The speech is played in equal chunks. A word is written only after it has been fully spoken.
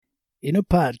In a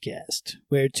podcast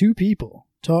where two people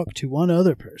talk to one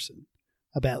other person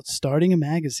about starting a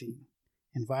magazine,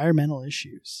 environmental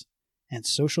issues, and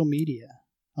social media,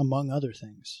 among other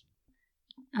things.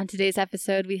 On today's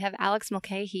episode, we have Alex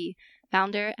Mulcahy,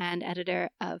 founder and editor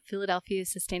of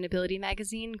Philadelphia's sustainability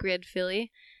magazine, Grid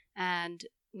Philly, and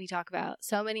we talk about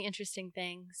so many interesting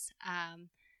things.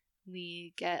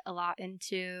 We get a lot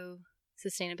into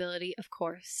sustainability, of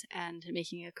course, and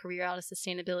making a career out of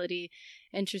sustainability,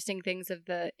 interesting things of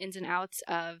the ins and outs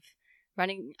of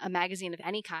running a magazine of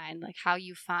any kind, like how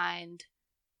you find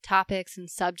topics and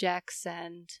subjects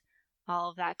and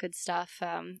all of that good stuff.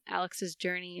 Alex's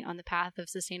journey on the path of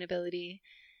sustainability.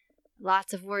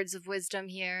 Lots of words of wisdom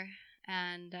here.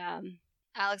 And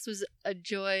Alex was a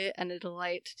joy and a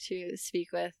delight to speak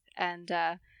with. And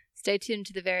stay tuned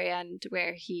to the very end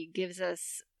where he gives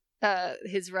us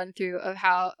his run through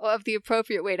of the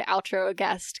appropriate way to outro a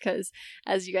guest, because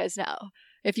as you guys know,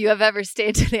 if you have ever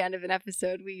stayed to the end of an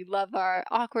episode, we love our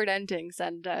awkward endings,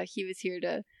 and he was here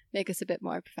to make us a bit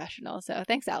more professional. So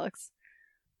thanks, Alex.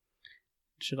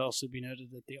 It should also be noted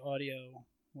that the audio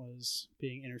was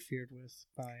being interfered with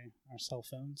by our cell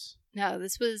phones. No,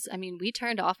 this was, we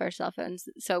turned off our cell phones.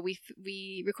 So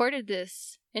we recorded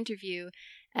this interview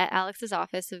at Alex's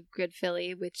office of Grid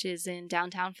Philly, which is in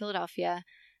downtown Philadelphia,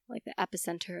 like the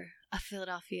epicenter of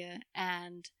Philadelphia.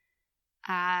 And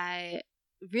I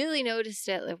really noticed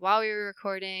it like while we were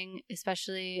recording,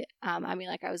 especially, I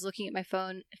was looking at my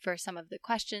phone for some of the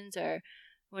questions or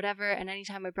whatever. And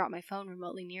anytime I brought my phone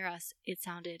remotely near us, it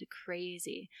sounded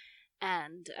crazy.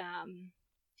 And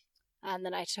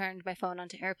then I turned my phone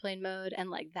onto airplane mode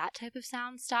and like that type of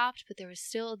sound stopped, but there was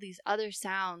still these other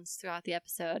sounds throughout the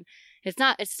episode.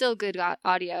 It's still good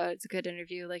audio. It's a good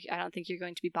interview. Like, I don't think you're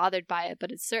going to be bothered by it,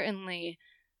 but it's certainly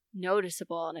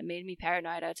noticeable, and it made me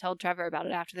paranoid. I told Trevor about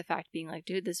it after the fact, being like,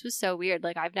 dude, this was so weird.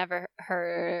 Like, I've never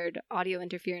heard audio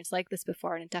interference like this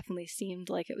before, and it definitely seemed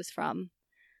like it was from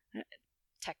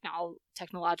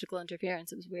technological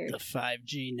interference. It was weird. The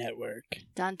 5G network.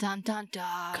 Dun dun dun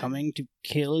dun. Coming to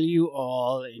kill you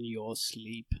all in your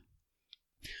sleep.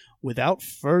 Without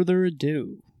further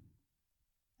ado,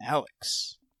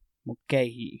 Alex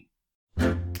Mulcahy.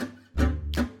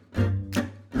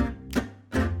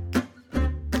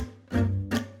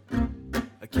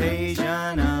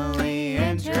 Occasionally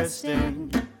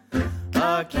interesting.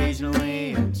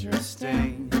 Occasionally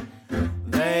interesting.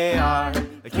 They are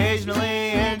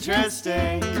occasionally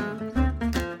interesting.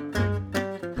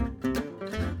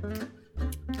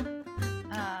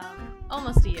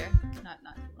 Almost a year. Not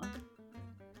too long.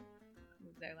 I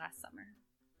was there last summer.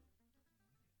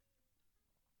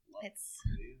 It's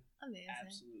amazing.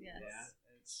 Absolutely. Yes. Yeah.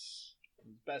 It's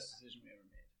the best decision we ever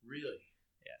made. Really?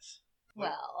 Yes.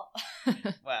 Well.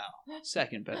 Wow.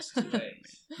 Second best decision we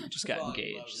made. We just got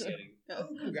engaged.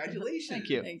 Congratulations. Thank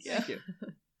you. Thank you. Thank you.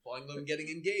 Falling in love and getting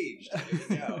engaged. There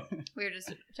you go. We were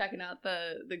just checking out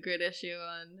the grid issue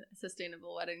on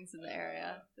sustainable weddings in the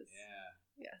area. Yeah.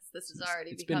 Yes, this is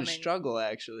already It's becoming been a struggle,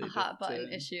 actually. a hot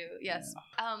button issue. Yes.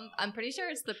 Yeah. I'm pretty sure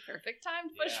it's the perfect time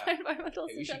to push Yeah. for environmental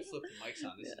Hey, we should agenda. flip the mics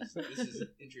on. This is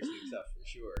interesting stuff for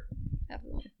sure.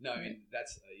 Definitely. No, I mean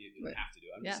that's you don't have to do.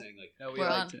 I'm just saying like No, we We're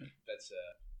like on. to. that's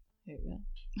Here we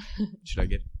go. Should I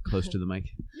get close to the mic?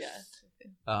 Yes.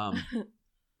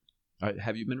 All right,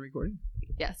 have you been recording?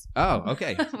 Yes. Oh,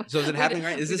 okay. So is it happening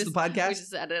right? Is We this the just- podcast? We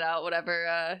just edit out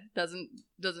whatever doesn't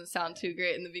sound too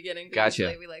great in the beginning. but Gotcha.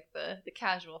 usually we like the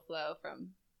casual flow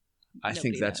from. I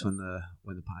think nobody that's knows.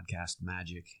 when the podcast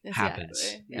magic Exactly,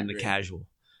 happens yeah. in the Great. casual.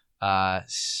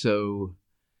 So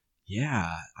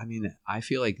yeah, I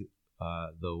feel like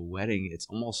the wedding, it's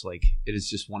almost like it is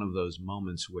just one of those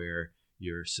moments where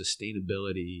your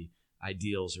sustainability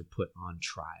ideals are put on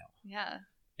trial. Yeah.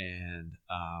 And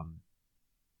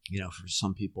for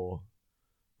some people,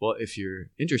 well, if you're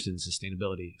interested in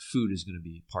sustainability, food is going to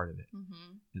be part of it.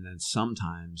 Mm-hmm. And then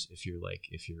sometimes if you're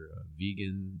a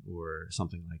vegan or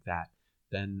something like that,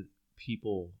 then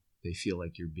people, they feel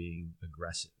like you're being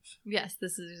aggressive. Yes,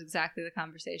 this is exactly the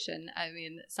conversation. I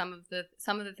mean, some of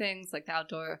the things like the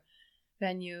outdoor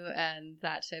venue and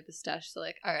that type of stuff. So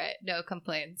like, all right, no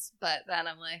complaints. But then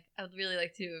I'm like, I would really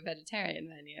like to do a vegetarian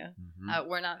venue. Mm-hmm.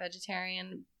 We're not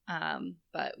vegetarian,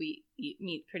 but we eat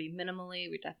meat pretty minimally.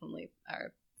 We definitely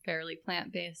are fairly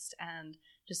plant-based, and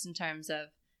just in terms of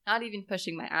not even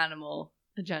pushing my animal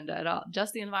agenda at all,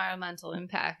 just the environmental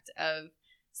impact of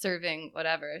serving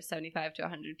whatever 75 to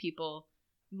 100 people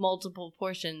multiple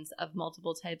portions of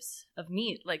multiple types of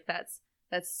meat. Like that's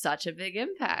such a big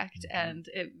impact, and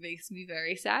it makes me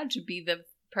very sad to be the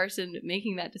person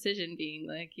making that decision, being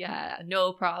like, yeah,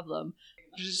 no problem.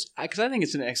 Just because I think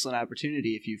it's an excellent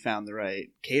opportunity if you found the right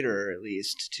caterer, at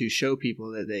least, to show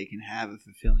people that they can have a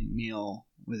fulfilling meal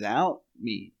without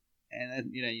meat. And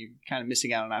you're kind of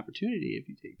missing out on opportunity if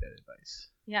you take that advice.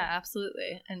 Yeah,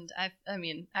 absolutely. And I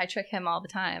trick him all the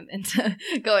time into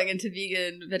going into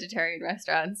vegan, vegetarian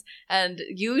restaurants. And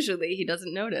usually he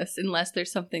doesn't notice unless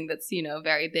there's something that's,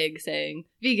 very big saying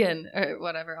vegan or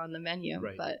whatever on the menu.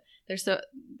 Right. But there's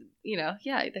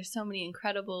there's so many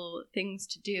incredible things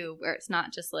to do where it's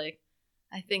not just like,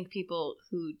 I think people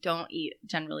who don't eat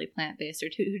generally plant-based or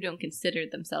who don't consider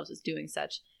themselves as doing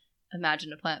such,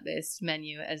 imagine a plant-based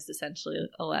menu as essentially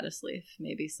a lettuce leaf,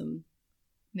 maybe some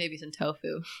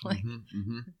tofu.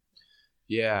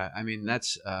 Yeah, I mean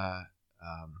that's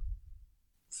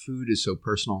food is so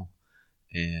personal,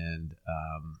 and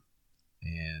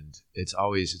it's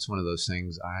one of those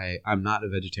things. I'm not a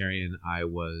vegetarian. I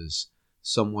was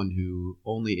someone who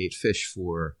only ate fish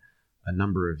for a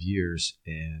number of years,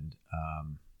 and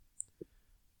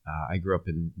I grew up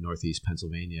in Northeast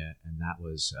Pennsylvania, and that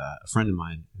was a friend of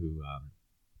mine who,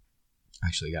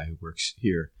 actually a guy who works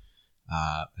here,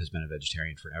 has been a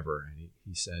vegetarian forever. And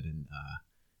he said in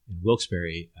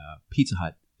Wilkes-Barre, Pizza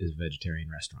Hut is a vegetarian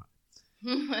restaurant.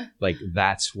 Like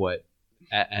that's what,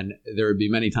 and there would be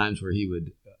many times where he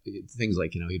would, things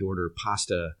like, he'd order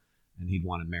pasta and he'd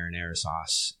want a marinara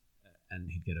sauce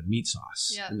and he'd get a meat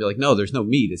sauce and be like, no, there's no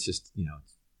meat. It's just,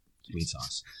 it's meat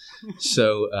sauce.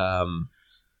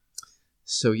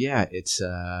 So yeah, it's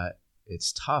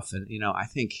tough. And, I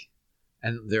think,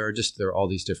 and there are all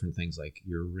these different things like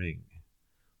your ring.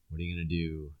 What are you going to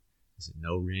do? Is it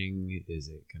no ring? Is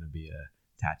it going to be a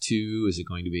tattoo? Is it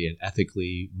going to be an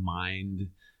ethically mined,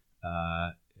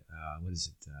 what is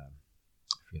it? I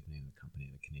forget the name of the company,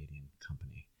 the Canadian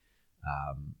company.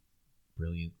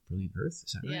 Brilliant Earth?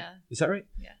 Is that right? Yeah. Is that right?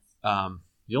 Yes.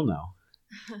 You'll know.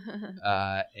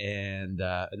 And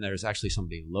there's actually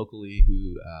somebody locally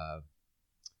who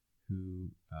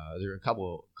there are a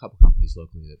couple companies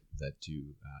locally that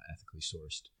do ethically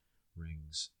sourced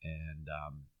rings, and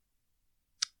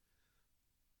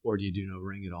or do you do no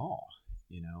ring at all?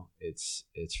 It's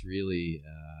really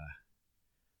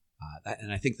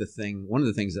and I think one of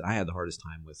the things that I had the hardest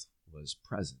time with was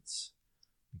presents,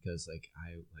 because I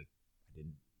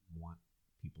didn't want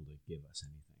people to give us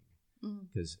anything,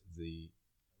 because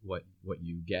what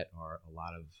you get are a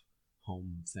lot of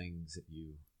home things that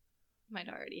you might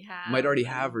already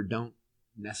have or don't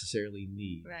necessarily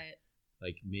need. Right.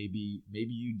 Like maybe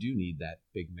you do need that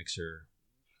big mixer.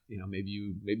 Maybe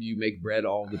you make bread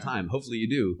all the time. Hopefully you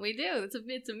do. We do.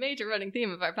 It's a major running theme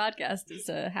of our podcast. It's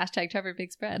hashtag Trevor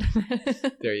Bakes Bread.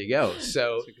 There you go.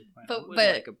 So, but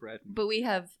we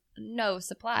have no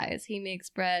supplies. He makes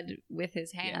bread with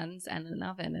his hands and an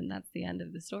oven, and that's the end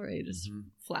of the story. Just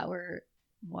flour,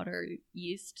 water,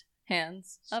 yeast,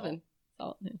 hands, salt. Oven,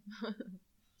 salt.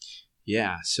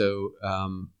 Yeah. So,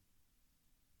 but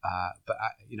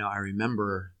I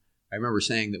remember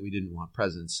saying that we didn't want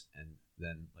presents, and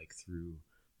then through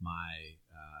my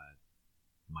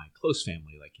my close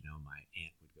family, my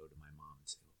aunt would go to my mom and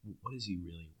say, "What does he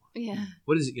really want? Yeah.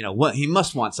 What is it? What he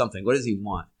must want something. What does he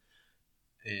want?"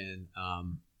 And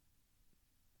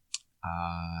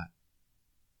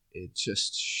it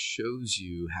just shows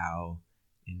you how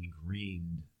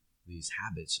ingrained these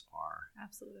habits are.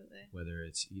 Absolutely. Whether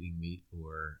it's eating meat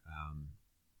or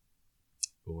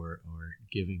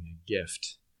giving a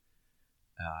gift,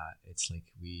 it's like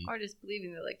or just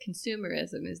believing that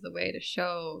consumerism is the way to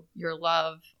show your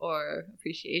love or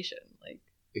appreciation.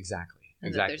 Exactly.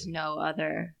 That there's no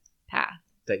other path.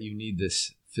 That you need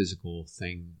this physical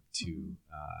thing to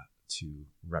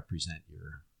represent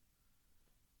your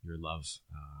love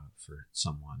for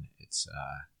someone. It's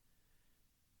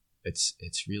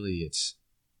really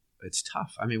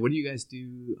tough. I mean, what do you guys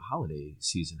do holiday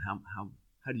season? How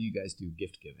do you guys do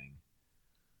gift giving?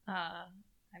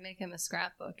 I make him a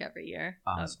scrapbook every year.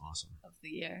 That's awesome. Of the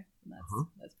year. And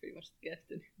that's pretty much the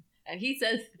gift. And he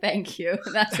says thank you.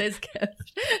 That's his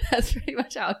gift. That's pretty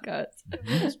much how it goes.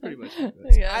 That's pretty much how it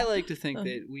goes. Yeah. I like to think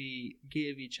that we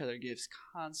give each other gifts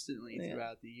constantly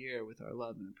throughout the year with our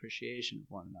love and appreciation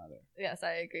of one another. Yes,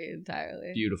 I agree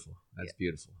entirely. Beautiful. That's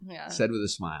beautiful. Yeah. Said with a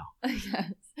smile.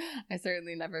 Yes. I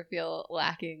certainly never feel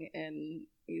lacking in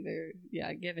either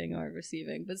giving or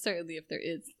receiving. But certainly if there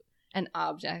is an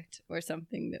object or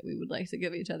something that we would like to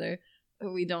give each other,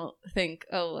 we don't think,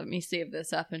 oh, let me save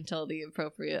this up until the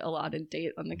appropriate allotted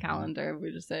date on the calendar.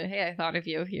 We just say, hey, I thought of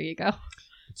you. Here you go.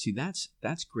 See, that's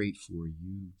great for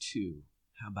you too.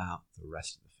 How about the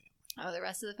rest of the family? Oh, the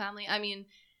rest of the family? I mean,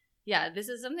 yeah, this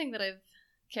is something that I've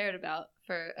cared about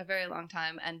for a very long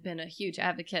time and been a huge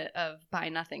advocate of Buy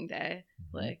Nothing Day.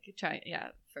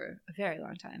 For a very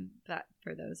long time. But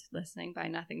for those listening, Buy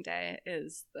Nothing Day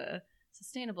is the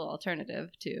sustainable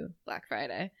alternative to Black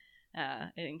Friday.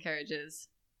 It encourages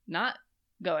not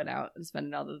going out and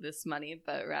spending all of this money,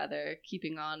 but rather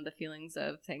keeping on the feelings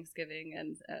of Thanksgiving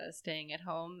and staying at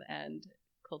home and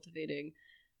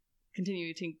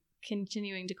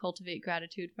continuing to cultivate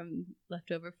gratitude from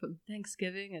leftover from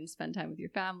Thanksgiving and spend time with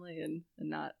your family and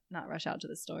not rush out to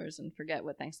the stores and forget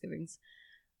what Thanksgiving's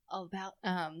all about.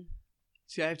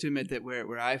 See, I have to admit that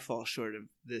where I fall short of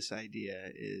this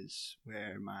idea is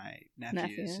where my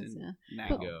nephews and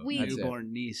now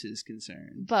newborn niece is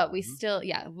concerned. But we still,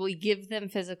 we give them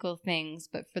physical things,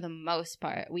 but for the most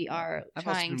part, we are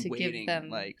trying to give them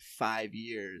like 5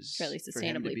 years fairly sustainably for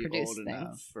him to be produced old things.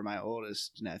 Enough, for my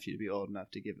oldest nephew to be old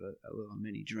enough to give a little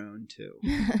mini drone to.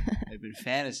 I've been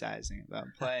fantasizing about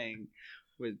playing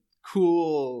with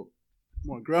cool,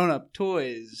 more grown-up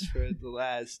toys for the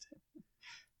last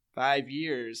 5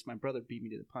 years. My brother beat me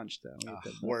to the punch, though. We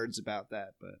have words about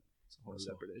that, but it's a whole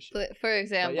separate issue. But for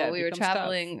example, we were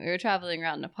traveling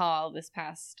around Nepal this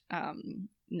past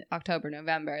October,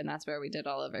 November, and that's where we did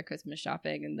all of our Christmas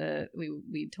shopping. And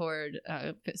we toured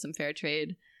some fair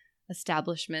trade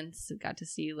establishments. Got to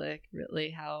see like really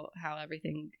how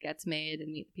everything gets made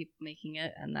and meet the people making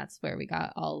it. And that's where we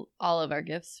got all of our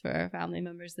gifts for our family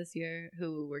members this year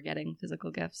who were getting physical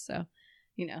gifts. So,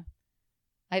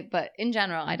 but in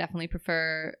general, I definitely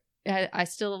prefer. I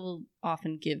still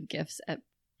often give gifts at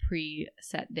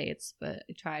pre-set dates, but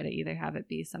I try to either have it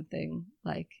be something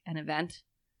like an event,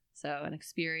 so an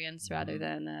experience rather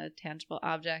than a tangible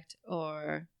object,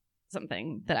 or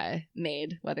something that I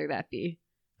made, whether that be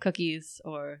cookies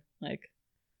or like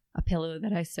a pillow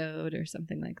that I sewed or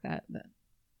something like that. But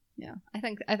yeah, I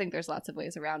think there's lots of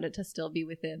ways around it to still be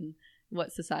within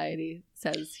what society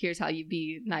says, here's how you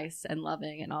be nice and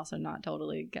loving, and also not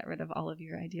totally get rid of all of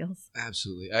your ideals.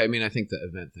 Absolutely. I mean, I think the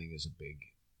event thing is a big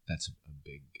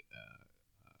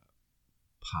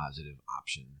positive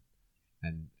option,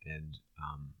 and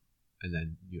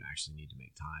then you actually need to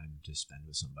make time to spend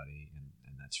with somebody,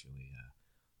 and that's really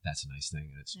that's a nice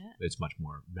thing, and it's much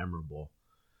more memorable.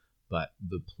 But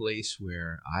the place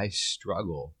where I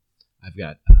struggle, I've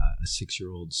got a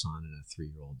 6-year-old son and a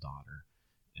 3-year-old daughter.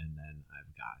 And then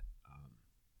I've got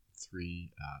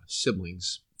 3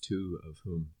 siblings, 2 of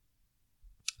whom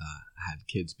had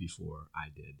kids before I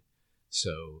did.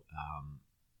 So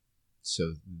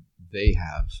they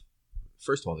have,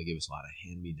 first of all, they give us a lot of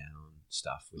hand-me-down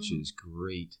stuff, which is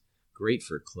great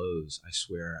for clothes. I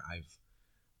swear I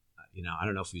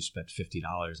don't know if we spent $50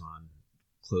 on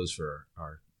clothes for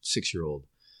our 6-year-old.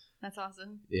 That's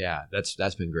awesome. Yeah,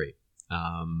 that's been great.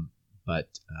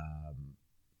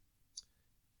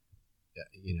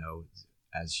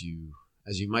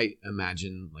 As you might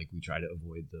imagine, like we try to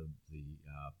avoid the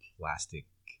plastic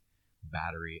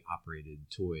battery operated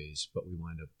toys, but we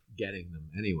wind up getting them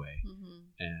anyway.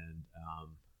 And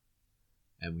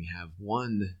we have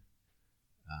one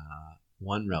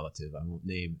relative, I won't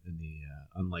name in the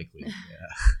unlikely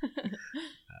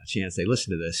chance they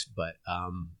listen to this, but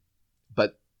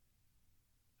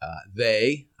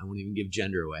they, I won't even give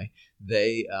gender away,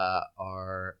 they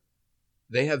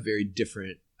have very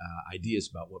different ideas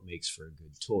about what makes for a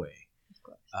good toy. Of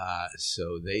course.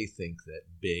 So they think that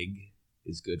big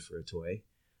is good for a toy,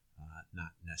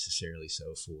 not necessarily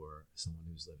so for someone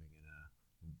who's living in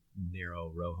a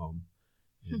narrow row home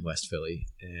in West Philly,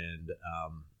 and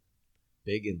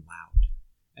big and loud.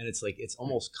 And it's like, it's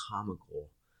almost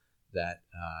comical that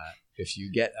if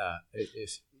you get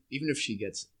even if she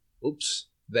gets,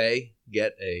 they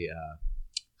get a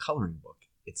coloring book,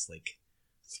 it's like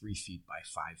 3 feet by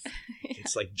 5 feet.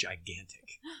 It's like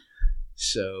gigantic.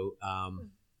 So are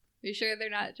you sure they're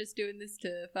not just doing this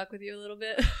to fuck with you a little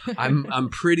bit? I'm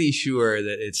pretty sure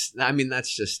that it's, I mean,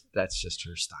 that's just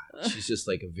her style. She's just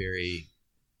like a very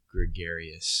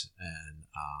gregarious and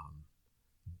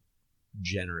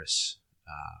generous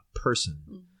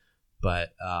person.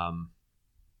 But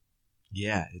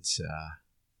yeah, it's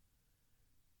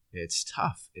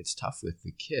tough. It's tough with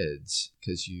the kids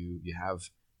because you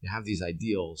have these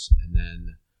ideals, and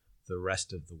then the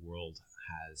rest of the world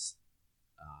has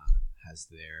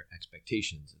their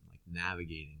expectations, and like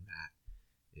navigating that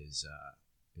is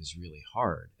really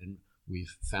hard. And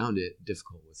we've found it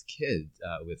difficult with kids,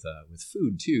 with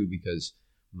food too, because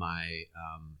my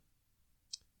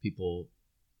people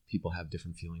have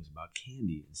different feelings about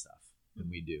candy and stuff than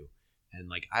we do, and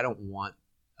like I don't want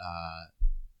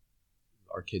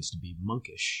our kids to be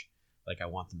monkish. Like I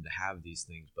want them to have these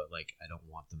things, but like I don't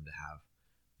want them to have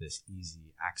this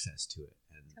easy access to it,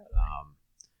 and Totally.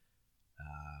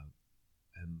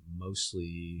 and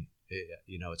mostly,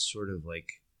 it's sort of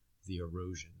like the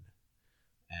erosion,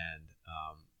 and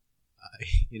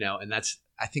and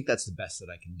I think that's the best that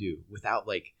I can do without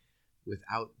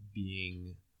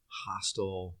being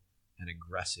hostile and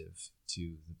aggressive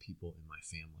to the people in my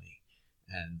family,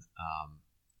 and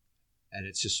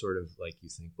it's just sort of like you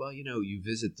think, well, you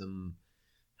visit them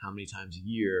how many times a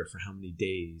year for how many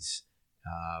days.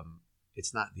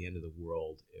 It's not the end of the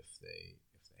world if they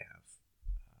have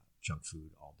junk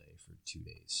food all day for 2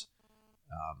 days,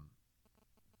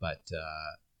 but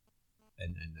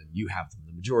and then you have them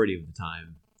the majority of the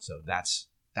time. So that's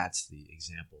the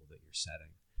example that you're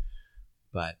setting.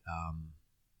 But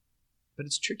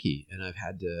it's tricky, and I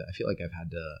feel like I've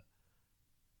had to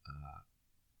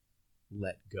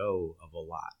let go of a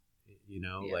lot.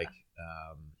 Like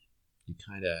you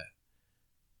kind of.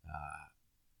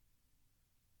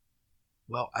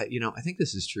 I think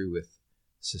this is true with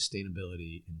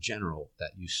sustainability in general,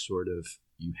 that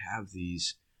you have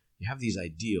these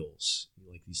ideals,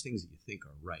 like these things that you think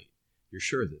are right. You're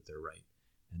sure that they're right.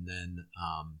 And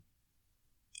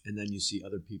then you see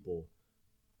other people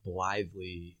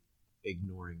blithely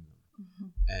ignoring them. Mm-hmm.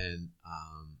 And,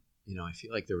 I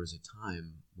feel like there was a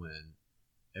time when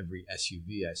every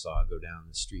SUV I saw go down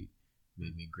the street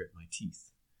made me grit my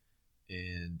teeth.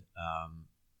 And,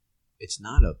 it's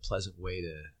not a pleasant way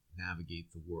to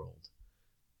navigate the world.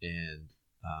 And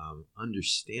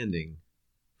understanding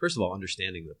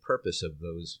the purpose of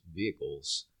those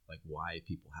vehicles, like why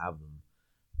people have them,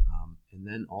 and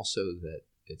then also that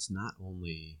it's not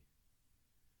only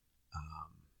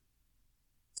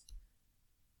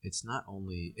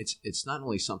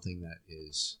something that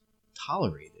is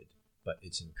tolerated, but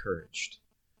it's encouraged.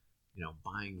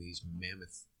 Buying these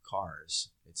mammoth cars,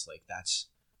 it's like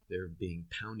they're being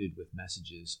pounded with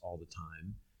messages all the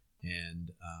time,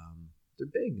 and they're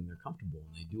big and they're comfortable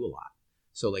and they do a lot.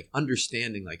 So like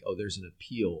understanding like, oh, there's an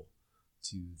appeal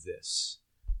to this.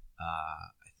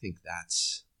 I think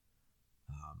that's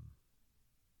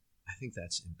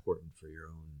important for your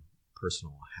own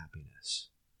personal happiness.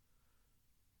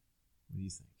 What do you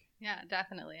think? Yeah,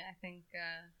 definitely. I think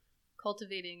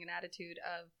cultivating an attitude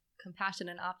of compassion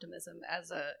and optimism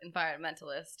as an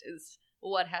environmentalist is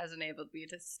what has enabled me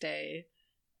to stay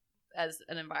as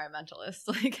an environmentalist,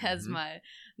 like mm-hmm.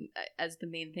 as the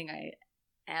main thing I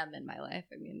am in my life.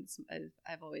 I mean,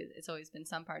 it's always been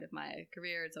some part of my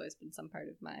career. It's always been some part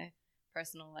of my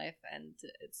personal life, and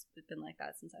it's been like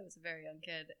that since I was a very young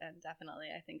kid. And definitely,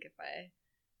 I think if I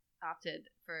opted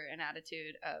for an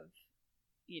attitude of,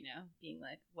 being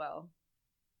like, well,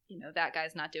 that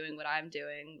guy's not doing what I'm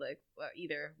doing, like,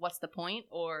 either what's the point,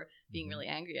 or being really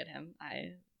angry at him,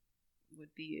 I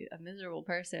would be a miserable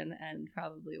person and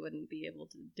probably wouldn't be able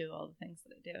to do all the things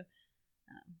that I do.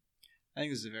 I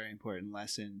think this is a very important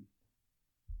lesson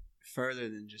further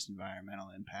than just environmental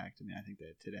impact. I mean, I think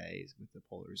that today, with the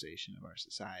polarization of our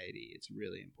society, it's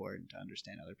really important to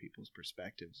understand other people's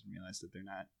perspectives and realize that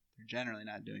they're generally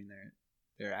not doing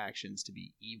their actions to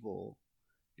be evil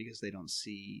because they don't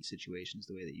see situations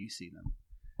the way that you see them.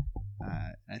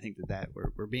 I think that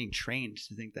we're being trained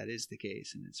to think that is the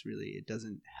case, and it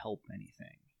doesn't help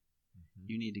anything. Mm-hmm.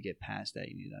 You need to get past that.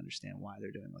 You need to understand why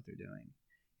they're doing what they're doing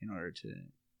in order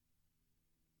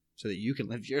so that you can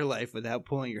live your life without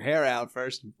pulling your hair out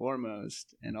first and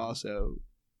foremost, and also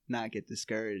not get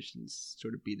discouraged and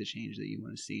sort of be the change that you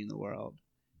want to see in the world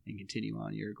and continue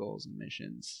on your goals and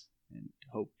missions and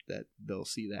hope that they'll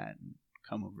see that and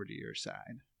come over to your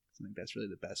side. I think that's really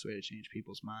the best way to change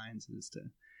people's minds, is to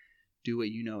do what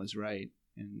you know is right,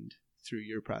 and through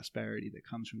your prosperity that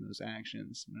comes from those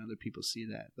actions, when other people see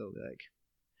that, they'll be like,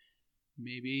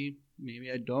 maybe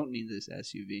I don't need this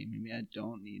SUV, maybe I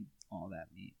don't need all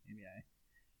that meat,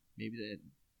 maybe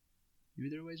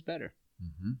there are ways better.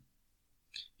 Mm-hmm.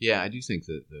 Yeah, I do think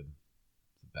that the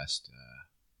best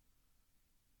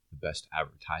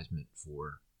advertisement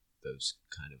for those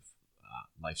kind of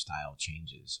lifestyle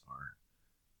changes are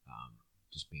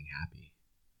just being happy.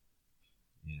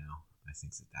 I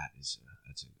think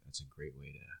that's a great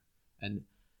way to, and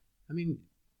I mean,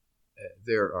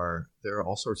 there are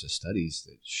all sorts of studies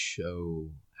that show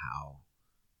how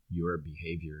your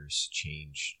behaviors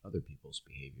change other people's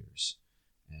behaviors,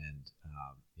 and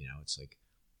it's like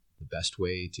the best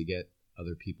way to get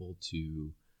other people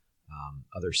to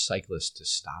other cyclists to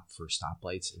stop for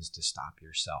stoplights is to stop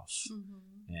yourself.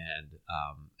 Mm-hmm.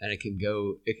 And it can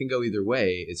go either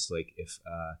way. It's like if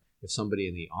somebody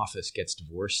in the office gets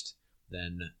divorced,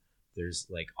 then there's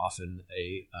like often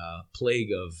a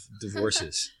plague of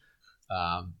divorces.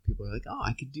 people are like, oh,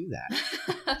 I could do that.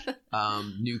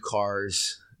 New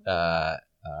cars.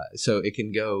 So it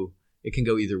can go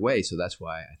either way. So that's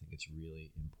why I think it's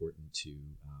really important to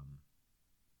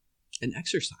and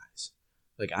exercise.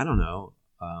 Like, I don't know,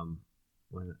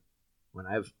 when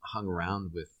I've hung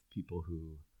around with people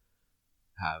who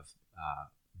have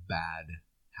bad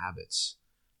habits,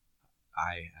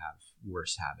 I have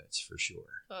worse habits for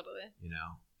sure. Totally. You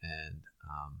know, and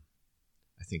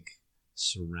I think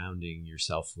surrounding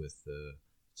yourself with the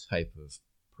type of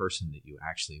person that you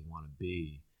actually want to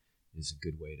be is a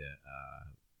good way to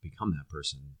become that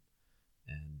person,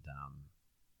 and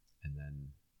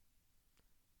then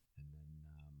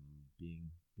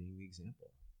being the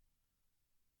example.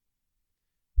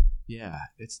 Yeah,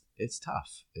 it's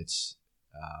tough. It's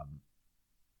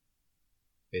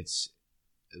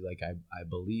like I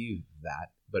believe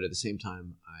that, but at the same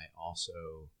time, I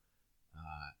also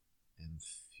am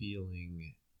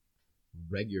feeling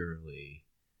regularly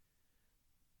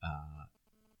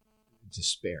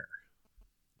despair.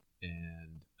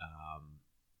 And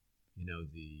you know,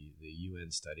 the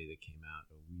UN study that came out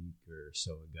a week or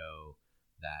so ago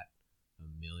that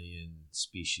 1 million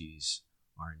species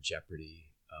are in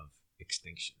jeopardy of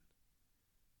extinction.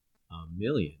 1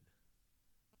 million.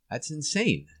 That's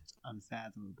insane. It's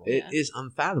unfathomable. It is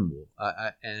unfathomable.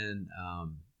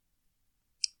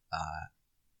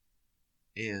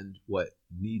 And what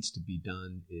needs to be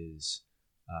done is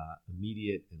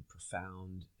immediate and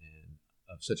profound and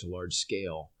of such a large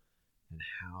scale. And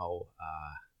how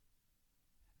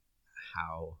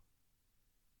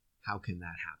can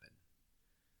that happen?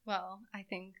 Well, I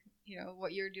think, you know,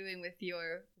 what you're doing with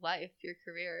your life, your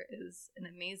career, is an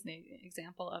amazing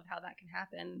example of how that can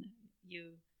happen.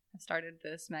 You have started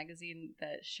this magazine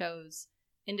that shows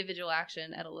individual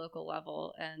action at a local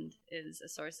level and is a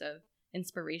source of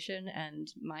inspiration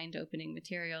and mind-opening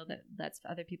material that lets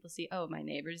other people see, oh, my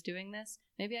neighbor's doing this,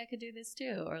 maybe I could do this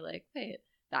too. Or like, wait,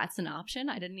 that's an option.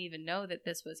 I didn't even know that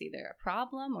this was either a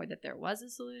problem or that there was a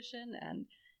solution. And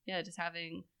yeah, just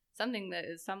having something that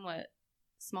is somewhat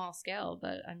small scale,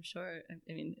 but I'm sure,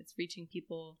 I mean, it's reaching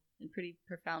people in pretty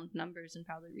profound numbers and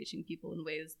probably reaching people in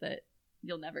ways that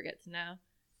you'll never get to know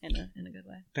in a good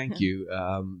way. Thank you.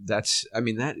 That's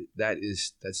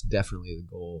definitely the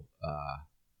goal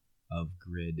of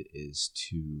Grid, is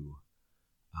to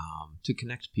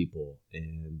connect people.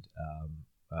 And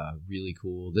really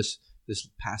cool. This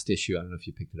past issue, I don't know if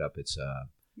you picked it up.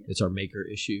 It's our Maker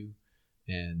issue,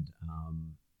 and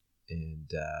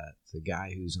the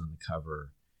guy who's on the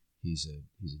cover, he's a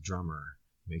drummer.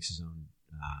 Makes his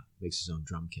own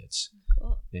drum kits.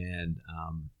 Cool. And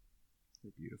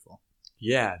They're beautiful.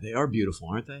 Yeah, they are beautiful,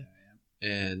 aren't they?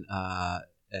 Yeah.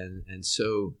 And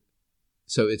so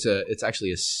it's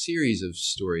actually a series of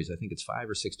stories. I think it's 5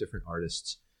 or 6 different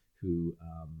artists who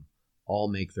all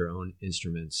make their own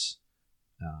instruments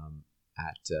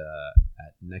at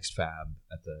Next Fab,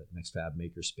 at the Next Fab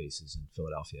Maker Spaces in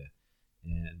Philadelphia.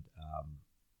 And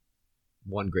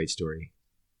one great story,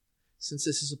 since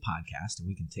this is a podcast and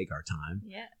we can take our time,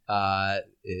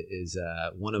 is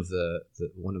one of the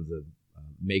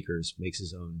makers makes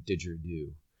his own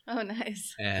didgeridoo. Oh,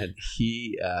 nice. And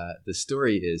he, the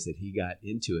story is that he got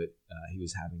into it. He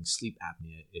was having sleep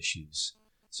apnea issues.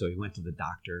 So he went to the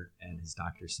doctor, and his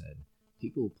doctor said,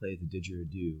 people who play the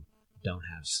didgeridoo don't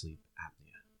have sleep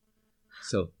apnea.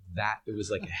 So it was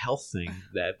like a health thing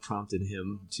that prompted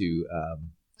him to...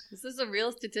 Is this a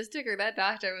real statistic, or that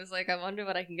doctor was like, I wonder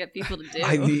what I can get people to do?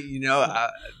 I mean,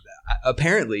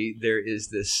 apparently there is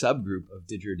this subgroup of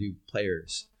didgeridoo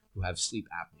players who have sleep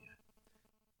apnea.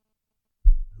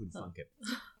 Who'd thunk it?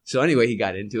 So anyway, he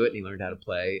got into it and he learned how to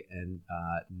play, and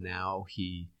now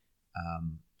he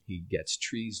gets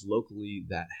trees locally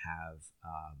that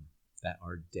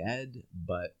are dead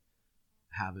but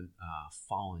haven't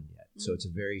fallen yet. So it's a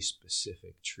very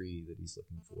specific tree that he's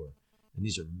looking for, and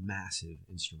these are massive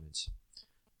instruments.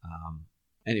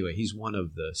 Anyway, he's one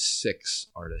of the 6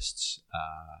 artists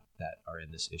that are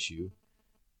in this issue,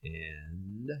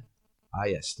 and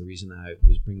yes, the reason I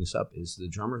was bringing this up is the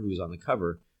drummer who was on the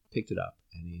cover picked it up,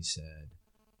 and he said,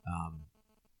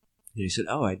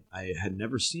 oh, I had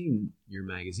never seen your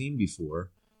magazine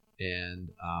before,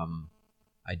 and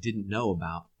I didn't know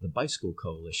about the Bicycle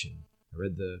Coalition. I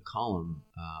read the column,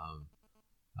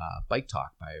 Bike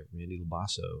Talk by Randy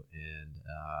Labasso,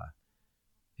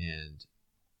 and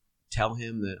tell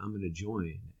him that I'm going to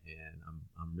join, and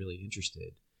I'm really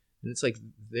interested. And it's like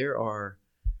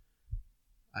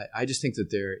I just think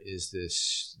that there is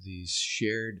these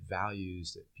shared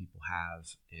values that people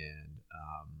have,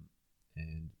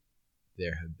 and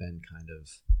there have been kind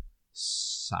of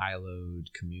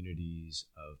siloed communities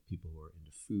of people who are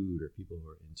into food or people who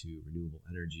are into renewable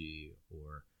energy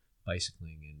or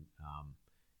bicycling,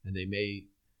 and they may.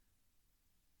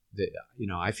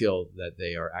 I feel that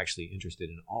they are actually interested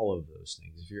in all of those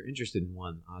things. If you're interested in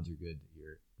one, odds are good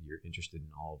you're interested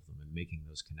in all of them, and making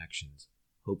those connections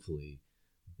hopefully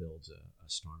builds a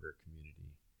stronger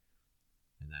community,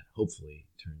 and that hopefully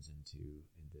turns into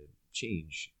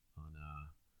change on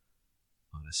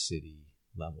a city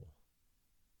level,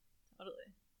 Totally.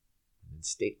 and then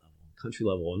state level, country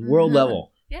level, and world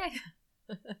level. Yeah.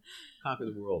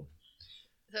 Conquer the world.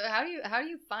 So how do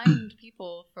you find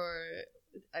people for?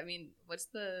 I mean, what's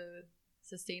the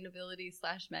sustainability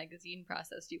 /magazine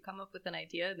process? Do you come up with an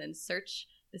idea and then search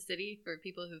the city for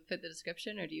people who fit the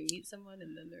description, or do you meet someone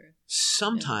and then they're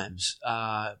sometimes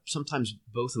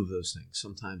both of those things.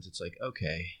 Sometimes it's like,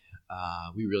 okay,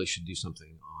 we really should do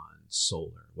something on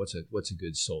solar. What's a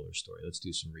good solar story? Let's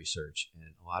do some research.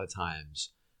 And a lot of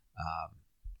times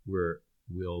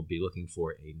we'll be looking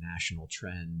for a national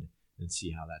trend and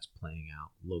see how that's playing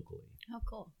out locally. Oh,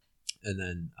 cool. And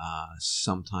then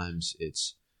sometimes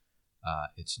it's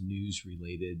news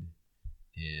related,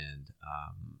 and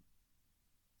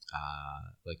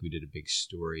like we did a big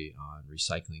story on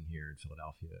recycling here in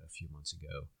Philadelphia a few months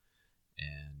ago,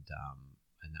 and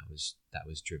that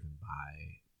was driven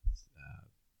by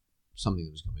something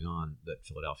that was going on, that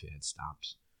Philadelphia had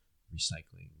stopped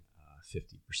recycling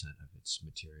 50% of its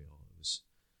material. It was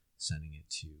sending it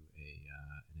to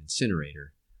an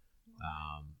incinerator.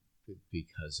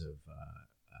 Because of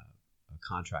a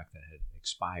contract that had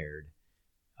expired.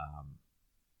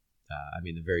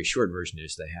 The very short version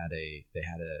is they had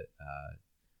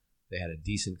a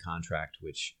decent contract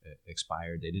which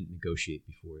expired. They didn't negotiate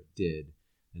before it did,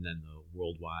 and then the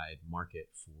worldwide market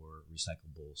for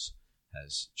recyclables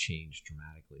has changed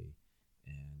dramatically,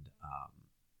 and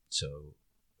so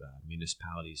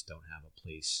municipalities don't have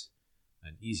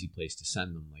an easy place to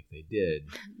send them like they did.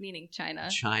 Meaning China.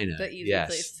 The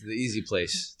easy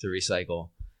place to recycle.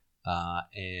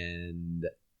 And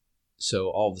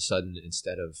so all of a sudden,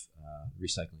 instead of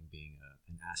recycling being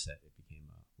an asset, it became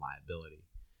a liability.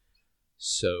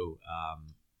 So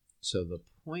the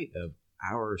point of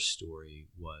our story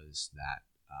was that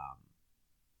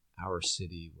our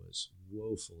city was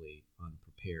woefully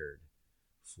unprepared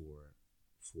for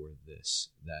this,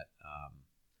 that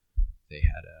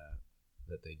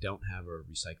they don't have a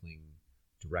recycling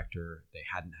director. They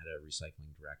hadn't had a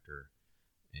recycling director,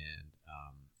 and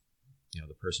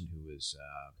the person who was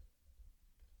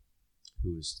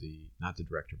not the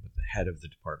director but the head of the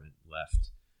department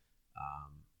left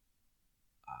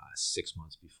 6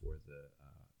 months before the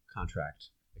contract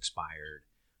expired.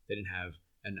 They didn't have,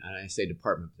 and I say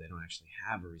department, but they don't actually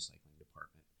have a recycling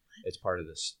department. It's part of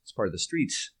the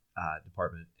streets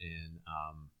department, and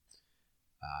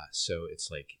so it's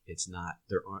like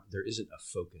there isn't a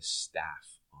focused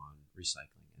staff on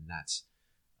recycling, and that's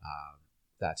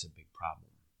a big problem.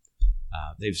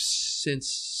 They've since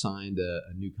signed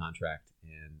a new contract,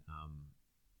 and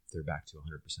they're back to 100%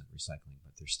 recycling,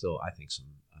 but there's still, I think,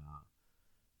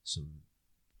 some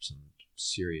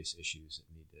serious issues that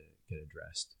need to get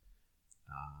addressed.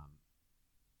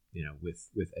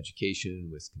 With education,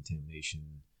 with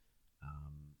contamination,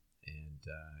 and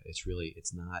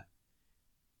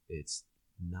it's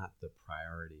not the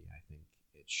priority I think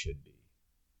it should be.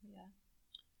 Yeah.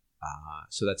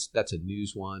 So that's a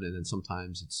news one, and then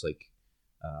sometimes it's like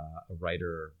a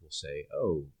writer will say,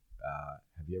 "Oh,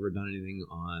 have you ever done anything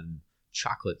on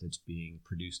chocolate that's being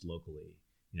produced locally?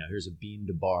 Here's a bean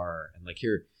to bar, and like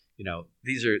here,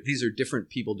 these are different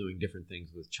people doing different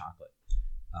things with chocolate."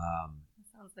 That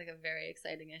sounds like a very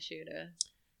exciting issue to.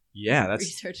 Yeah,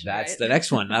 that's the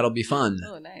next one. That'll be fun.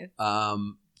 Oh, nice.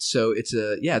 So it's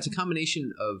a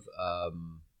combination of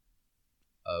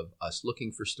us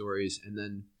looking for stories, and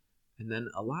then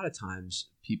a lot of times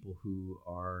people who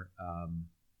are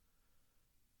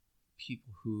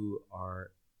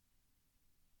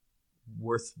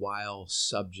worthwhile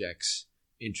subjects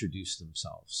introduce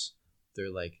themselves. They're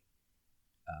like,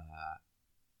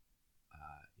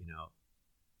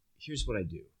 here's what I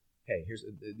do. Hey, here's,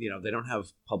 they don't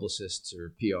have publicists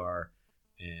or PR,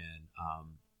 and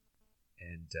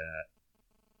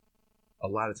a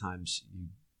lot of times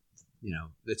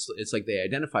it's like they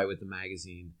identify with the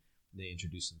magazine, and they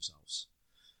introduce themselves,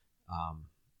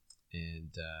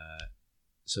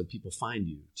 so people find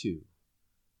you too.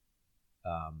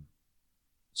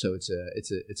 So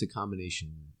it's a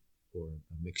combination or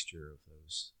a mixture of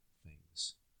those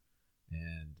things.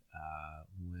 And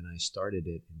when I started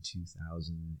it in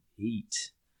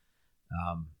 2008,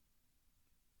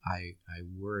 I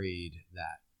worried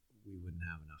that we wouldn't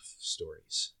have enough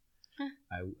stories.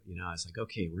 I was like,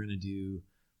 okay, we're gonna do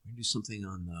something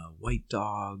on the White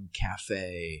Dog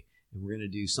Cafe, and we're gonna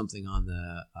do something on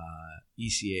the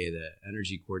ECA, the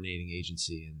Energy Coordinating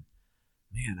Agency, and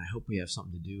man, I hope we have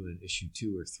something to do in issue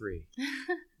 2 or 3.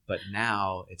 But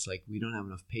now it's like we don't have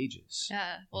enough pages.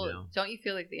 Yeah. Well, you know? Don't you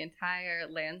feel like the entire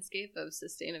landscape of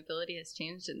sustainability has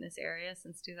changed in this area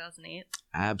since 2008?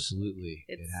 Absolutely,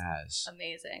 it It's has.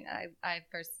 amazing. I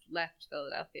first left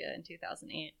Philadelphia in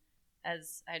 2008,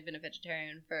 as I had been a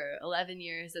vegetarian for 11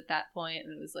 years at that point,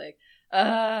 and it was like,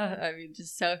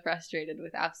 just so frustrated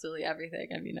with absolutely everything.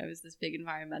 I mean, I was this big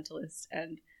environmentalist,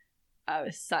 and I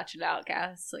was such an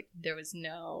outcast. Like there was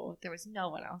no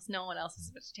one else. No one else was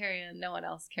a vegetarian. No one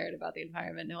else cared about the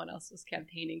environment. No one else was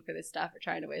campaigning for this stuff or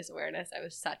trying to raise awareness. I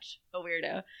was such a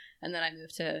weirdo. And then I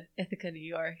moved to Ithaca, New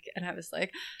York, and I was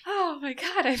like, oh my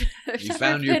God, I've You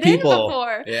found your fit in people.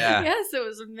 before. Yeah. Yes, it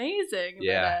was amazing.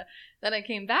 Yeah. But, then I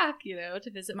came back,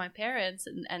 to visit my parents,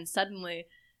 and suddenly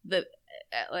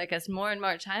as more and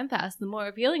more time passed, the more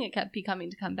appealing it kept becoming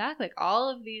to come back. Like all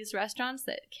of these restaurants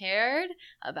that cared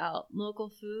about local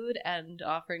food and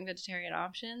offering vegetarian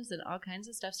options and all kinds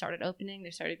of stuff started opening.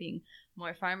 There started being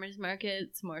more farmers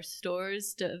markets, more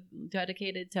stores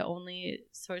dedicated to only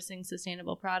sourcing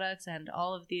sustainable products, and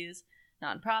all of these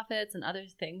nonprofits and other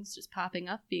things just popping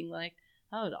up being like,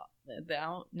 oh,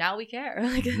 now we care.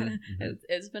 Like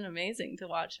it's been amazing to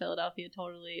watch Philadelphia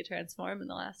totally transform in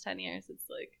the last 10 years. It's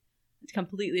like it's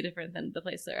completely different than the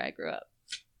place where I grew up.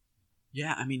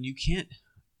 Yeah, I mean, you can't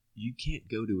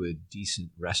go to a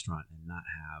decent restaurant and not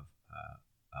have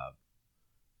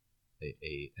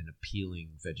an appealing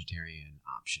vegetarian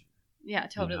option. Yeah,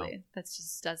 totally. That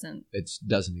just doesn't. It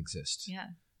doesn't exist. Yeah.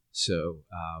 So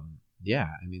I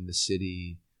mean, the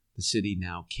city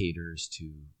now caters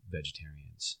to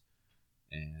vegetarians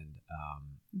and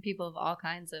people of all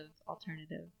kinds of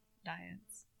alternative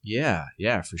diets.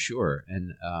 Yeah, for sure.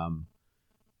 And I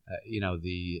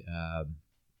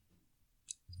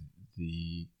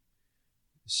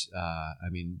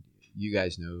mean, you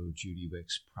guys know Judy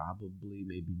Wicks, probably,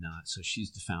 maybe not. So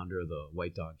she's the founder of the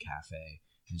White Dog Cafe,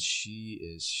 and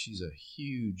she's a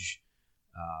huge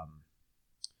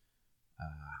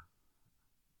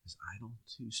is idol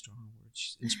too strong a word?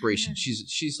 Inspiration.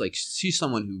 she's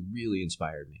someone who really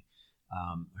inspired me.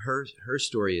 Her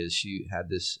story is she had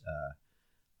this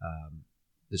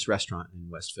this restaurant in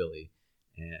West Philly,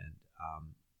 and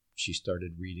she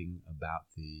started reading about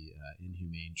the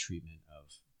inhumane treatment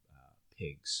of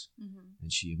pigs,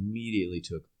 and she immediately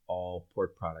took all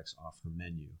pork products off her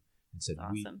menu and said,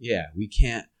 awesome.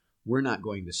 We're not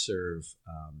going to serve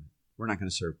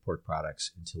pork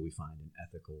products until we find an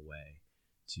ethical way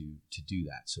to do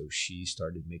that. So she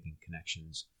started making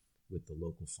connections with the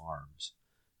local farms,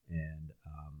 and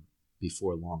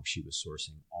before long she was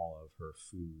sourcing all of her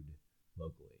food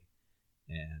locally,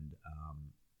 and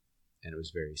it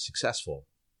was very successful.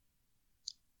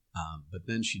 But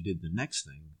then she did the next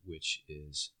thing, which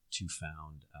is to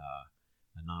found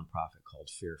a nonprofit called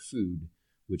Fair Food,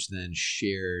 which then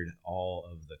shared all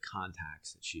of the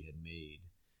contacts that she had made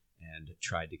and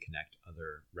tried to connect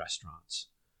other restaurants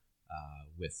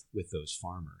with those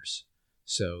farmers.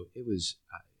 So it was,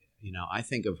 I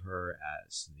think of her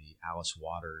as the Alice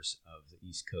Waters of the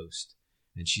East Coast,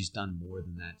 and she's done more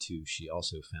than that too. She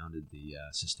also founded the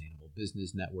Sustainable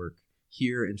Business Network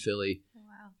here in Philly. Oh,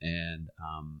 wow. And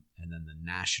then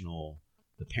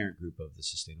the parent group of the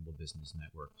Sustainable Business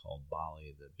Network called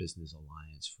BALI, the Business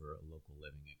Alliance for a Local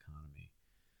Living Economy.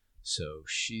 So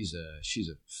she's a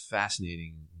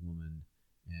fascinating woman,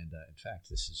 and in fact,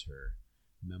 this is her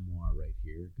memoir right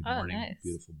here. Good Morning, nice.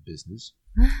 Beautiful Business.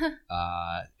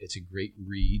 It's a great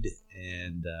read,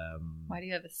 and why do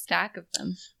you have a stack of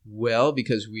them? well,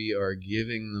 because we are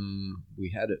giving them. We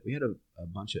had a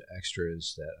bunch of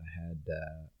extras that I had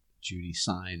Judy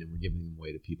sign, and we're giving them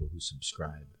away to people who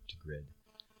subscribe to Grid.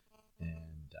 And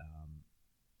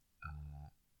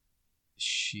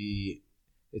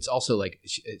it's also like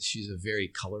she's a very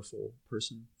colorful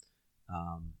person.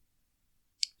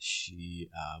 She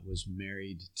was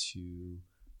married to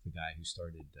the guy who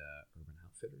started Urban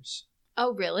Outfitters.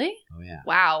 Oh, really? Oh, yeah.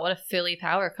 Wow, what a Philly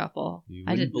power couple.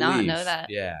 I did not know that.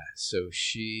 Yeah, so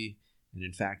and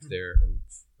in fact, their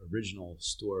original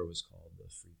store was called The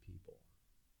Free People.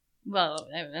 Well,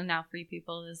 and now Free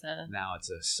People is Now it's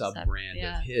a sub-brand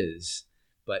of his,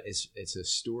 but it's a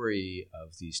story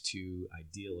of these two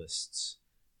idealists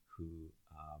who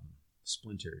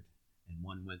splintered, and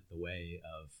one went the way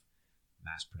of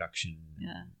mass production,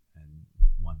 and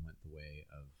one went the way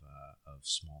of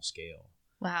small scale.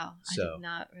 Wow, So- I did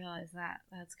not realize that.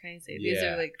 That's crazy. These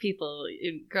Yeah. are like people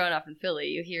growing up in Philly.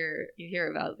 You hear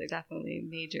about they're definitely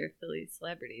major Philly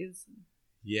celebrities.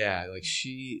 Yeah, like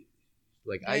she,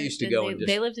 like I They're- used to and go they, and just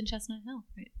they lived in Chestnut Hill,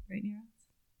 right near us.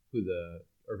 who the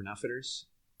Urban Outfitters.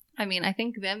 I mean, I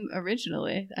think them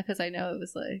originally, because I know it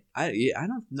was like I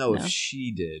don't know No. if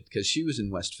she did because she was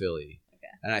in West Philly, Okay.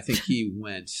 and I think he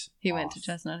went. he went off to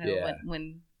Chestnut Hill Yeah.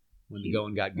 when when the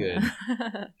going got good.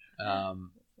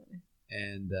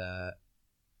 And I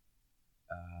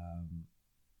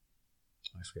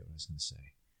forget what I was going to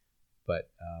say,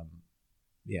 but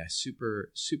yeah, super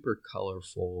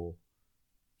colorful,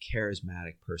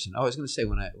 charismatic person. Oh, I was going to say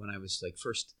when I was like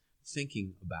first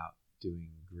thinking about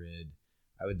doing Grid,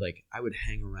 I would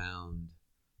hang around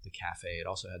the cafe. It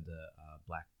also had the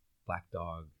Black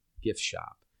Dog gift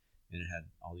shop, and it had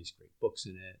all these great books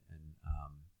in it,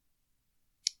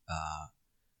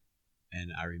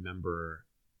 and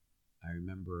I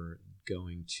remember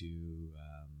going to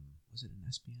was it an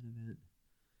SPN event?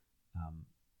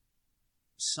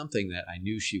 Something that I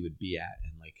knew she would be at,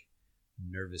 and like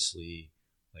nervously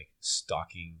like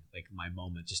stalking like my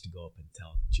moment just to go up and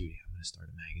tell Judy I'm going to start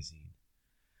a magazine.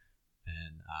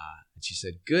 And she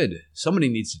said, "Good. Somebody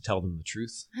needs to tell them the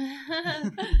truth."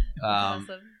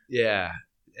 Awesome. Yeah,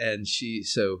 and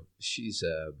she's someone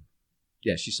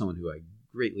who I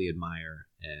greatly admire,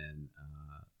 and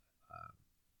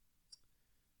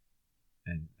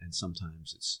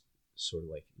sometimes it's sort of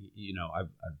like, you know, I've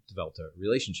developed a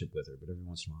relationship with her, but every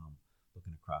once in a while I'm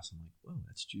looking across, I'm like, whoa,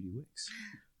 that's Judy Wicks.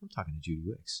 I'm talking to Judy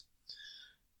Wicks.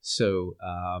 So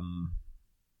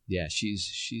yeah,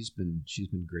 she's been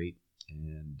great,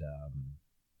 and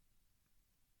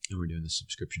we're doing the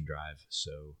subscription drive.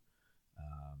 So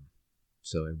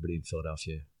so everybody in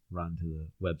Philadelphia, run to the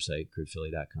website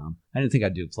gridphilly.com. I didn't think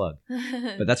I'd do a plug,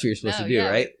 but that's what you're supposed to do,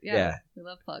 right? Yeah, we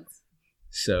love plugs.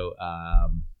 So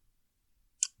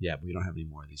yeah, we don't have any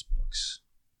more of these books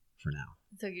for now.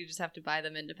 So you just have to buy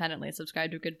them independently,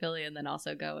 subscribe to Good Philly, and then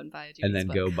also go and buy Judy's And then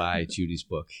book. go buy Judy's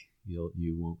book. You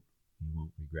won't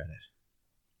regret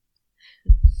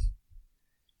it.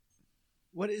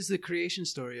 What is the creation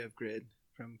story of Grid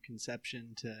from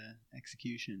conception to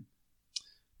execution?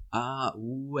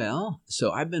 Well,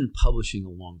 so I've been publishing a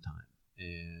long time,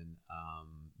 and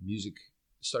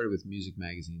started with music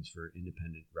magazines for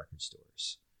independent record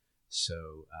stores.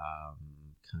 So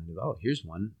here's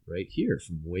one right here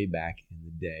from way back in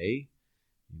the day.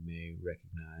 You may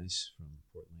recognize from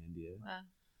Portlandia. Wow.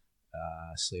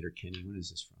 Slater Kenny. When is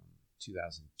this from?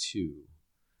 2002.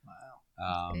 Wow.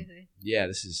 Crazy. Yeah,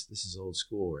 this is old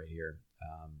school right here.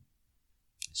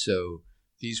 So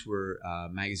these were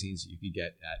magazines that you could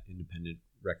get at independent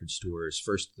record stores.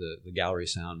 First, the Gallery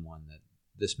Sound one that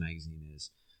this magazine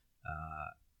is.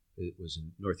 It was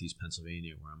in Northeast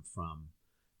Pennsylvania, where I'm from,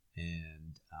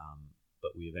 and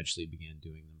but we eventually began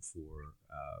doing them for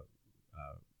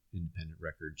independent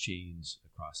record chains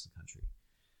across the country.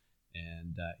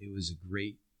 And it was a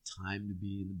great time to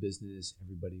be in the business.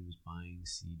 Everybody was buying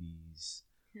CDs.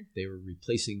 They were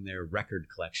replacing their record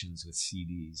collections with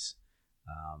CDs.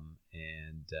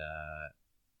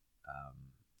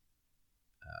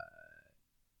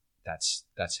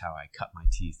 That's how I cut my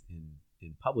teeth in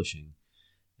publishing.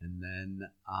 And then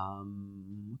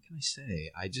what can I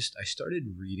say? I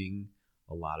started reading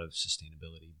a lot of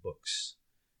sustainability books,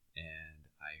 and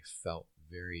I felt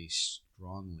very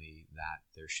strongly that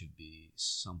there should be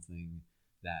something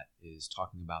that is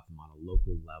talking about them on a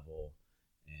local level,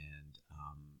 and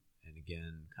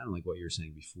again, kind of like what you were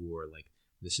saying before, like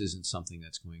this isn't something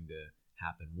that's going to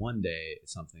happen one day.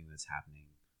 It's something that's happening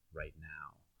right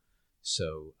now.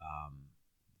 So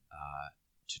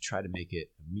to try to make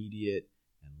it immediate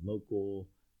and local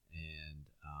and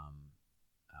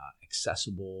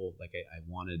accessible, like I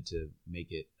wanted to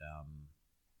make it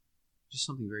just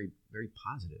something very, very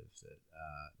positive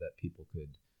that people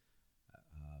could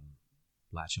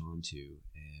latch on to.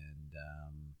 And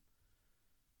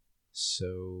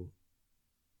so,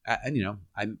 and you know,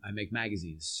 I make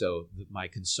magazines, so my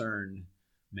concern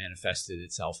manifested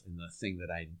itself in the thing that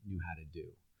I knew how to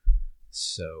do.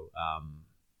 So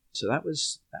so that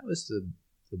was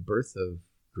the birth of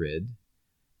Grid,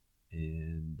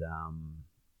 and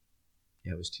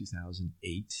yeah, it was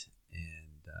 2008, and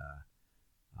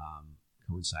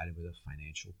coincided with a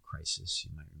financial crisis.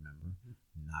 You might remember,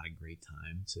 not a great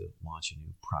time to launch a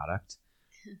new product.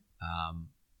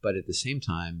 But at the same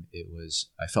time,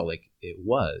 I felt like it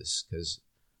was, because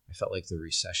I felt like the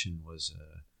recession was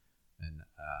an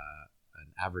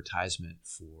advertisement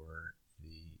for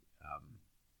the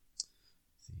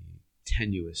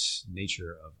tenuous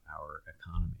nature of our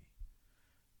economy.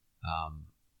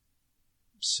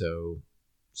 So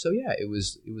yeah, it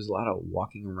was a lot of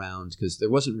walking around because there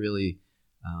wasn't really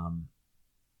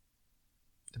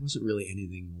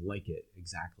anything like it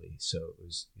exactly. So it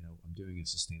was, I'm doing a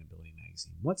sustainability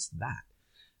magazine. What's that?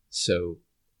 So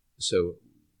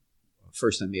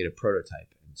first I made a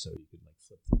prototype, and so you could like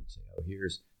flip through and say, oh,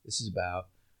 this is about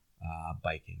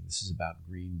biking. This is about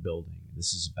green building.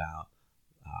 This is about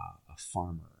a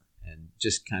farmer, and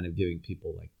just kind of giving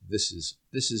people like this is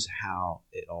how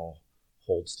it all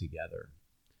holds together.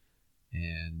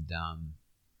 And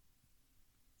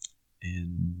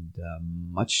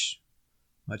much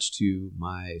to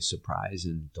my surprise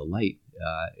and delight,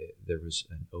 there was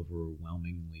an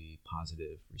overwhelmingly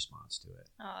positive response to it.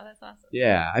 Oh, that's awesome.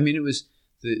 Yeah, I mean, it was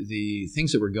the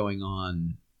things that were going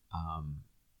on.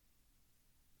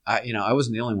 I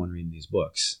wasn't the only one reading these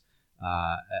books.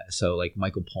 So like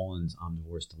Michael Pollan's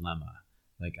Omnivore's Dilemma,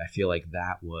 like I feel like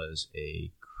that was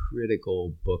a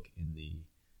critical book in the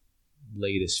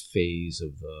latest phase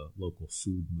of the local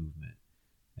food movement.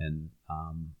 And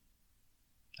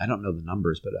I don't know the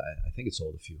numbers, but I think it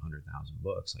sold a few 100,000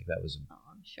 books. Like that was,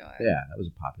 I'm sure. Yeah, that was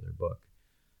a popular book.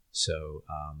 So,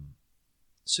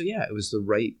 yeah, it was the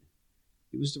right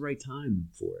time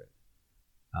for it.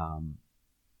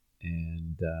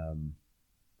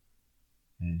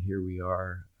 And here we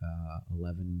are,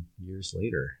 11 years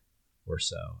later or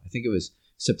so. I think it was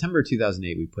September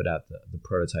 2008 we put out the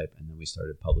prototype, and then we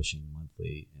started publishing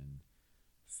monthly in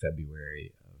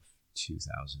February of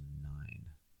 2009.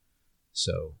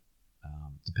 So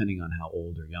depending on how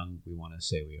old or young we want to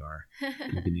say we are,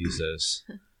 we can use those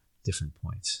different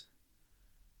points.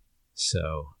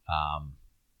 So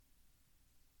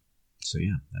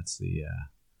yeah, that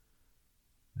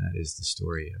is the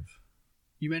story of.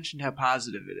 You mentioned how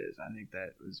positive it is. I think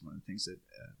that was one of the things that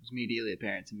was immediately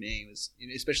apparent to me. Was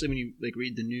especially when you like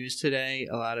read the news today,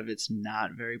 a lot of it's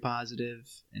not very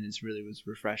positive, and it really was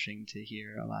refreshing to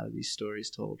hear a lot of these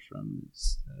stories told from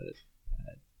this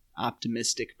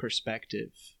optimistic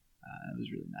perspective. It was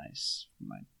really nice from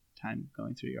my time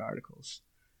going through your articles.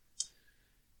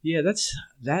 Yeah,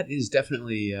 that is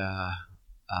definitely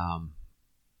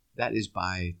that is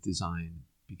by design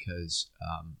because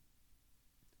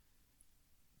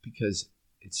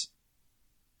it's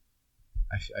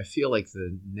I feel like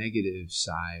the negative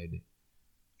side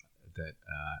that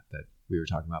we were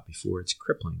talking about before, it's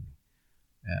crippling,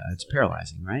 it's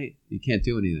paralyzing, right? You can't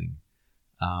do anything,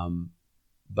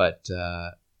 but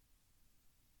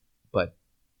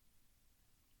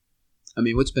I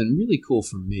mean, what's been really cool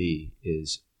for me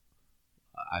is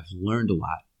I've learned a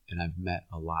lot, and I've met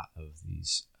a lot of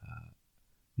these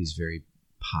very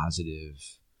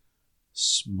positive,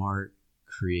 smart,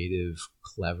 creative,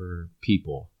 clever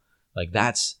people. Like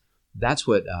that's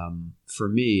what for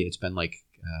me it's been like,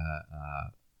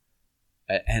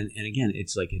 and again,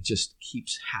 it's like it just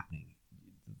keeps happening.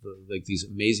 Like these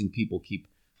amazing people keep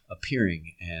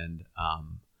appearing, and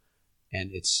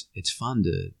it's fun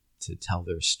to tell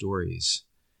their stories.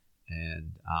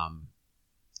 And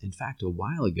in fact, a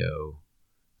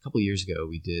couple of years ago,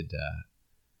 we did a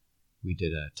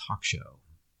talk show.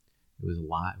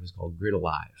 It was called Grid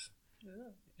Alive.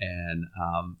 Oh. And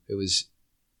it was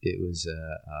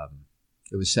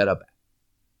set up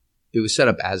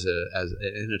as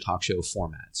in a talk show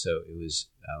format. So it was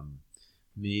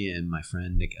me and my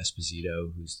friend Nick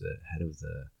Esposito, who's the head of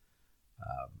the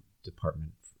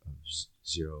Department of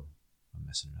Zero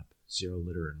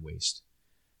Litter and Waste.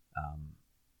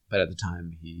 But at the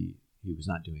time he was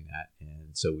not doing that,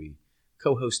 and so we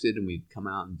co-hosted, and we'd come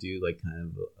out and do like kind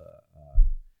of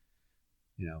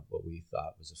what we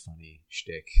thought was a funny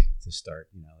shtick to start,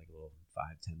 like a little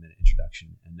 5-10 minute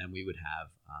introduction, and then we would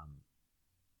have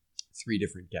 3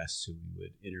 different guests who we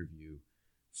would interview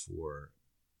for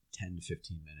 10 to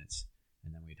 15 minutes,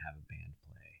 and then we'd have a band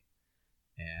play,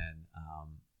 and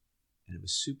it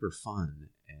was super fun,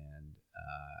 and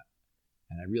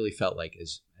I really felt like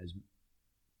as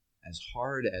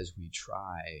hard as we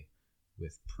try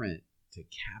with print to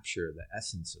capture the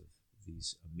essence of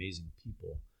these amazing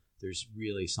people, there's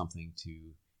really something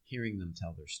to hearing them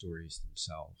tell their stories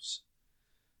themselves.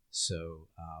 So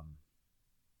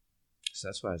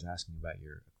that's why I was asking about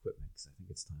your equipment, because I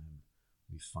think it's time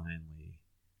we finally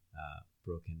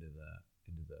broke into the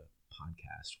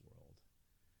podcast world.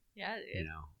 Yeah,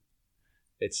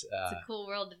 it's a cool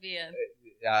world to be in.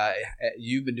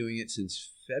 You've been doing it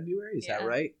since February, is that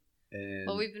right? And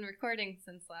well, we've been recording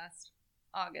since last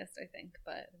August, I think,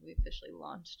 but we officially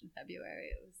launched in February.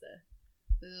 It was a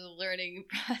learning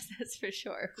process for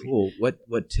sure. Cool.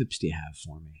 What tips do you have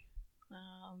for me?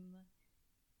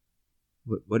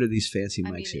 What are these fancy I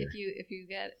mics mean, here? if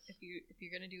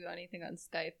you're gonna do anything on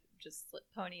Skype, just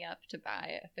pony up to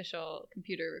buy official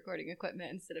computer recording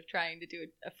equipment instead of trying to do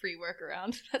a free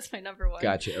workaround. That's my number one.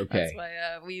 Gotcha. Okay. That's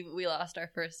why we lost our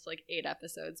first 8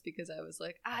 episodes because I was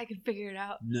like, I can figure it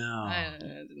out. No. It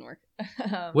didn't work.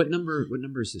 What number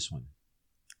is this one?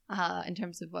 In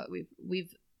terms of what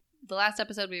we've the last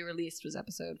episode we released was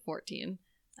episode 14.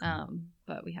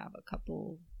 But we have a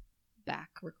couple back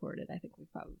recorded. I think we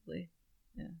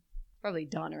probably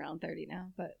done around 30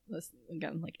 now, but listen,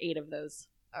 again, 8 of those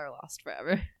are lost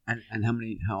forever. And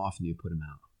how often do you put them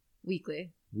out?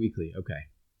 Weekly, okay.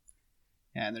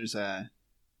 Yeah, and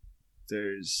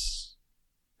there's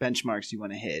benchmarks you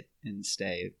want to hit and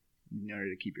stay in order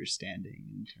to keep your standing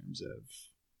in terms of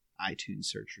iTunes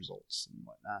search results and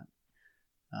whatnot.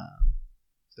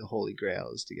 The holy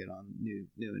grail is to get on new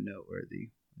and noteworthy,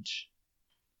 which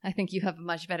I think you have a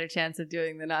much better chance of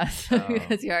doing than us Oh,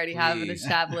 because you already have an please.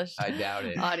 established I doubt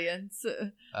it. audience.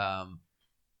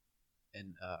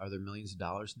 And are there millions of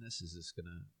dollars in this? Is this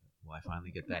gonna? Will I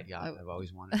finally get that yacht I've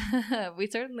always wanted?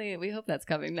 we hope that's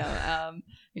coming. No,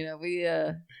 we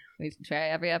try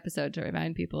every episode to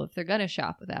remind people if they're gonna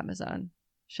shop with Amazon,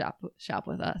 shop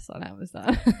with us on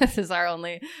Amazon. This is our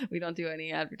only. We don't do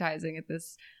any advertising at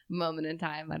this moment in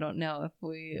time. I don't know if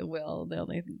we will. The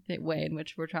only way in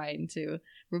which we're trying to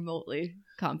remotely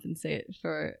compensate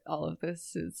for all of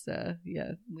this is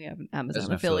we have an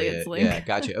Amazon affiliates link. Yeah,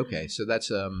 gotcha. Okay, so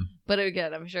that's But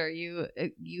again, I'm sure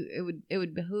it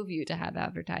would behoove you to have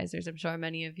advertisers. I'm sure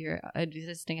many of your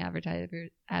existing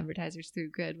advertisers through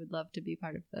Grid would love to be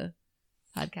part of the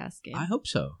podcast game. I hope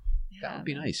so. Yeah, That would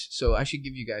be nice. So I should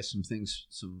give you guys some things.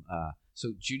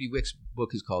 So Judy Wick's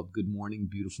book is called Good Morning,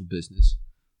 Beautiful Business.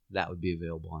 That would be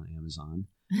available on Amazon.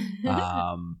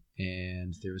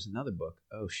 And there was another book.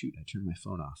 Oh, shoot. I turned my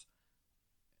phone off.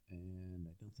 And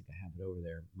I don't think I have it over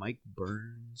there. Mike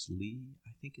Burns-Lee,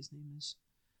 I think his name is.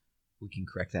 We can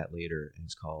correct that later. And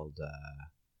it's called,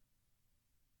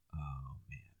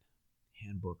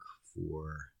 Handbook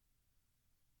for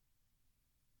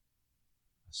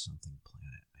something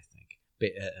planet, I think. But,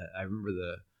 I remember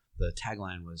the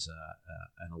tagline was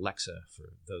an Alexa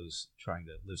for those trying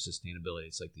to live sustainability.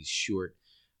 It's like these short,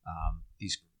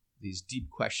 these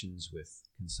deep questions with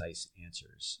concise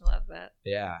answers. Love that.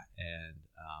 Yeah, and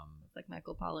It's like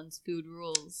Michael Pollan's Food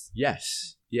Rules.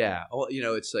 yes, yeah. Oh,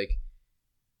 it's like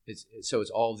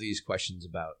it's all of these questions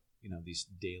about these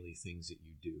daily things that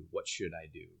you do. What should I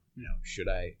do? Should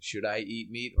I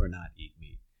eat meat or not eat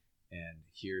meat? And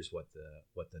here's what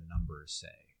the numbers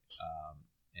say.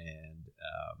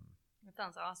 That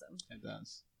sounds awesome. it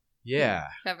does. Yeah.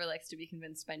 Trevor likes to be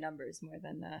convinced by numbers more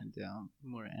than And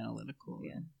more analytical.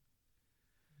 yeah.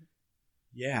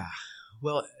 Yeah.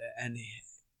 Well, and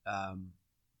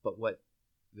but what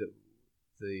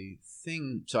the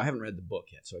thing? So I haven't read the book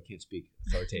yet, so I can't speak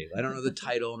authoritatively. I don't know the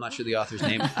title. I'm not sure the author's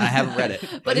name. I haven't read it,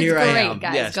 but it's here great, I am.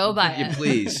 guys. Yes, Go buy you it.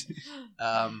 please.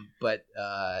 But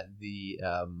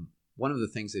one of the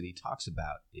things that he talks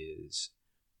about is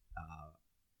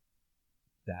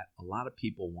that a lot of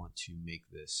people want to make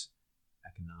this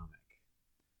economic.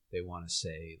 They want to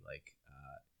say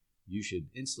you should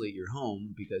insulate your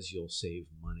home because you'll save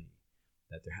money.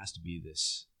 That there has to be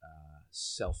this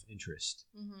self-interest,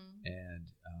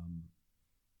 and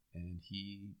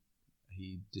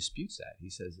he disputes that. He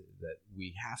says that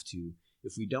we have to,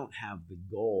 if we don't have the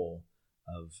goal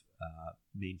of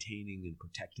maintaining and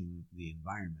protecting the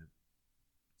environment,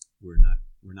 we're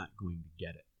not going to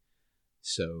get it.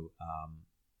 So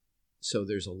so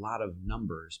there's a lot of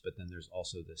numbers, but then there's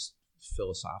also this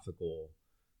philosophical.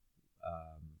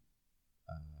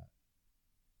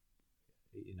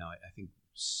 I think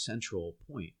central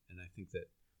point, and I think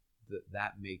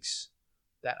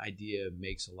that idea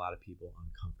makes a lot of people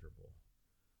uncomfortable.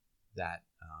 That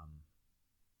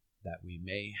we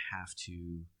may have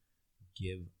to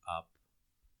give up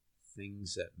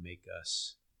things that make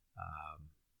us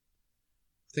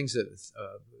things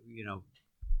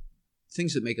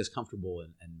that make us comfortable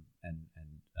and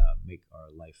make our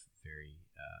life very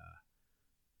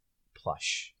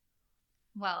plush.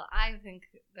 Well, I think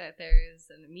that there is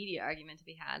an immediate argument to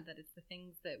be had that it's the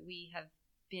things that we have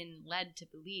been led to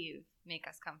believe make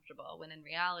us comfortable, when in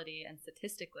reality and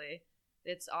statistically,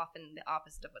 it's often the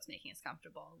opposite of what's making us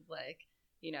comfortable. Like,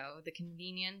 the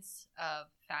convenience of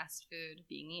fast food,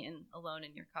 being eaten alone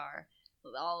in your car,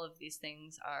 all of these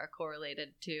things are correlated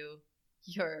to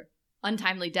your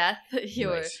untimely death,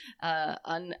 your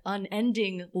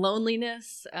unending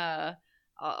loneliness,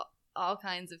 all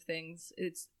kinds of things.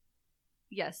 It's,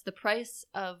 yes, the price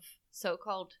of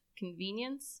so-called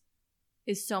convenience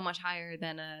is so much higher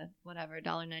than a whatever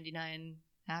 $1.99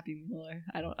 Happy Meal. Or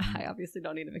I obviously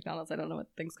don't eat at McDonald's. I don't know what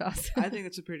things cost. I think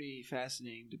it's a pretty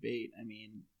fascinating debate. I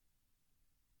mean,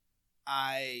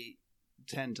 I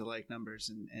tend to like numbers,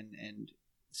 and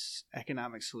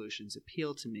economic solutions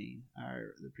appeal to me.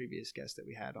 The previous guest that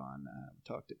we had on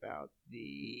talked about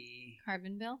the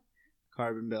Carbon bill.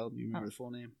 Do you remember the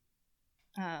full name?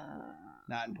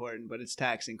 Not important, but it's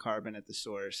taxing carbon at the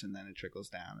source, and then it trickles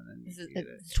down, and then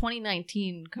it's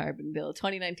 2019 carbon bill.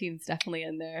 2019 is definitely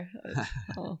in there.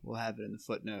 We'll have it in the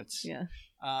footnotes. Yeah.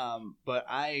 But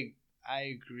I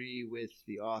agree with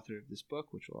the author of this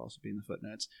book, which will also be in the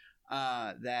footnotes,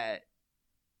 that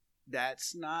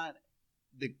that's not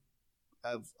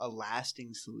a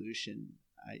lasting solution.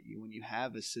 When you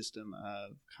have a system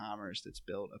of commerce that's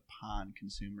built upon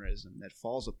consumerism that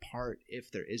falls apart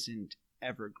if there isn't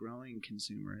ever-growing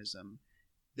consumerism,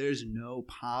 there's no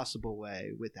possible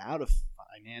way without a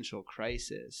financial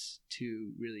crisis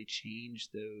to really change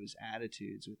those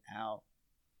attitudes without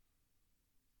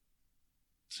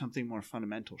something more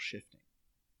fundamental shifting.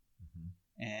 Mm-hmm.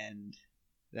 And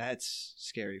that's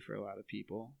scary for a lot of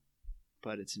people,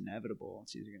 but it's inevitable.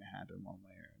 It's either going to happen one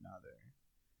way or another.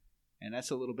 And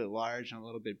that's a little bit large and a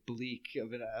little bit bleak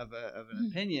of an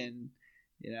opinion,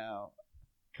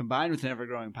 combined with an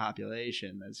ever-growing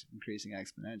population that's increasing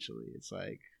exponentially. It's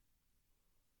like,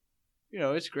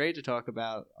 it's great to talk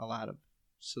about a lot of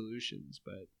solutions,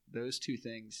 but those two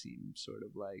things seem sort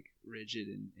of like rigid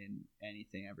in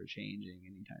anything ever changing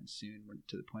anytime soon. We're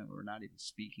to the point where we're not even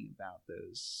speaking about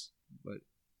those, but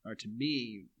are to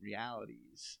me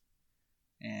realities.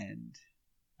 And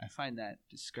I find that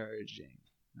discouraging.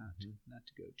 Not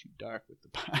to go too dark with the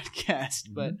podcast,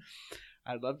 mm-hmm. but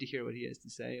I'd love to hear what he has to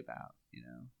say about,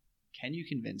 can you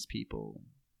convince people?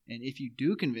 And if you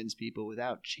do convince people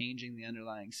without changing the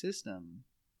underlying system,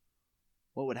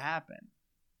 what would happen?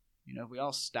 If we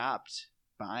all stopped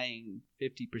buying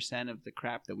 50% of the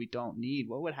crap that we don't need,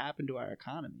 what would happen to our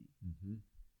economy? Mm-hmm.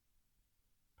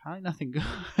 Probably nothing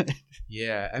good.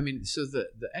 Yeah, I mean, so the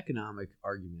economic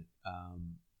argument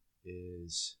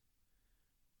is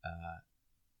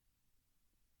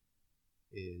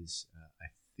I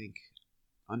think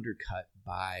undercut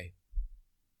by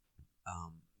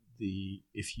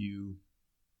if you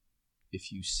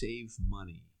save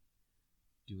money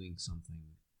doing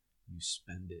something, you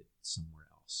spend it somewhere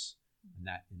else, and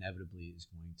that inevitably is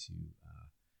going to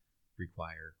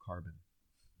require carbon,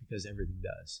 because everything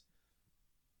does.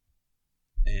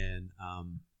 And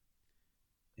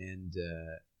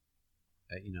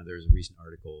there was a recent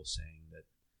article saying that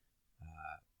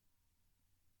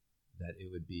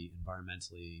it would be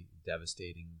environmentally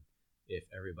devastating if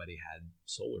everybody had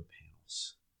solar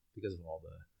panels because of all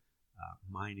the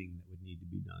mining that would need to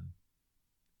be done.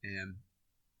 And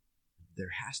there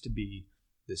has to be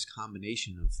this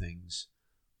combination of things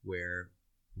where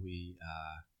we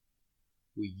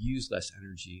use less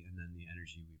energy, and then the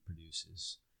energy we produce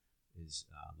is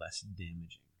less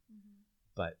damaging. Mm-hmm.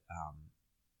 But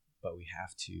we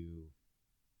have to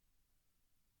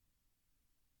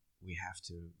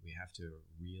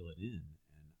reel it in.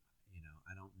 And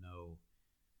I don't know.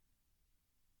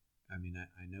 I mean,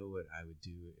 I know what I would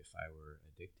do if I were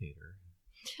a dictator,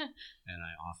 and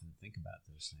I often think about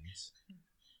those things.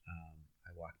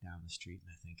 I walk down the street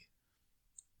and I think,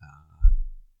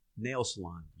 nail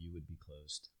salon, you would be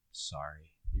closed.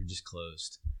 Sorry, you're just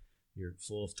closed. You're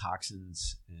full of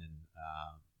toxins and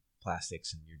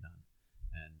plastics, and you're done.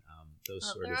 And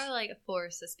there are like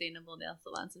 4 sustainable nail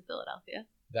salons in Philadelphia.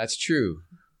 That's true.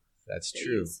 That's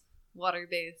true.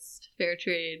 Water-based, fair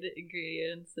trade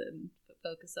ingredients, and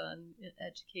focus on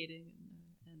educating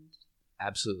and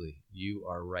absolutely, you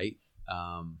are right.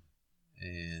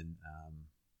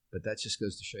 But that just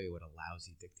goes to show you what a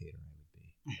lousy dictator I would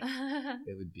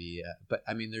be. It would be, but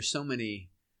I mean, there's so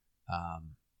many.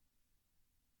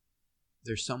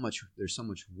 There's so much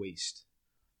waste,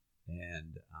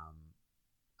 and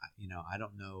I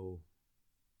don't know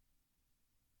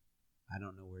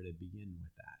where to begin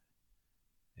with that,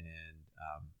 and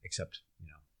except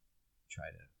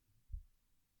try to.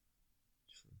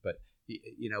 But we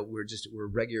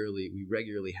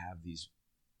regularly have these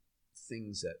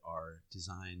things that are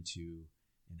designed to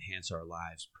enhance our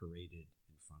lives paraded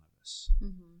in front of us,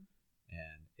 mm-hmm.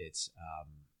 and it's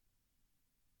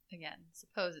again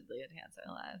supposedly enhance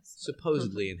our lives.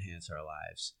 Supposedly enhance our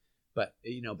lives, but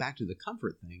back to the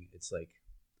comfort thing. It's like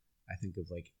I think of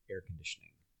like air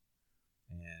conditioning,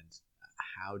 and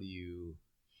how do you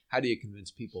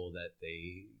convince people that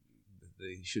they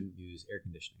shouldn't use air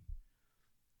conditioning?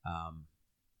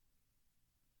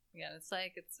 Yeah, it's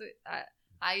like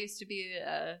I used to be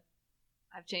a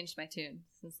I've changed my tune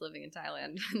since living in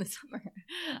Thailand in the summer.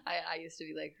 I used to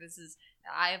be like,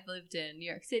 I've lived in New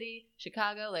York City,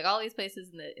 Chicago, like all these places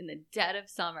in the dead of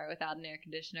summer without an air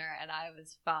conditioner, and I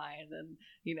was fine.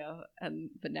 And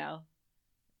but now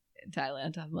in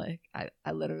Thailand, I'm like,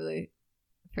 I literally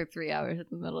for 3 hours in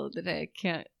the middle of the day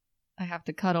I have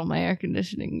to cuddle my air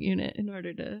conditioning unit in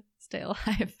order to stay alive.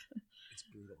 It's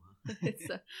brutal, huh? It's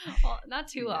not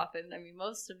too often. I mean,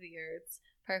 most of the year it's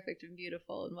perfect and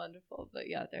beautiful and wonderful, but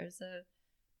yeah, there's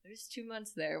 2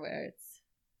 months there where it's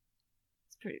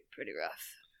pretty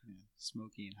rough. Yeah,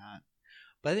 smoky and hot.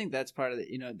 But I think that's part of it.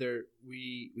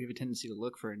 We have a tendency to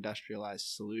look for industrialized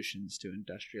solutions to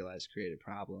industrialized creative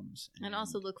problems, and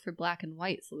also look for black and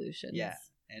white solutions. Yeah,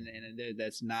 and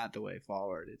that's not the way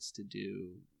forward. It's to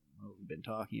do what we've been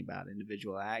talking about: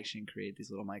 individual action, create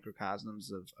these little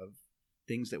microcosms of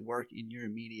things that work in your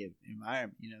immediate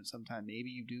environment. Sometimes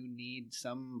maybe you do need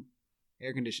some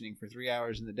air conditioning for 3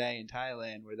 hours in the day in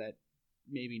Thailand, where that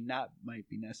maybe might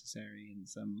be necessary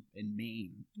in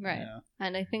Maine. Right.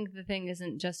 And I think the thing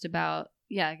isn't just about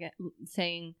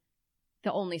saying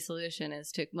the only solution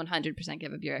is to 100%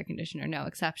 give up your air conditioner, no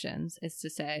exceptions. It's to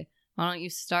say, why don't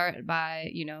you start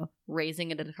by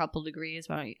raising it at a couple degrees,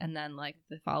 and then like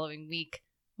the following week,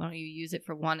 why don't you use it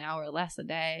for 1 hour less a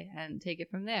day and take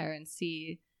it from there and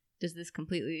see, does this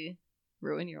completely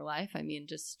ruin your life? I mean,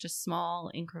 just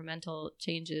small incremental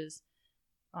changes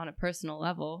on a personal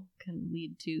level can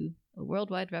lead to a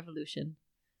worldwide revolution.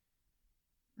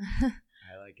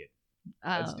 I like it.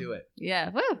 Let's do it.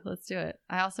 Yeah, let's do it.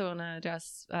 I also want to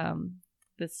address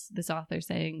this author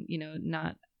saying,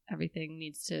 not everything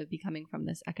needs to be coming from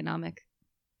this economic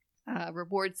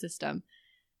reward system.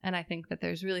 And I think that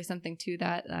there's really something to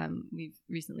that. We've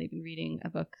recently been reading a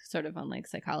book sort of on like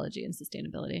psychology and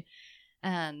sustainability.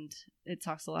 And it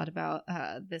talks a lot about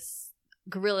this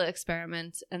guerrilla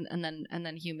experiment and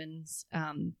then humans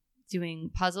doing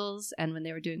puzzles. And when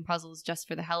they were doing puzzles just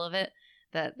for the hell of it,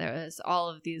 that there was all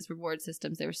of these reward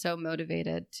systems. They were so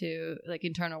motivated to, like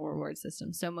internal reward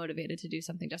systems, so motivated to do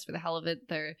something just for the hell of it.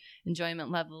 Their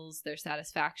enjoyment levels, their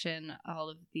satisfaction, all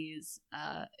of these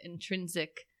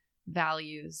intrinsic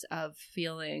values of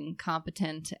feeling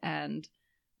competent and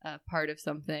part of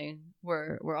something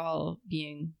were all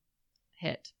being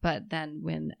hit. But then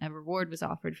when a reward was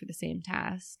offered for the same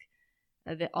task,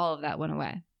 all of that went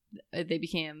away. They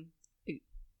became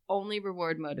only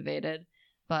reward motivated,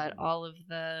 but all of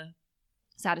the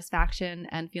satisfaction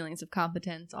and feelings of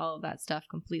competence, all of that stuff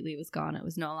completely was gone. It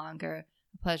was no longer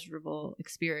a pleasurable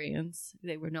experience.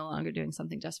 They were no longer doing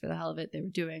something just for the hell of it. They were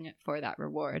doing it for that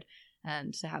reward.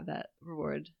 And to have that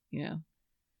reward,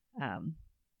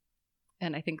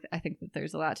 and I think that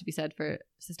there's a lot to be said for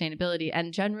sustainability,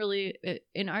 and generally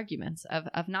in arguments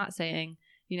of not saying,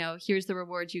 here's the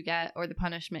reward you get or the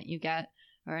punishment you get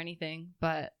or anything,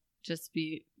 but just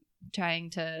be trying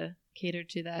to cater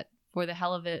to that for the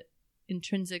hell of it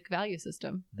intrinsic value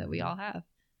system that we all have.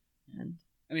 And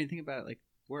I mean, think about it like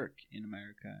work in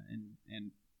America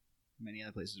and many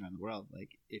other places around the world.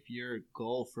 Like if your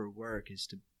goal for work is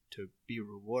to be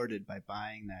rewarded by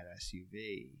buying that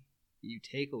SUV, you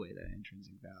take away that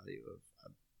intrinsic value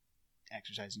of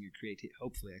exercising your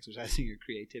hopefully exercising your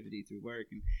creativity through work.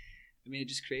 And I mean, it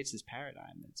just creates this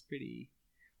paradigm that's pretty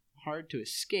hard to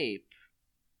escape,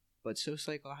 but so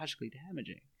psychologically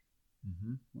damaging.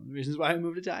 Mm-hmm. One of the reasons why I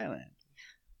moved to Thailand.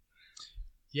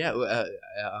 Yeah,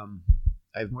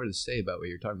 I have more to say about what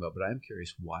you're talking about, but I'm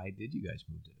curious, why did you guys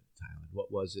move to Thailand?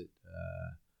 What was it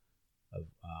of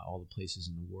all the places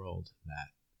in the world that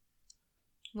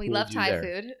we love Thai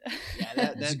food?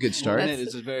 Yeah, that's a good start. It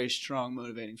is a very strong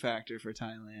motivating factor for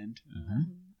Thailand.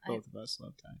 Both of us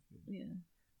love Thai food. Yeah,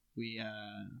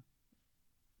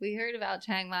 we heard about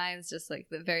Chiang Mai as just like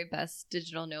the very best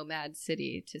digital nomad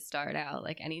city to start out.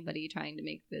 Like anybody trying to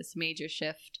make this major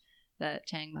shift, that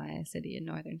Chiang Mai city in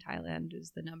northern Thailand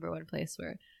was the number one place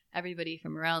where everybody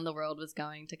from around the world was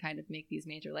going to kind of make these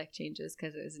major life changes,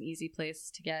 because it was an easy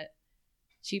place to get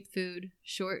cheap food,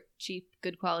 cheap,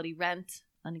 good quality rent,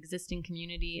 an existing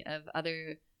community of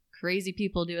other crazy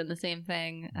people doing the same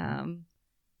thing,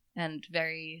 and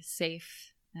very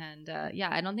safe. And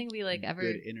I don't think we ever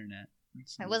good internet.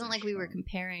 It wasn't like we were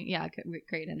comparing. Yeah,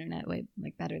 great internet, way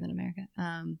better than America.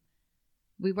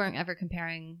 We weren't ever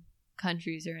comparing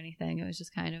countries or anything. It was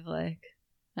just kind of like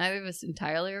neither of us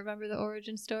entirely remember the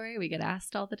origin story. We get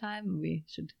asked all the time. We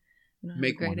should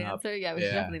make a great one answer. up. Yeah, we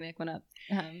should definitely make one up.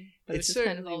 But it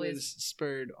certainly was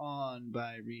spurred on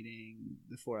by reading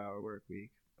The 4-Hour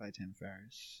Workweek by Tim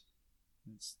Ferriss.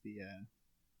 It's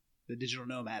the digital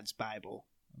nomad's Bible.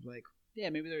 I was like, yeah,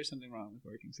 maybe there is something wrong with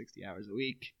working 60 hours a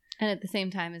week. And at the same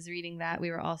time as reading that,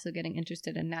 we were also getting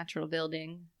interested in natural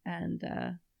building, and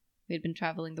we'd been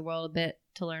traveling the world a bit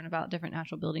to learn about different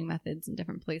natural building methods in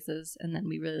different places. And then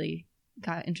we really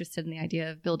got interested in the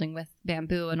idea of building with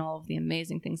bamboo and all of the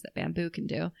amazing things that bamboo can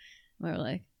do. And we were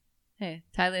like, hey,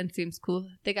 Thailand seems cool.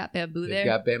 They got bamboo there. They've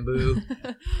got bamboo.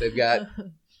 They've got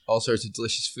all sorts of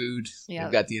delicious food. Yeah.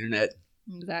 They've got the internet.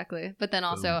 Exactly. But then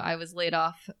also I was laid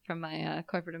off from my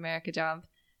corporate America job.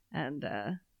 And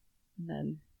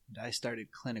then... And I started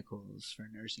clinicals for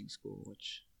nursing school,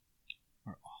 which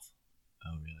are awful.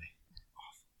 Oh, really?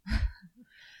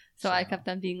 So I kept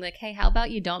on being like, hey, how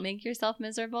about you don't make yourself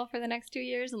miserable for the next 2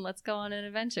 years and let's go on an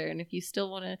adventure. And if you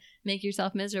still want to make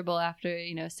yourself miserable after,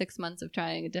 6 months of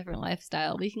trying a different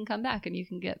lifestyle, we can come back and you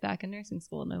can get back in nursing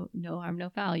school. No harm, no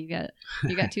foul. You got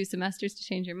 2 semesters to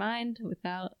change your mind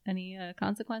without any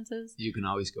consequences. You can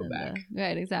always go back.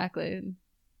 Right, exactly. And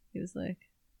he was like,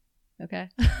 okay.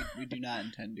 We do not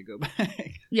intend to go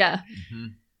back. Yeah.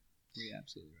 Mm-hmm. We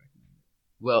absolutely recommend it.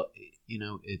 Well,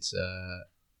 it's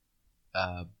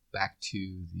back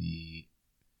to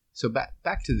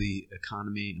the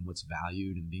economy and what's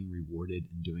valued and being rewarded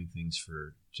and doing things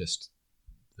for just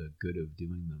the good of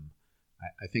doing them.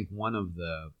 I think one of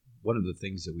the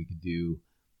things that we could do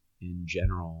in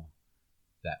general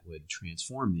that would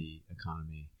transform the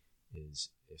economy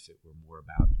is if it were more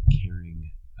about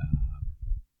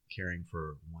caring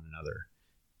for one another.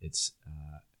 It's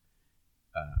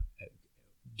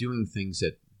doing things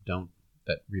that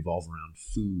revolve around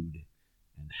food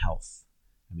and health.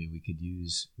 I mean, we could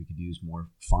use more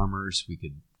farmers. We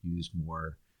could use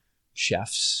more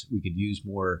chefs. We could use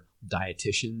more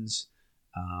dietitians,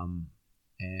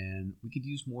 and we could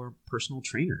use more personal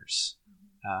trainers.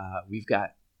 We've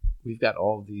got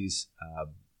all of these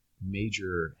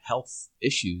major health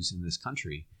issues in this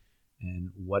country,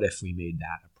 and what if we made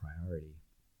that a priority?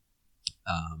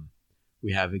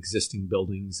 We have existing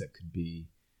buildings that could be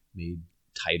made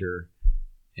tighter,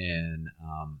 and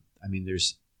I mean,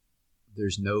 there's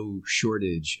no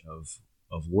shortage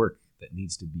of work that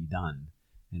needs to be done,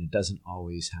 and it doesn't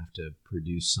always have to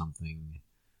produce something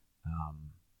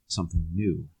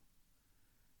new.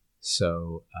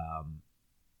 So,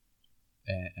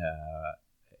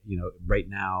 right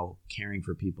now, caring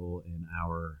for people in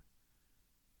our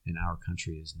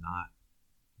country is not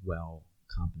well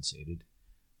compensated.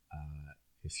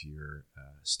 If you're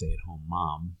a stay-at-home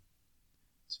mom,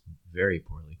 it's very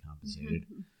poorly compensated.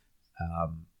 I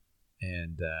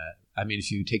mean,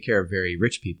 if you take care of very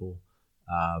rich people,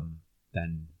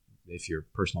 then if you're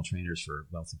personal trainers for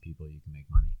wealthy people, you can make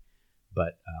money.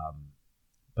 But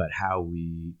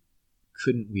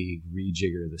couldn't we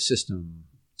rejigger the system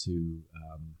to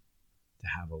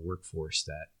have a workforce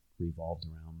that revolved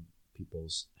around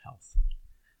people's health?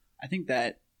 I think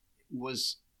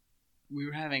we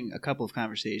were having a couple of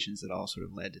conversations that all sort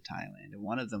of led to Thailand, and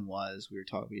one of them was we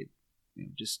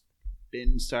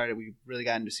really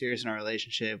got into serious in our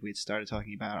relationship. We'd started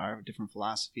talking about our different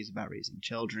philosophies about raising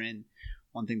children.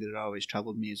 One thing that had always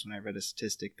troubled me is when I read a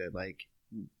statistic that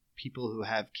people who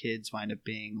have kids wind up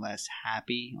being less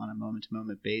happy on a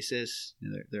moment-to-moment basis.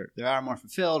 They are more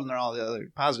fulfilled and they're all the other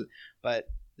positive, but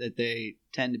that they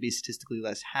tend to be statistically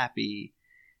less happy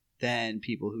than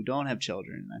people who don't have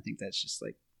children. I think that's just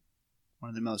one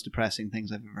of the most depressing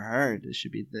things I've ever heard. This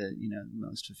should be the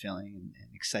most fulfilling and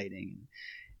exciting,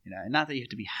 and not that you have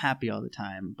to be happy all the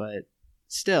time, but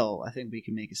still, I think we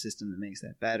can make a system that makes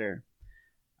that better.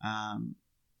 And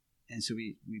so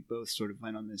we both sort of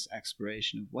went on this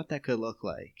exploration of what that could look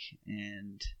like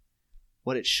and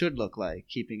what it should look like,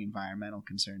 keeping environmental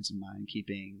concerns in mind,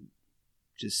 keeping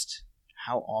just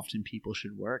how often people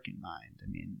should work in mind. I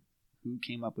mean, who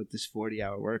came up with this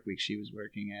 40-hour work week? She was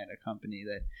working at a company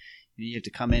that you have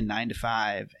to come in 9 to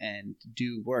 5 and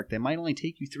do work that might only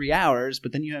take you 3 hours,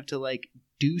 but then you have to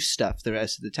do stuff the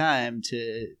rest of the time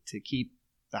to keep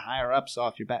the higher ups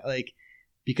off your back,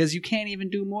 because you can't even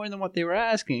do more than what they were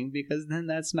asking, because then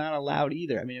that's not allowed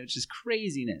either. I mean, it was just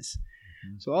craziness.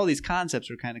 Mm-hmm. So all these concepts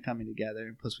were kind of coming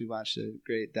together. Plus, we watched a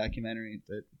great documentary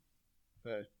that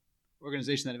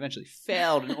organization that eventually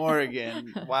failed in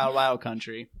Oregon, Wild Wild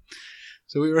Country.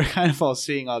 So we were kind of all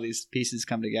seeing all these pieces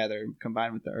come together,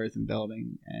 combined with the earth and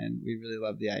building, and we really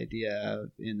love the idea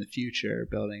of, in the future,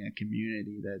 building a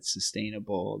community that's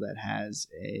sustainable, that has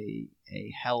a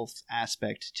health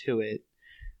aspect to it,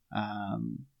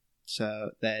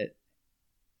 so that,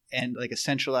 and a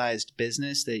centralized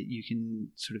business that you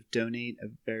can sort of donate a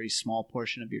very small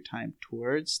portion of your time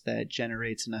towards, that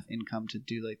generates enough income to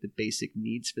do the basic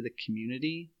needs for the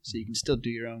community. So you can still do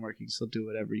your own work, you can still do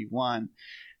whatever you want,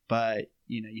 but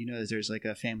there's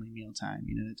a family meal time,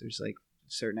 that there's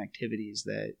certain activities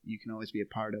that you can always be a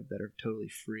part of that are totally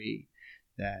free,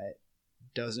 that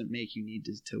doesn't make you need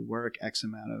to work X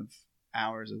amount of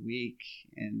hours a week,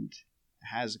 and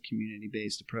has a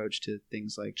community-based approach to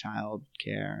things like child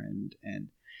care. And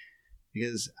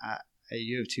because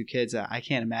you have 2 kids, I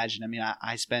can't imagine. I mean,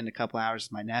 I spend a couple hours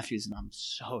with my nephews and I'm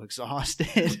so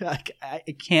exhausted. Like, I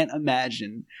can't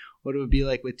imagine what it would be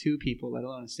like with 2 people, let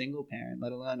alone a single parent,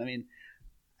 let alone, I mean,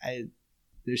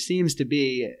 there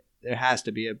has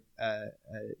to be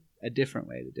a different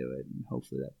way to do it, and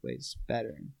hopefully that way's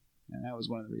better. And that was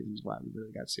one of the reasons why we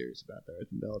really got serious about the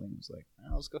earthen building. It was like,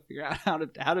 oh, let's go figure out how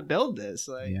to build this.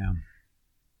 Like,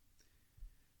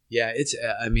 yeah. It's.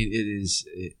 I mean, it is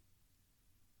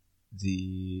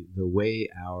the way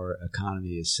our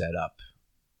economy is set up.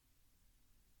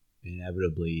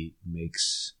 Inevitably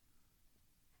makes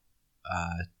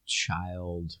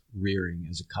child rearing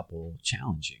as a couple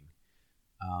challenging,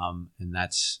 and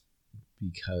that's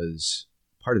because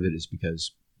part of it is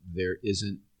because there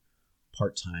isn't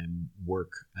part-time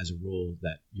work as a rule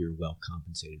that you're well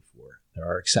compensated for. There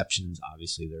are exceptions,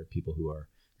 obviously. There are people who are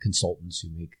consultants who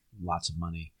make lots of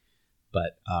money,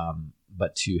 but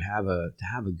to have a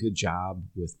good job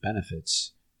with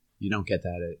benefits, you don't get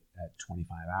that at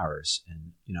 25 hours.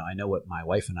 And I know what my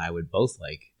wife and I would both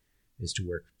like is to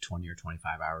work 20 or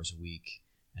 25 hours a week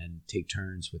and take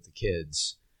turns with the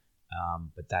kids,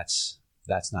 but that's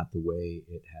not the way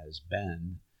it has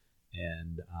been.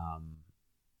 And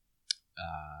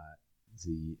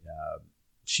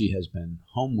she has been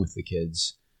home with the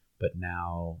kids, but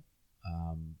now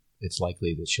it's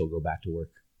likely that she'll go back to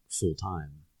work full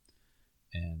time,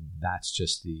 and that's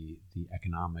just the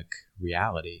economic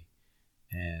reality.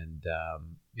 And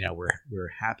we're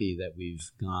happy that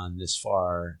we've gone this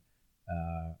far.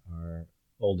 Our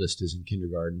oldest is in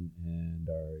kindergarten, and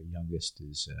our youngest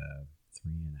is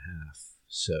 3.5.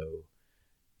 So,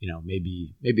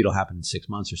 maybe it'll happen in 6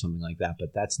 months or something like that,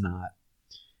 but that's not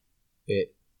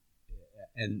it.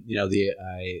 And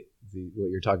what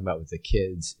you're talking about with the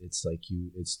kids, it's like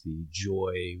it's the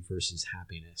joy versus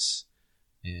happiness,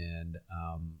 and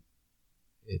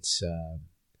it's a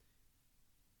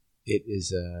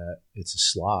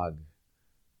slog.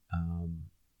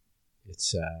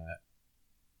 It's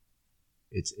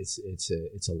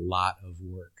a lot of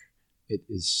work. It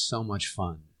is so much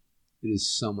fun. It is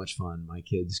so much fun. My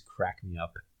kids crack me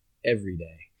up every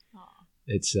day. Aww.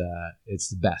 It's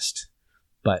the best.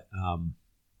 But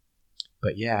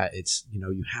yeah, it's,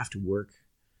 you have to work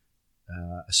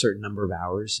a certain number of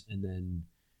hours, and then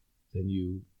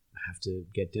you have to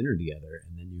get dinner together,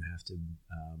 and then you have to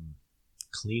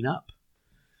clean up.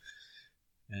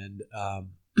 And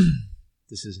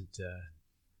this isn't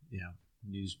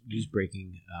news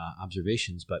breaking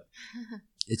observations, but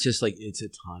it's just like it's a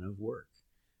ton of work.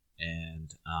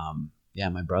 And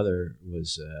my brother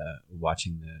was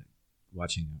watching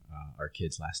our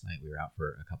kids last night. We were out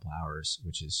for a couple hours,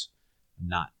 which is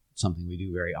not something we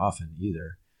do very often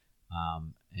either.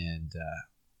 And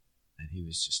he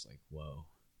was just like, "Whoa,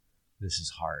 this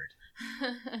is hard.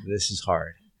 This is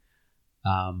hard."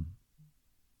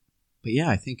 But yeah,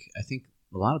 I think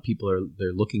a lot of people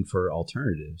they're looking for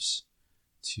alternatives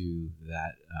to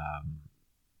that.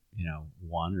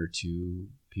 1 or 2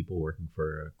 people working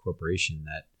for a corporation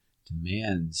that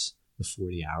demands the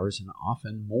 40 hours and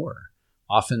often more.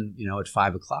 Often, at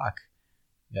 5 o'clock,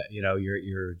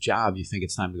 your job, you think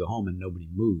it's time to go home and nobody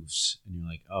moves. And you're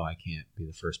like, oh, I can't be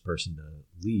the first person to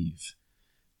leave.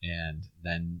 And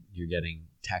then you're getting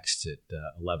texts at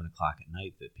 11 o'clock at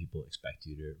night that people expect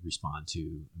you to respond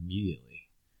to immediately.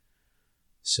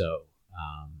 So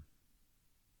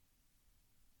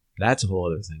that's a whole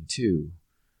other thing too.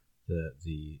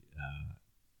 The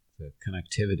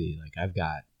connectivity, like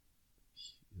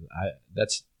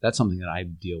that's something that I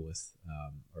deal with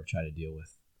or try to deal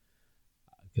with,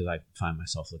 because I find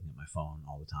myself looking at my phone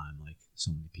all the time, like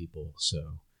so many people.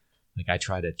 So like I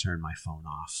try to turn my phone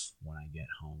off when I get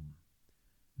home,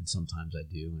 and sometimes I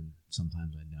do and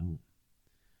sometimes I don't.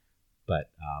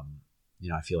 But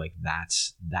I feel like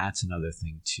that's another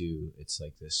thing too. It's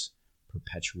like this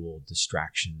perpetual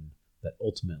distraction that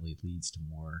ultimately leads to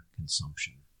more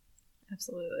consumption.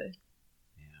 Absolutely.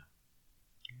 Yeah.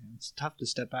 It's tough to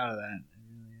step out of that. It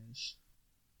really is.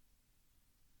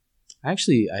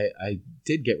 Actually, I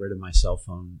did get rid of my cell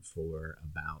phone for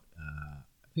about, I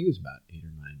think it was about 8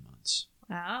 or 9 months.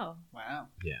 Wow.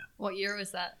 Yeah. What year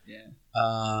was that? Yeah.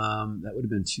 That would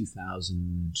have been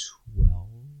 2011.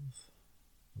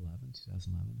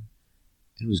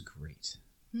 It was great.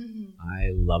 Mm-hmm.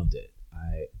 I loved it.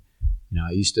 I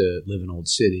used to live in Old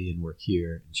City and work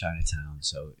here in Chinatown,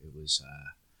 so it was,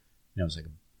 it was like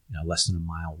a less than a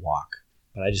mile walk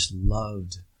But I just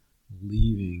loved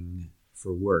leaving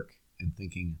for work and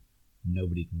thinking,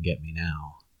 nobody can get me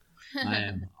now. I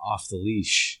am off the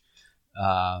leash.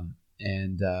 And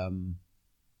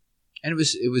it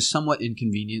was somewhat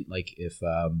inconvenient. Like if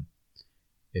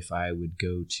I would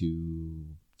go to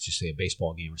just say a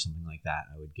baseball game or something like that,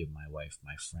 I would give my wife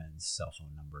my friend's cell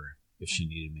phone number if she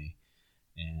needed me.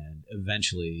 And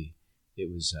eventually it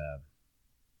was,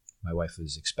 my wife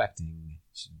was expecting,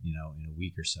 in a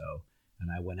week or so.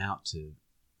 And I went out to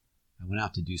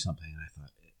do something, and I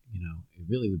thought, it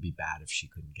really would be bad if she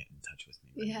couldn't get in touch with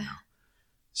me right now.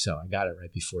 So I got it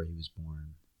right before he was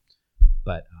born.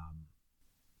 But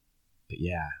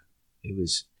yeah, it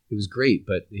was great.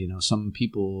 But some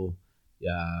people,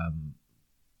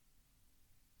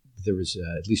 there was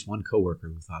at least one coworker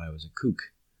who thought I was a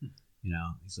kook.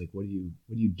 He's like, "What are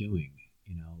you doing?"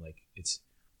 Like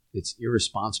it's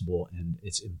irresponsible and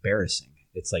it's embarrassing.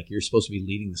 It's like you're supposed to be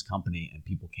leading this company and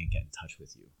people can't get in touch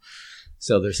with you.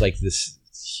 So there's like this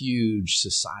huge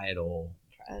societal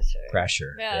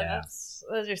pressure. Yeah.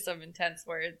 Those are some intense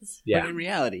words. Yeah. But in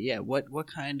reality, what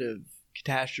kind of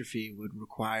catastrophe would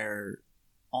require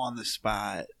on the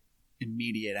spot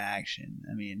immediate action?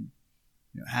 I mean,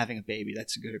 having a baby,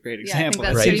 that's a great example.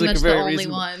 I think that's pretty much the only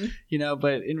one.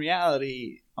 But in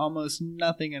reality, almost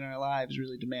nothing in our lives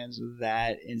really demands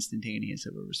that instantaneous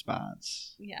of a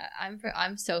response. Yeah,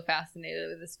 I'm so fascinated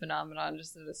with this phenomenon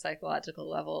just at a psychological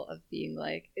level of being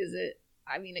like,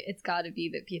 it's got to be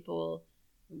that people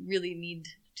really need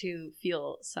to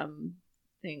feel something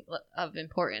of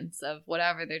importance of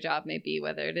whatever their job may be,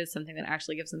 whether it is something that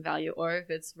actually gives them value or if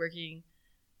it's working,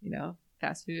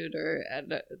 fast food or at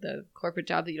the corporate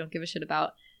job that you don't give a shit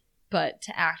about, but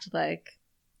to act like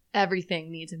everything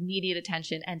needs immediate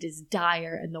attention and is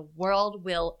dire and the world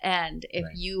will end if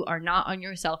you are not on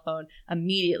your cell phone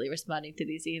immediately responding to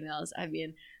these emails. I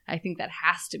mean, I think that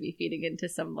has to be feeding into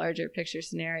some larger picture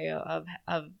scenario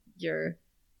of your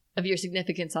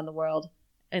significance in the world,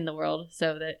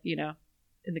 so that,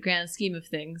 in the grand scheme of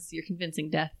things, you're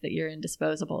convincing death that you're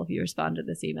indisposable if you respond to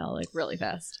this email like really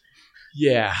fast.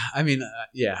 Yeah, I mean,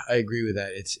 I agree with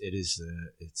that. It's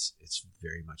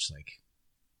very much like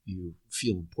you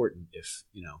feel important if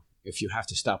you have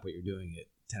to stop what you're doing at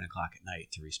 10 o'clock at night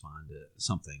to respond to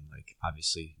something. Like,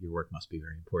 obviously, your work must be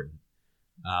very important.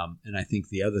 And I think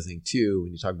the other thing too,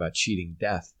 when you talk about cheating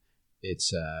death,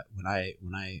 it's when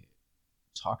I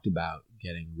talked about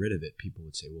getting rid of it, people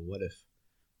would say, "Well, what if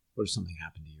something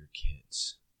happened to your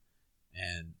kids?"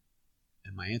 And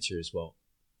my answer is, well,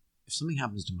 if something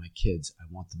happens to my kids, I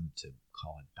want them to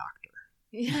call a doctor.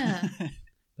 Yeah.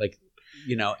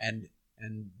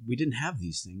 And we didn't have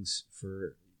these things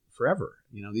for forever.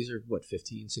 These are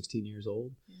 15, 16 years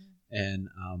old. Yeah. And,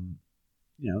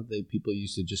 people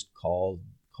used to just call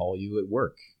you at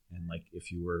work. And like,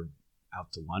 if you were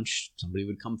out to lunch, somebody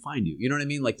would come find you. You know what I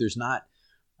mean? Like there's not,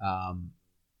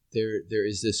 there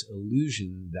is this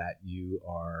illusion that you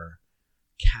are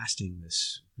casting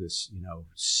this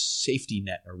safety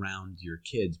net around your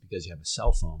kids because you have a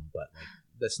cell phone, but like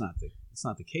that's not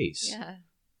the case. Yeah.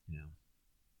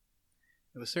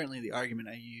 It was certainly the argument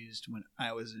I used when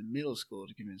I was in middle school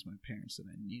to convince my parents that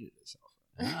I needed a cell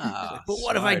phone. But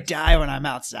what if I die when I'm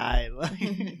outside?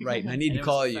 Right, and I need to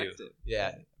call you.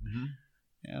 Yeah.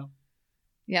 Mm-hmm.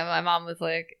 Yeah, my mom was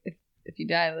like, if you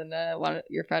die, then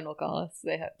your friend will call us.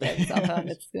 They have a cell phone.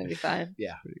 It's going to be fine.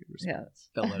 Yeah. Yeah.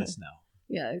 They'll let us know.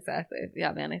 Yeah, exactly.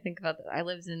 Yeah, man, I think about that. I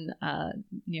lived in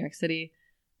New York City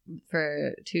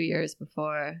for 2 years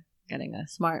before getting a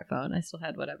smartphone. I still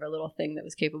had whatever little thing that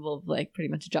was capable of like pretty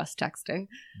much just texting.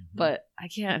 Mm-hmm. But I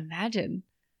can't imagine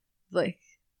like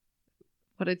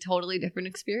what a totally different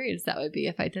experience that would be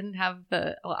if I didn't have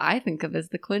I think of as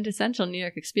the quintessential New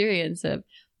York experience of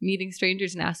meeting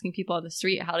strangers and asking people on the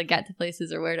street how to get to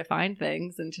places or where to find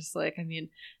things. And just like, I mean,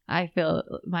 I feel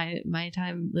my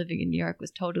time living in New York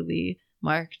was totally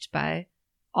marked by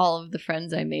all of the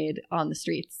friends I made on the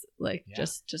streets. Like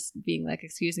just being like,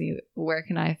 excuse me, where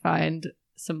can I find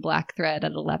some black thread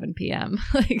at 11 p.m.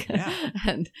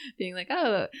 And being like,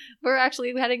 oh, we're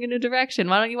actually heading in a direction.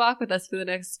 Why don't you walk with us for the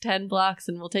next 10 blocks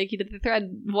and we'll take you to the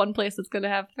thread, one place that's going to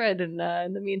have thread. And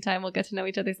in the meantime, we'll get to know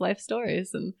each other's life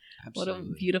stories. And Absolutely. What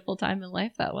a beautiful time in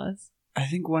life that was. I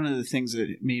think one of the things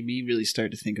that made me really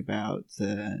start to think about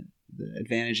the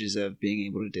advantages of being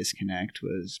able to disconnect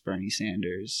was Bernie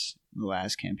Sanders in the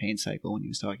last campaign cycle when he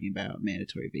was talking about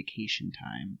mandatory vacation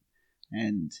time.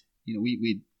 And,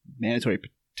 we mandatory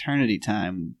paternity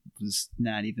time was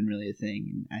not even really a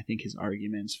thing. And I think his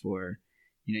arguments for,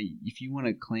 if you want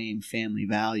to claim family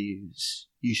values,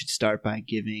 you should start by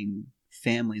giving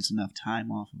families enough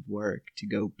time off of work to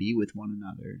go be with one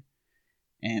another.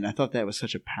 And I thought that was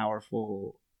such a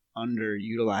powerful,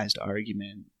 underutilized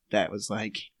argument that was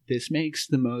like, this makes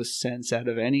the most sense out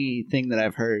of anything that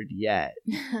I've heard yet.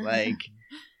 Like,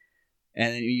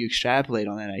 and then you extrapolate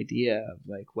on that idea of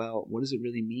like, well, what does it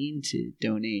really mean to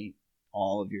donate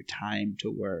all of your time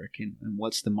to work, and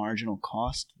what's the marginal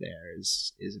cost there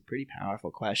is a pretty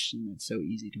powerful question that's so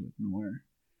easy to ignore.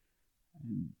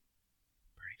 Bernie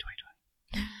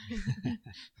 2020.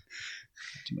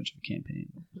 Not too much of a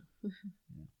campaign.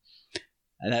 Yeah.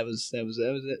 And that was a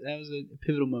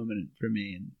pivotal moment for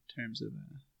me in terms of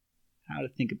how to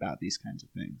think about these kinds of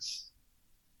things.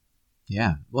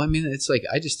 Yeah. Well, I mean, it's like,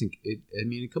 I just think it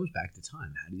comes back to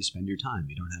time. How do you spend your time?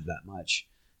 You don't have that much.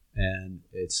 And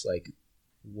it's like,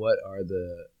 what are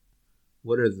the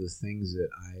things that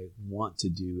I want to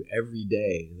do every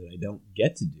day that I don't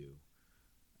get to do?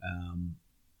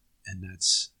 And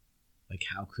that's like,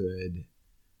 how could,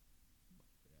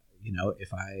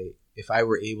 if I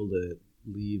were able to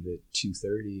leave at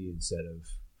 2:30 instead of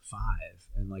 5,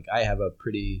 and like, I have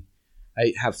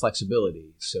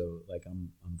flexibility, so like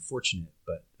I'm fortunate,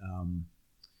 but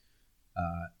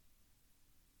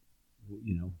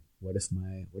what if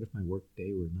my work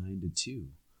day were 9 to 2?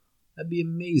 That'd be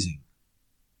amazing.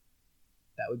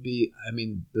 That would be, I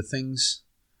mean,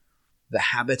 the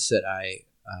habits that I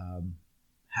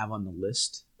have on the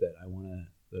list that I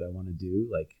want to do,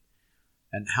 like,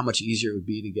 and how much easier it would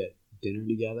be to get dinner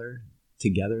together,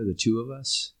 the two of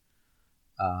us.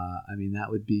 I mean, that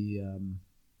would be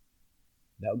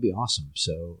awesome.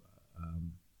 So,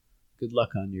 good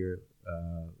luck on your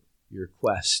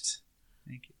quest.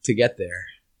 Thank you. To get there.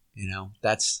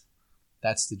 That's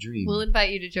the dream. We'll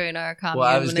invite you to join our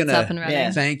commune when it's up and running.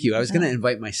 Yeah. Thank you. I was going to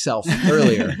invite myself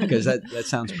earlier because that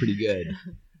sounds pretty good.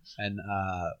 And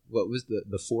what was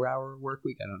the 4-hour work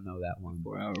week? I don't know that one.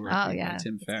 4-hour work Oh week yeah, by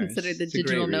Tim it's Ferriss. considered the It's a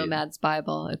digital great read. nomad's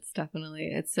Bible. It's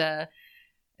definitely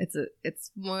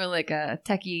it's more like a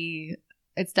techie.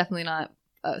 It's definitely not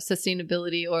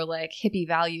sustainability or like hippie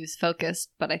values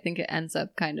focused, but I think it ends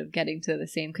up kind of getting to the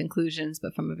same conclusions,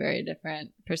 but from a very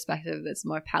different perspective that's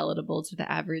more palatable to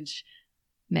the average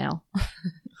male.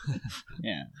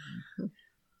 Yeah,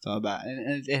 it's all about,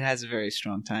 and it has a very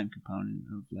strong time component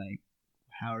of like,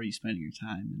 how are you spending your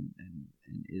time,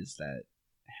 and is that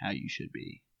how you should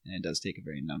be? And it does take a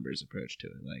very numbers approach to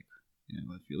it. Like,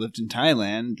 if you lived in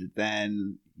Thailand,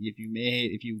 then if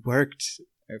you worked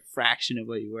a fraction of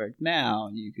what you work now,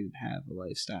 you could have a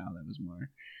lifestyle that was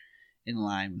more in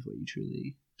line with what you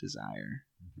truly desire.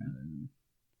 Mm-hmm.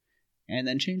 And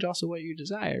then change also what you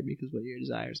desire, because what your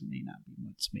desires may not be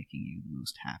what's making you the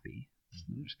most happy.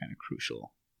 Mm-hmm. It's kind of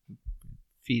crucial. It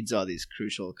feeds all these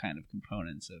crucial kind of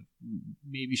components of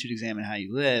maybe you should examine how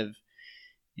you live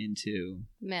into...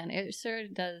 Man, it sure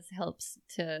does helps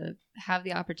to have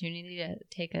the opportunity to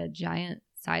take a giant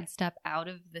sidestep out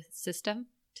of the system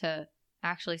to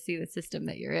actually see the system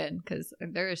that you're in, because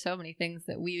there are so many things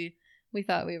that we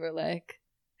thought we were like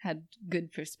had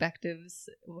good perspectives,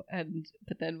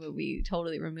 but then when we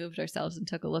totally removed ourselves and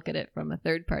took a look at it from a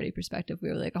third party perspective, we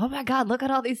were like, oh my god, look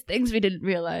at all these things we didn't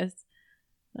realize.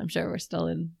 I'm sure we're still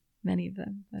in many of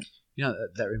them, but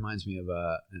that reminds me of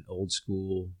an old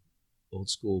school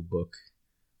book.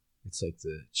 It's like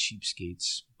the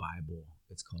Cheapskate's Bible.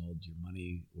 It's called Your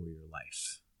Money or Your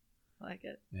Life. I like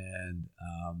it. And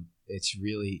it's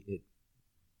really it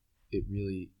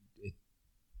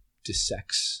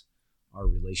dissects our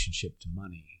relationship to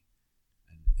money,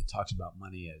 and it talks about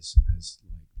money as like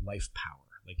life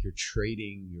power, like you're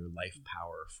trading your life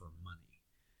power for money.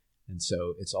 And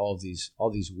so it's all these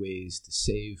ways to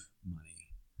save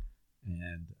money,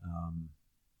 and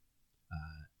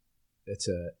it's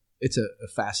a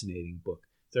fascinating book.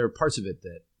 There are parts of it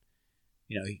that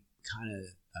he kind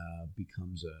of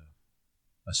becomes a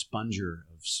sponger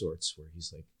of sorts, where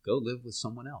he's like, go live with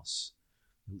someone else,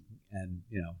 and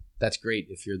that's great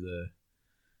if you're the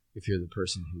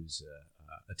person who's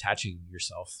attaching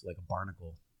yourself like a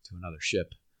barnacle to another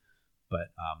ship,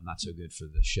 but not so good for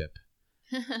the ship.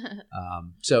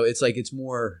 So it's like it's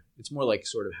more like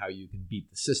sort of how you can beat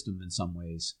the system in some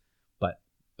ways, but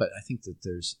I think that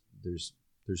there's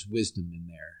wisdom in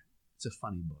there. It's a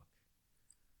funny book.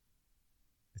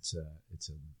 It's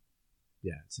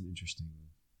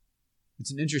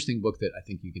an interesting book that I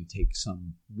think you can take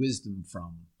some wisdom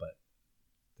from, but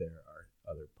there are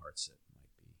other parts that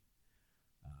might be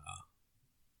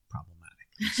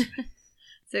problematic.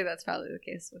 So that's probably the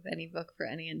case with any book for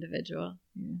any individual.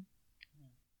 Yeah.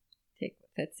 Take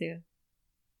what fits you.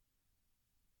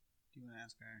 Do you want to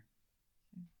ask her?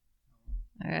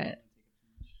 All right.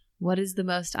 What is the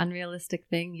most unrealistic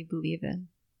thing you believe in?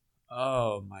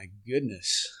 Oh my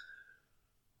goodness.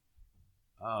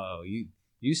 Oh, you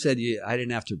said I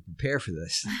didn't have to prepare for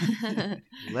this.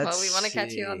 Well, we want to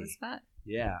catch you on the spot.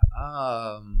 Yeah.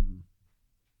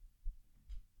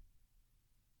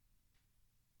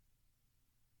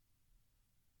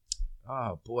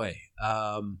 Oh boy.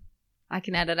 I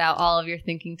can edit out all of your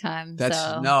thinking time.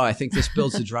 No, I think this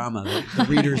builds the drama. The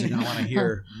readers are going to want to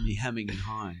hear me hemming and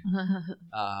hawing.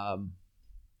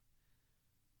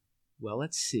 Well,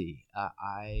 let's see.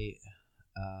 I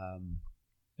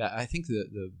think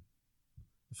the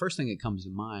first thing that comes to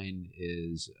mind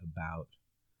is about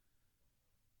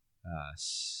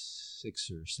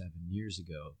 6 or 7 years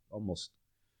ago, almost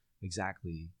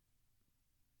exactly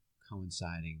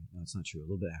coinciding. No, it's not true. A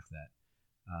little bit after that.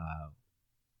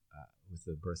 With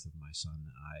the birth of my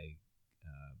son, I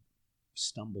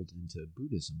stumbled into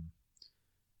Buddhism,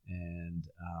 and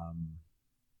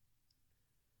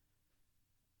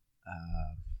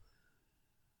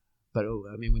but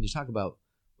I mean, when you talk about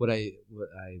what I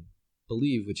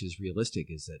believe, which is realistic,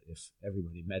 is that if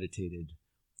everybody meditated,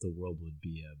 the world would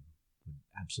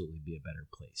absolutely be a better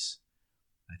place.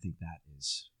 I think that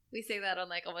is. We say that on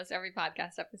like almost every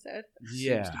podcast episode.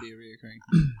 Yeah. Seems to be a reoccurring.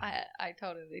 I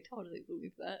totally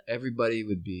believe that. Everybody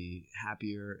would be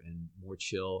happier and more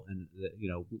chill, and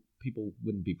people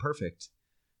wouldn't be perfect,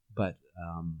 but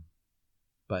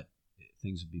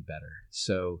things would be better.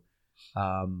 So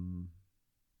I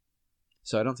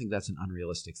don't think that's an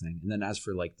unrealistic thing. And then as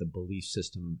for like the belief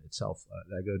system itself,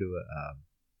 I go to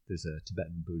there's a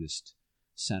Tibetan Buddhist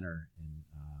center in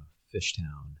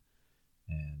Fishtown.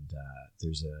 And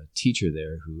there's a teacher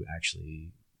there who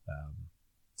actually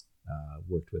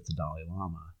worked with the Dalai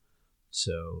Lama.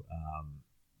 So,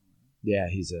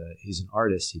 he's an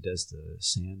artist. He does the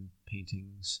sand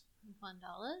paintings.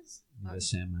 Mandalas? The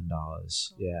sand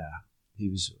mandalas. Cool. Yeah. He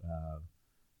was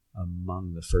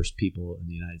among the first people in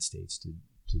the United States to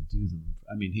do them.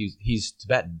 I mean, he's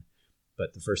Tibetan,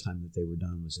 but the first time that they were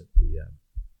done was at the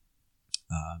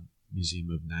Museum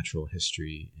of Natural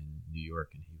History in New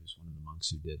York, and he was one of the monks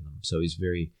who did them. So he's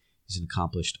an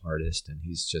accomplished artist, and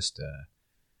he's just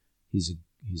he's a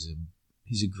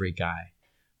great guy.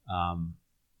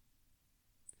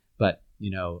 But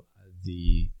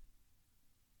maybe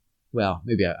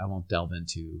I won't delve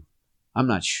into. I'm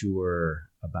not sure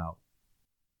about.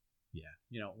 Yeah,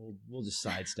 we'll just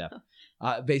sidestep.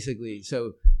 Basically,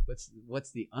 so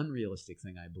what's the unrealistic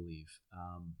thing I believe?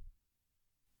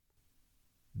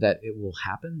 That it will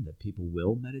happen, that people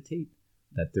will meditate,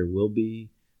 that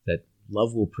that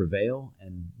love will prevail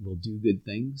and will do good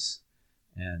things.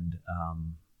 And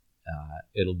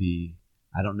it'll be,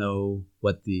 I don't know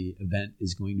what the event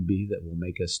is going to be that will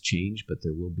make us change, but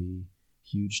there will be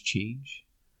huge change.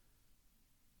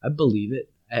 I believe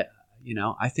it. I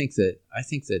think that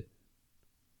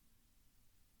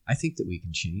we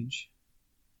can change.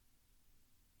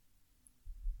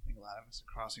 I think a lot of us are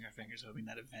crossing our fingers hoping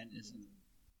that event isn't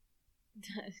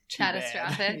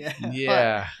catastrophic. Yeah. Yeah.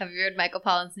 Well, have you read Michael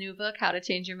Pollan's new book, How to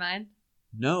Change Your Mind?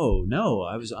 No,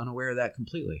 I was unaware of that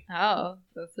completely. Oh,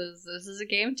 this is a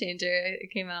game changer. It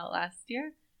came out last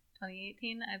year,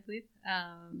 2018, I believe.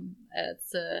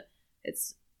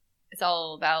 It's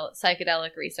all about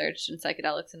psychedelic research and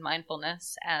psychedelics and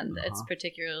mindfulness, and it's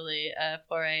particularly a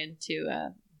foray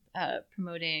into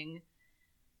promoting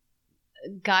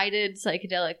guided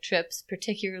psychedelic trips,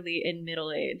 particularly in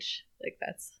middle age. Like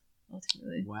that's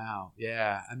ultimately. Wow.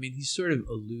 Yeah. I mean, he sort of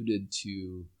alluded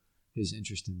to his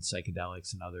interest in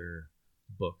psychedelics and other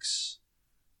books.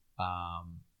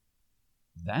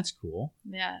 That's cool.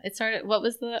 Yeah. It started. What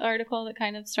was the article that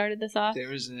kind of started this off? There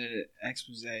was an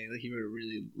expose. Like he wrote a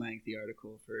really lengthy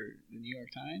article for the New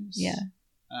York Times. Yeah.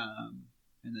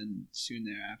 And then soon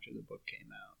thereafter, the book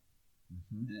came out.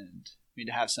 Mm-hmm. And I mean,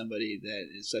 to have somebody that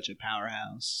is such a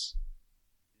powerhouse.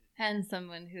 And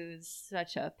someone who's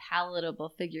such a palatable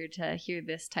figure to hear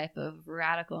this type of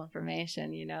radical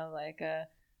information, like a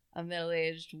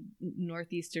middle-aged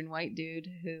northeastern white dude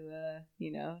who,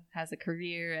 has a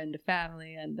career and a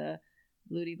family and a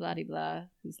bloody-blah-de-blah,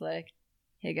 who's like,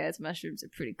 hey guys, mushrooms are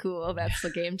pretty cool. That's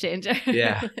the game changer.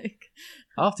 Yeah.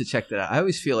 I'll have to check that out. I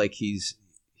always feel like he's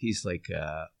like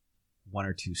one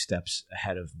or two steps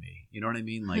ahead of me. You know what I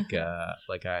mean? Like,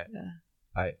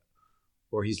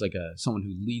 or he's like someone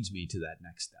who leads me to that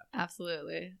next step.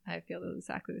 Absolutely. I feel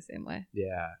exactly the same way.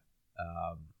 Yeah.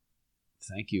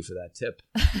 Thank you for that tip.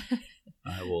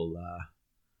 I will.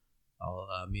 I'll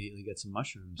immediately get some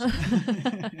mushrooms.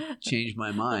 Change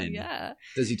my mind. Yeah.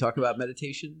 Does he talk about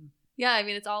meditation? Yeah, I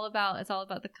mean, it's all about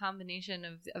the combination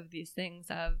of these things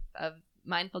of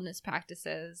mindfulness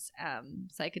practices,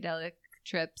 psychedelic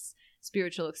trips,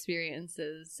 spiritual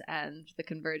experiences and the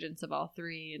convergence of all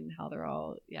three and how they're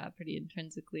all pretty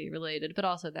intrinsically related, but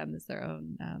also them as their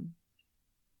own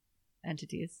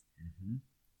entities. Mm-hmm.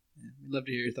 Yeah, we'd love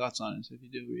to hear your thoughts on it. So if you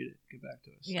do read it, get back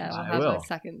to us. Yeah, we'll I have will. a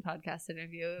second podcast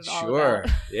interview of all Sure.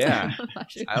 about Yeah.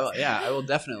 mushrooms. I will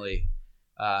definitely.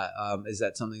 Is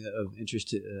that something of interest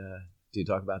to? Do you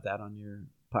talk about that on your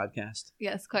podcast?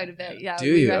 Yes, quite a bit. Yeah,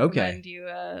 Do we you? recommend Okay.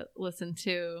 you listen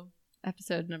to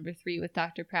episode number 3 with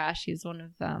Dr. Prash. He's one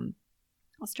of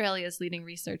Australia's leading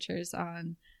researchers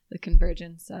on the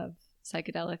convergence of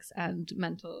psychedelics and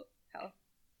mental health.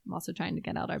 I'm also trying to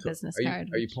get out our business card.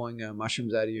 Are you pulling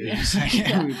mushrooms out of your?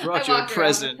 Yeah. We brought I you a walk around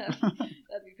present. with them.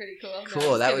 That'd be pretty cool.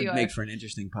 Cool. That would Give you make for an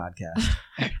interesting podcast.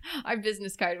 our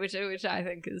business card, which I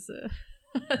think is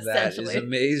That essentially is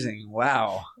amazing.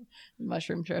 Wow. a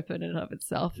mushroom trip in and of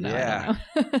itself. No, Yeah.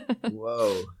 I don't know.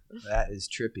 Whoa. That is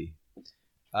trippy.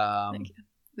 Thank you.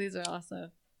 These are also.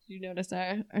 Did you notice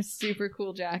our super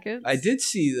cool jackets? I did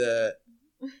see the.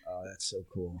 Oh, that's so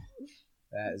cool.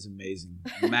 That is amazing.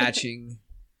 Matching.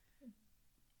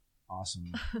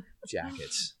 Awesome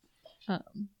jackets.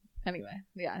 Anyway,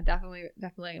 yeah,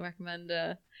 definitely recommend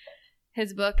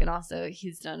his book, and also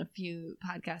he's done a few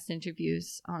podcast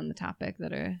interviews on the topic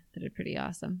that are pretty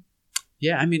awesome.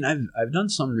 Yeah, I mean, I've done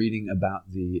some reading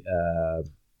about the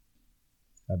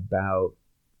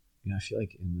I feel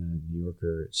like in the New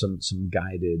Yorker some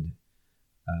guided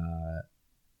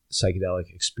psychedelic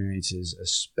experiences,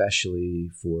 especially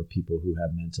for people who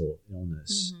have mental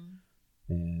illness,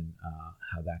 and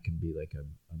how that can be like a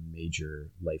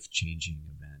major life-changing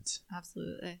event.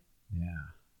 Absolutely.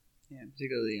 Yeah. Yeah,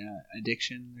 particularly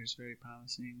addiction. There's very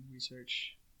promising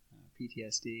research.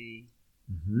 PTSD.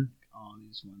 Mm-hmm. All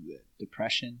these ones.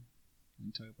 Depression.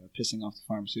 We talk about pissing off the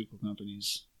pharmaceutical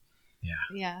companies.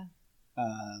 Yeah.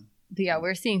 Yeah.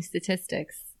 We're seeing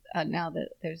statistics now that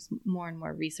there's more and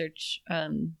more research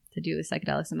to do with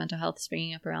psychedelics and mental health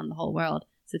springing up around the whole world.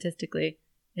 Statistically,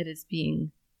 it is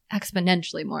being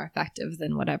exponentially more effective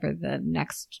than whatever the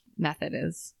next method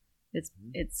is.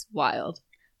 It's wild.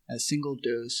 A single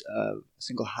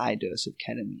high dose of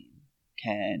ketamine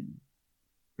can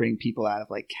bring people out of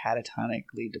like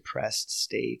catatonically depressed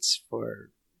states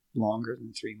for longer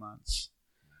than 3 months,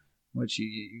 which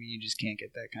you just can't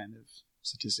get that kind of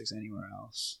statistics anywhere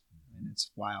else. And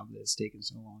it's wild that it's taken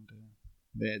so long to.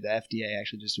 The FDA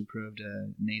actually just approved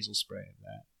a nasal spray of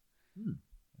that.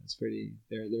 It's pretty.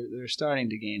 They're starting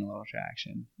to gain a little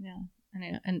traction. Yeah,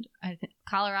 and I think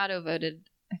Colorado voted,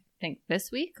 I think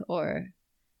this week or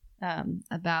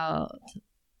about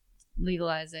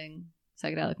legalizing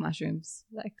psychedelic mushrooms.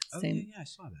 Like Yeah, I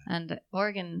saw that. And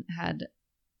Oregon had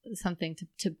something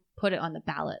to put it on the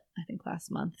ballot. I think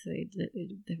last month they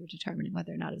were determining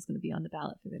whether or not it was going to be on the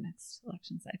ballot for the next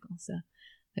election cycle. So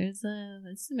there's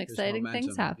some exciting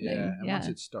things happening. Yeah, and once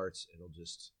it starts, it'll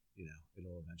just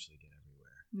it'll eventually get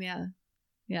everywhere.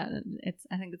 Yeah.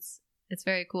 I think it's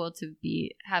very cool to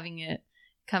be having it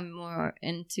come more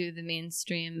into the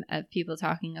mainstream of people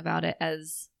talking about it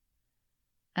as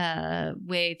a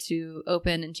way to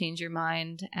open and change your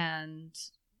mind and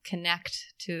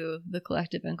connect to the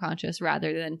collective unconscious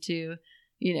rather than to,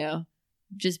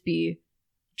 just be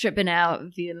tripping out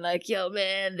and being like, yo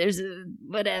man, there's a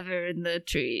whatever in the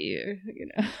tree, or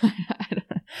I don't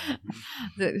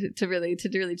know. to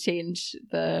really change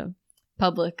the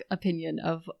public opinion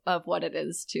of what it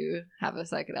is to have a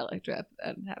psychedelic trip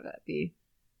and have that be,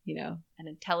 an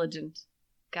intelligent,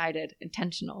 guided,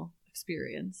 intentional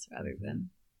experience rather than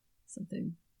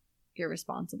something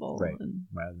irresponsible. Right. And,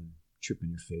 rather than tripping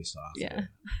your face off. Yeah.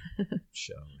 At a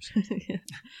show or something. yeah.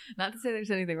 Not to say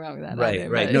there's anything wrong with that. Right. either,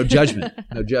 Right. but- No judgment.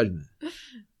 No judgment.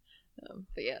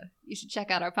 But yeah, you should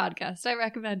check out our podcast. I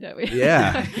recommend it.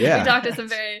 Yeah, yeah.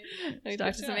 we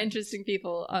talked to some interesting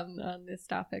people on this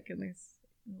topic, and there's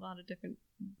a lot of different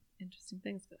interesting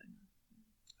things going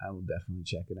on. I will definitely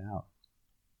check it out.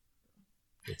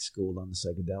 Get schooled on the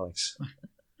psychedelics.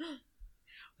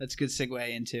 That's a good segue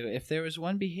into, if there was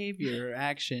one behavior or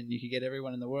action you could get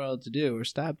everyone in the world to do or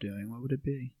stop doing, what would it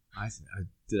be? I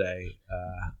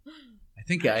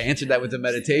think I answered that with the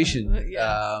meditation.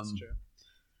 Yeah, That's true.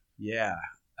 Yeah.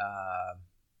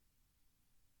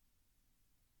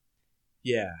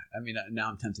 Yeah. I mean, now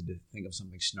I'm tempted to think of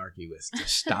something snarky to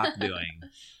stop doing.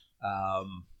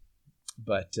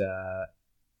 But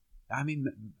I mean,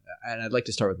 and I'd like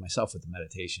to start with myself with the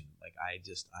meditation. Like I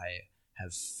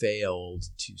have failed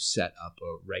to set up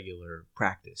a regular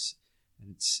practice,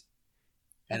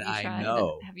 and I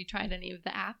know. Have you tried any of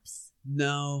the apps?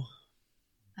 No.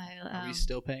 Are we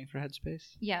still paying for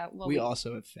Headspace? Yeah. Well, we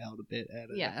also have failed a bit at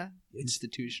yeah.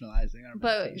 institutionalizing our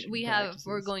But meditation we're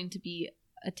practices. going to be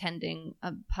attending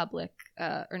a public,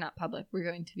 or not public, we're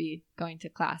going to be going to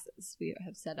classes. We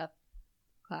have set up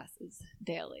classes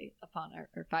daily upon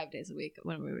or 5 days a week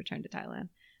when we return to Thailand.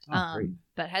 Great.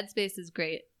 But Headspace is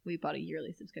great. We bought a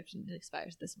yearly subscription. It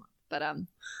expires this month. But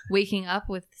Waking Up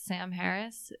with Sam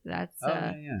Harris, that's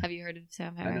have you heard of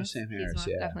Sam Harris? I know Sam Harris.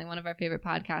 He's definitely one of our favorite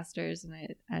podcasters,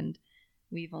 and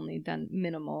we've only done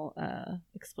minimal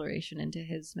exploration into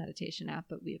his meditation app,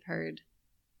 but we've heard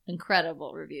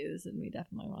incredible reviews, and we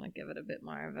definitely want to give it a bit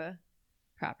more of a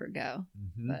proper go.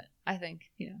 Mm-hmm. But I think,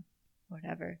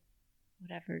 whatever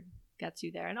gets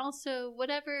you there, and also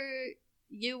whatever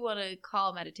you want to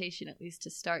call meditation, at least to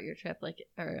start your trip,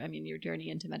 your journey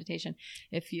into meditation.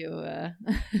 If you,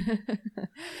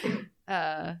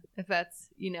 if that's,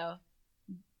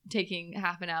 taking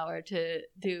half an hour to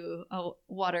do a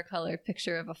watercolor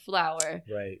picture of a flower.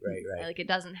 Right. Like, it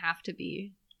doesn't have to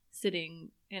be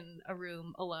sitting in a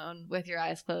room alone with your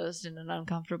eyes closed in an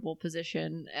uncomfortable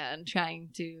position and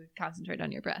trying to concentrate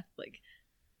on your breath.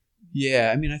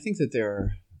 Yeah, I think that there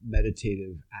are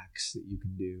meditative acts that you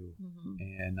can do,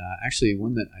 and actually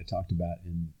one that I talked about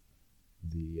in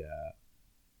the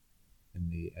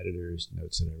editor's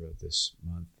notes that I wrote this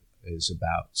month is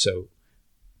about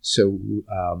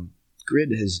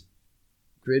Grid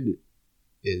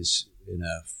is in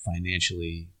a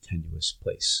financially tenuous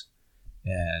place,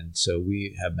 and so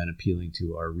we have been appealing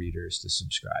to our readers to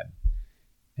subscribe,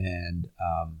 and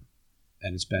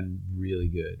it's been really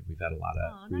good. We've had a lot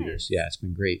of readers. Nice. Yeah, it's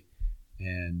been great.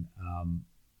 And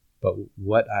but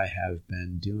what I have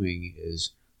been doing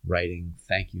is writing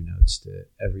thank you notes to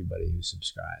everybody who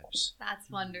subscribes. That's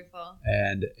wonderful.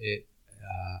 And it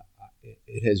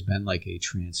has been like a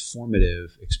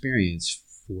transformative experience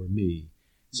for me.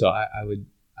 So I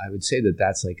would say that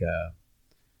that's like a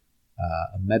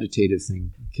meditative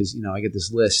thing, because I get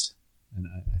this list, and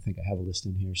I think I have a list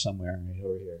in here somewhere, right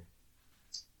over here.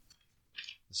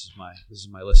 This is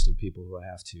my list of people who I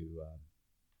have to.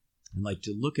 And like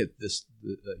to look at this,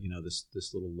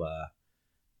 this little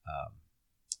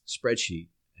spreadsheet,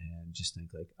 and just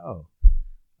think like,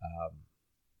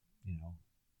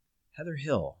 Heather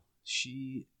Hill,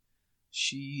 she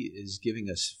is giving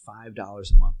us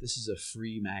 $5 a month. This is a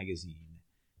free magazine,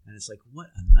 and it's like, what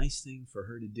a nice thing for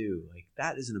her to do. Like,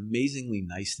 that is an amazingly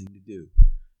nice thing to do.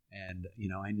 And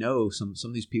I know some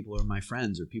of these people are my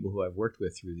friends or people who I've worked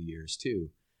with through the years too.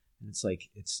 And it's like,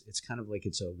 it's kind of like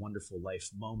it's a wonderful life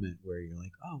moment where you're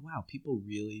like, oh, wow, people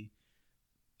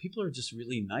are just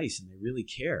really nice and they really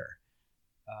care.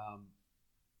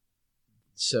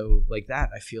 So like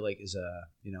that, I feel like is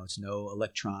it's no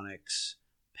electronics,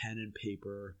 pen and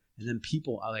paper. And then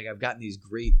people, like, I've gotten these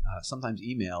great, sometimes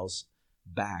emails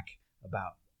back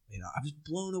about, I was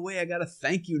blown away. I got a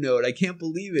thank you note. I can't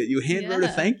believe it. You wrote a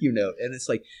thank you note. And it's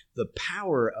like the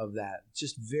power of that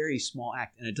just very small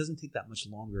act. And it doesn't take that much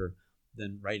longer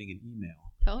than writing an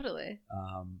email. Totally.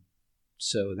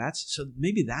 So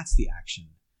maybe that's the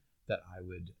action that I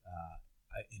would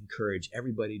I encourage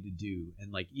everybody to do.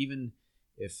 And like, even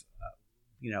if,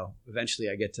 eventually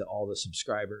I get to all the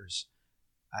subscribers,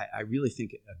 I really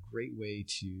think a great way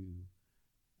to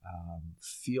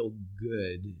feel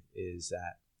good is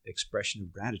that expression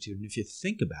of gratitude. And if you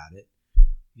think about it,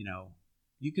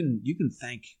 you can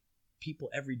thank people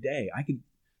every day. I could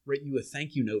write you a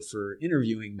thank you note for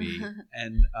interviewing me,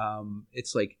 and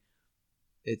it's like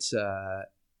it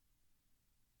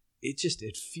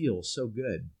feels so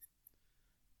good.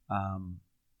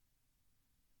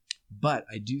 But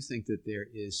I do think that there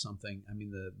is something.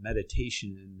 The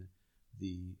meditation,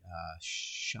 the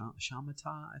shamatha,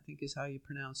 I think is how you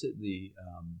pronounce it. The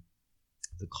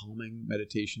calming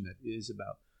meditation that is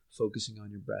about focusing on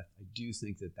your breath. I do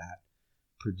think that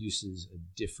produces a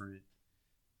different,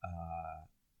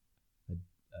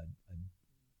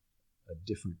 a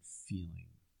different feeling,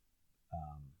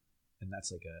 and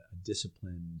that's like a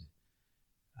disciplined,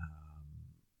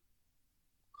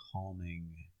 calming,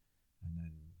 and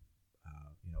then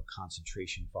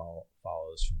concentration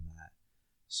follows from that.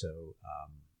 So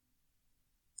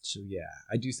yeah,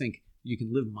 I do think you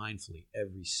can live mindfully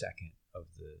every second of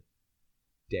the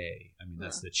day.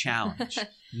 That's the challenge.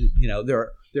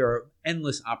 There are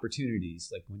endless opportunities.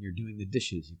 Like when you're doing the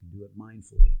dishes, you can do it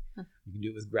mindfully. You can do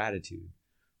it with gratitude.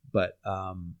 But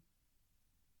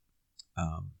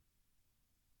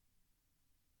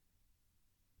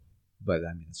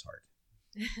it's hard,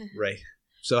 right?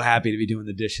 So happy to be doing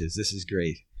the dishes. This is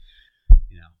great.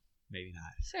 Maybe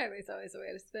not. Sure, there's always a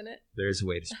way to spin it. There's a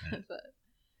way to spin it. But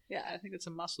yeah, I think it's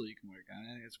a muscle you can work on.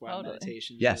 I think that's why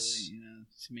meditation is really,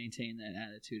 to maintain that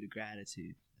attitude of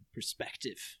gratitude,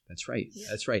 perspective. That's right. Yeah.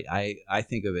 That's right. I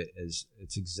think of it as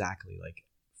it's exactly like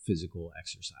physical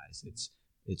exercise. It's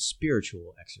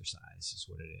spiritual exercise is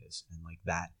what it is. And like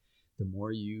that, the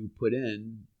more you put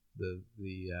in, the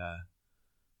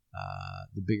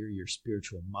bigger your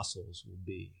spiritual muscles will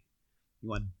be. You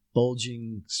want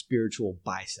bulging spiritual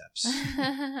biceps.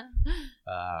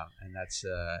 And that's,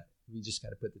 we just got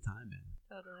to put the time in.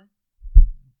 Totally.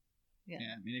 Yeah,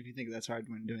 I mean, if you think that's hard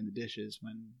when doing the dishes,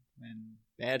 when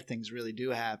bad things really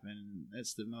do happen,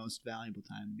 that's the most valuable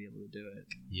time to be able to do it.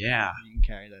 Yeah. You can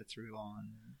carry that through on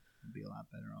and be a lot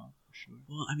better off, for sure.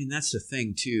 Well, I mean, that's the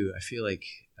thing, too. I feel like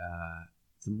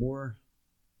the more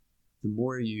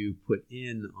you put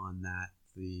in on that,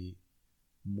 the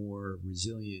more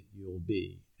resilient you'll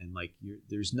be. And, like,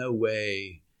 there's no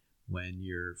way when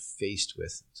you're faced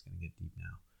with, it's going to get deep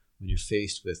now, when you're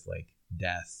faced with, like,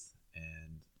 death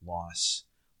and loss,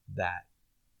 that,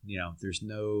 you know, there's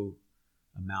no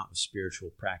amount of spiritual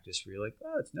practice where you're like,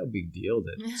 oh, it's no big deal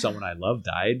that someone I love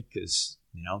died, because,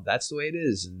 you know, that's the way it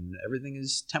is and everything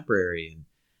is temporary.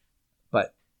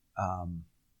 But I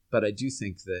do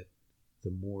think that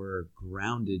the more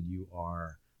grounded you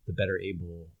are, the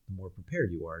more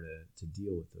prepared you are to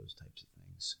deal with those types of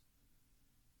things.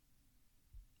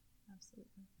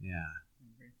 Absolutely. Yeah.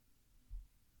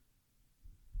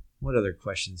 What other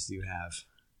questions do you have?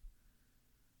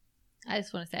 I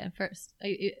just want to say first,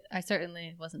 I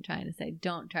certainly wasn't trying to say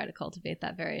don't try to cultivate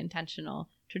that very intentional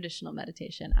traditional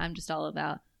meditation. I'm just all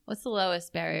about what's the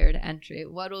lowest barrier to entry?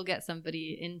 What will get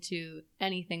somebody into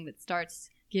anything that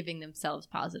starts giving themselves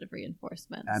positive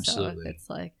reinforcement? Absolutely. So if it's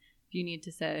like, if you need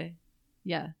to say,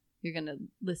 yeah, you're going to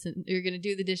listen, you're going to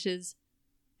do the dishes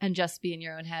and just be in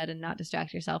your own head and not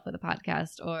distract yourself with a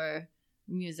podcast or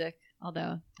music.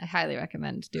 Although I highly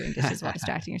recommend doing dishes while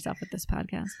distracting yourself with this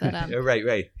podcast. But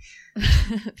right.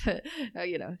 but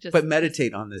you know, just but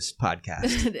meditate on this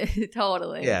podcast.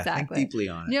 Totally, yeah, exactly. Think deeply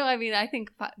on it. No, I mean, I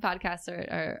think podcasts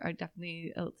are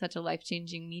definitely such a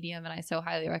life-changing medium, and I so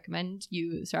highly recommend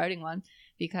you starting one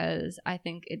because I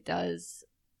think it does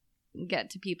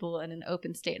get to people in an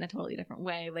open state in a totally different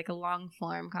way, like a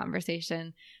long-form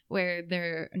conversation where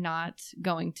they're not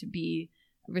going to be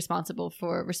responsible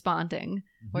for responding,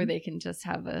 or they can just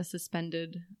have a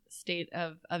suspended state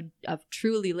of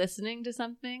truly listening to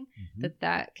something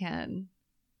that can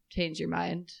change your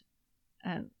mind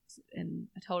in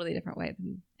a totally different way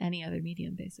than any other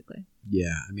medium, basically.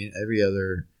 Yeah, I mean, every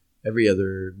other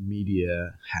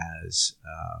media has,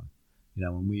 you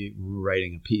know, when we're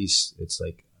writing a piece, it's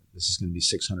like, this is going to be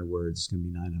 600 words, it's going to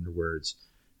be 900 words,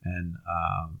 and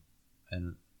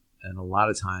a lot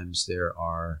of times there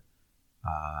are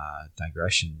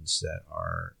digressions that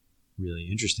are really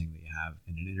interesting that you have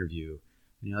in an interview,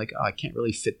 and you're like, oh, I can't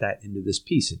really fit that into this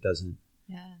piece. It doesn't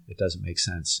make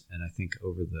sense. And I think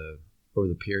over the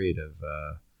period of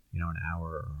you know, an hour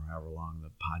or however long the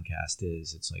podcast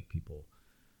is, it's like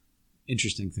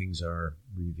interesting things are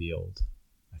revealed,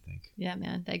 I think. Yeah,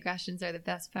 man, digressions are the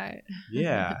best part.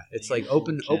 Yeah, it's like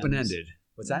open-ended.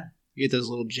 What's that? You get those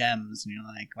little gems and you're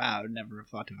like, wow, I would never have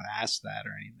thought to have asked that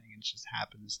or anything. It just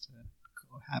happens to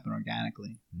happen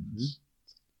organically.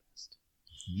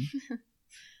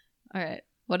 All right.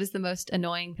 What is the most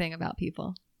annoying thing about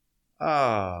people?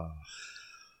 Oh,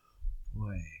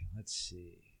 boy. Let's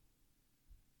see.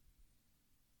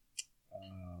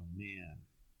 Oh, man.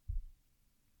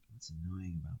 What's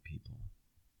annoying about people?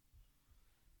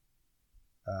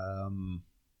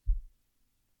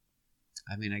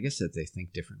 I mean, I guess that they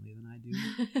think differently than I do.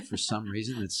 For some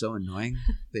reason, it's so annoying.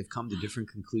 They've come to different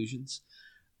conclusions.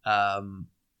 I'm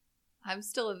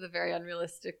still of the very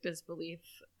unrealistic disbelief.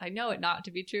 I know it not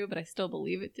to be true, but I still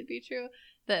believe it to be true,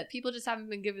 that people just haven't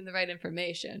been given the right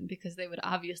information, because they would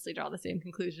obviously draw the same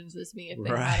conclusions as me if they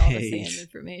had all the same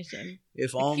information.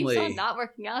 If it only. It keeps on not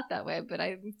working out that way, but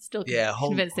I'm still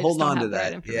hold convinced they just don't on have to the right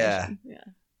that. information. Yeah.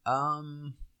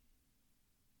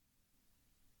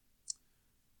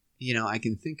 You know, I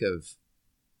can think of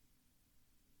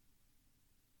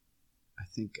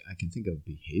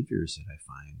behaviors that I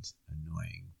find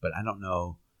annoying, but I don't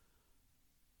know.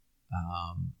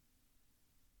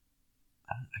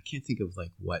 I can't think of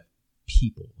like what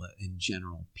people in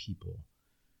general.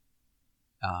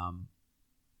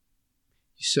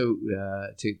 So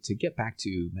to get back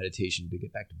to meditation, to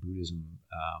get back to Buddhism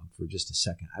for just a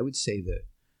second, I would say that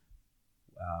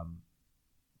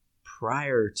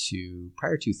prior to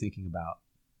thinking about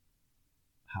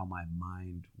how my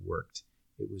mind worked,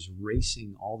 it was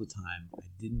racing all the time. I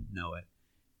didn't know it,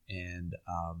 and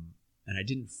I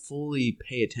didn't fully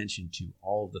pay attention to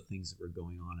all of the things that were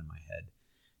going on in my head.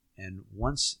 And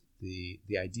once the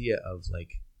idea of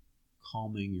like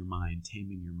calming your mind,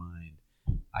 taming your mind,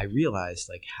 I realized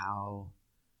like how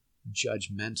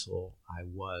judgmental I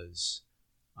was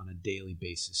on a daily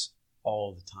basis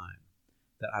all the time.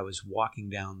 That I was walking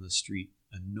down the street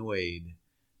annoyed,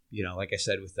 like I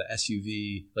said, with the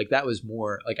SUV, like that was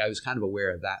more like I was kind of aware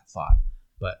of that thought,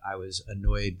 but I was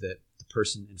annoyed that the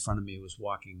person in front of me was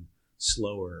walking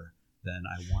slower than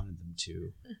I wanted them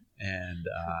to, and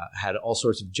had all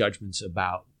sorts of judgments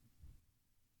about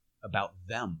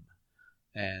them,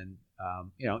 and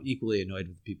equally annoyed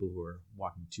with people who were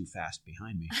walking too fast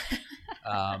behind me.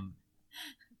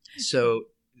 So,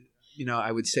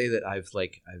 I would say that I've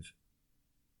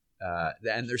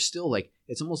and there's still like,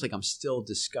 it's almost like I'm still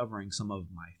discovering some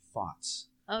of my thoughts.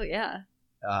 Oh yeah.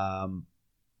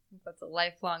 That's a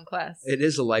lifelong quest. It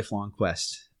is a lifelong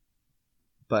quest,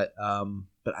 but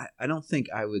I don't think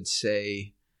I would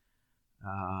say,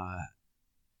 I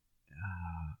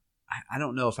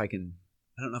don't know if I can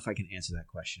answer that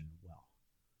question well.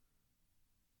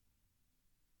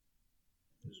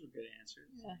 Those were good answers.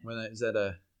 Yeah.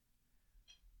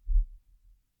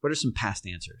 What are some past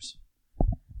answers?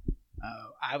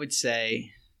 I would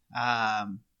say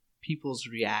people's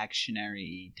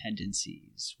reactionary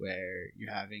tendencies, where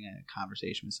you're having a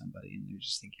conversation with somebody and they're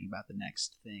just thinking about the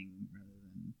next thing rather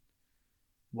than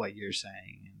what you're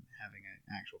saying, and having an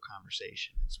actual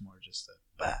conversation. It's more just a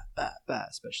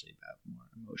especially about more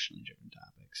emotionally driven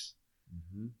topics.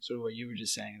 Mm-hmm. Sort of what you were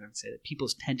just saying, I would say that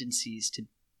people's tendencies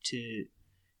to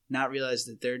not realize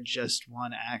that they're just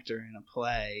one actor in a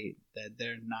play, that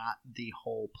they're not the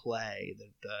whole play,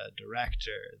 that the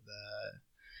director,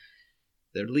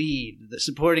 the lead, the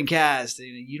supporting cast,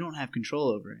 you don't have control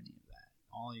over any of that.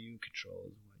 All you control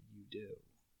is what you do.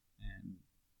 And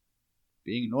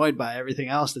being annoyed by everything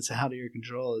else that's out of your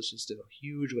control is just a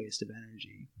huge waste of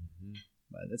energy. Mm-hmm.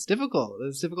 But that's difficult.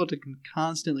 It's difficult to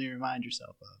constantly remind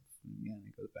yourself of. And again,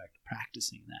 it goes back to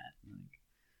practicing that.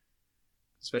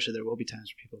 Especially there will be times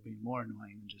for people being more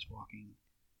annoying than just walking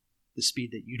the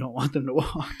speed that you don't want them to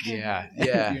walk. Yeah.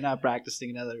 If you're not practicing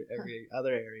in every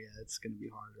other area, it's going to be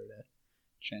harder to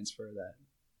transfer that.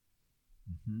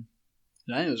 Mm-hmm.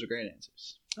 And I think those are great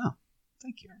answers. Oh,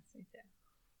 thank you. Yes, me too.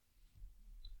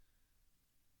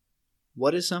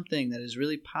 What is something that is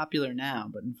really popular now,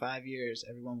 but in 5 years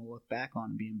everyone will look back on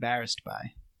and be embarrassed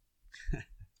by?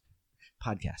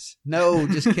 Podcasts. No,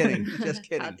 just kidding. Just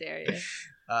kidding. How dare you?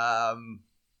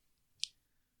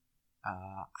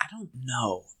 I don't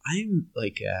know. I'm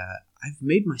like, I've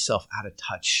made myself out of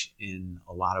touch in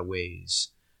a lot of ways.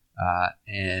 I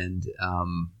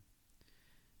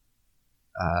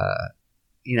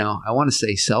want to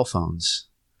say cell phones.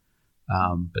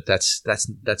 But that's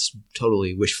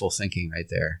totally wishful thinking right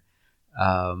there.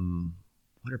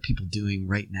 What are people doing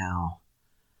right now?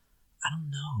 I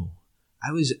don't know.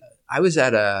 I was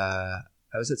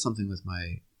at something with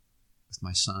my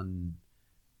son.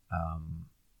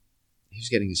 He was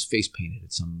getting his face painted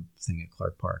at something at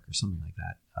Clark Park or something like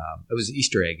that. It was an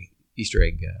Easter egg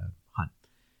hunt.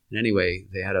 And anyway,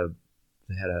 they had a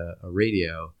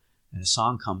radio, and a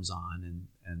song comes on,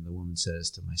 and the woman says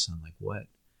to my son, like, "What?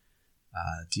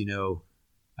 Do you know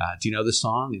the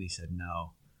song?" And he said,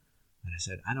 "No." And I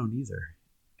said, "I don't either."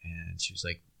 And she was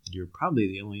like, "You're probably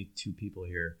the only two people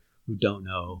here who don't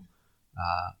know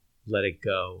Let It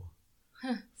Go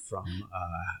from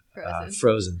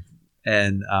Frozen."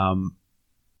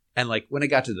 And like when I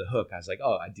got to the hook, I was like,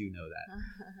 "Oh, I do know that."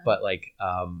 But like,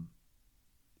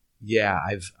 yeah,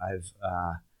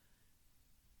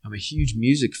 I'm a huge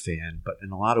music fan, but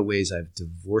in a lot of ways I've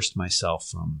divorced myself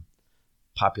from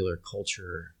popular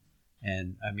culture.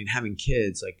 And I mean, having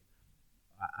kids, like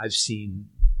I see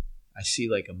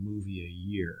like a movie a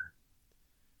year,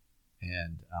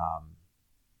 and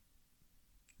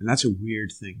that's a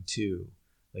weird thing too,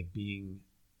 like being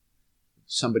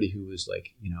somebody who was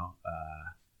like,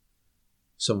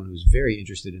 someone who's very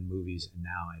interested in movies, and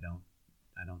now I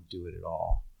don't do it at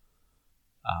all.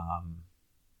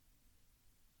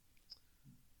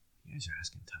 You guys are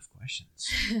asking tough questions.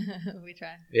 We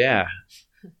try. Yeah.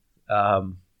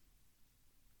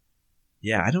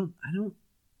 Yeah,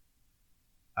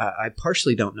 I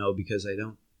partially don't know because I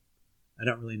don't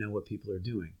really know what people are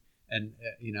doing. And,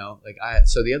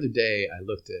 so the other day I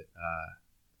looked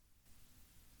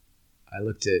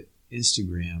at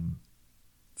Instagram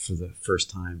for the first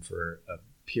time for a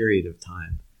period of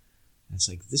time. And it's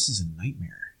like, this is a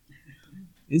nightmare.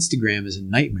 Instagram is a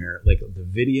nightmare. Like the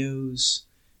videos,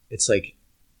 it's like,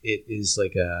 it is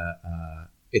like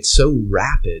it's so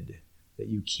rapid that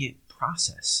you can't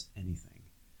process anything.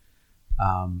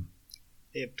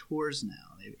 They have tours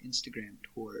now. They have Instagram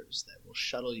tours that will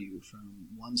shuttle you from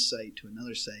one site to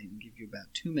another site and give you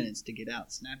about 2 minutes to get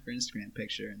out, snap your Instagram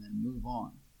picture, and then move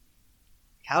on.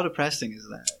 How depressing is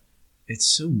that? it's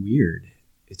so weird.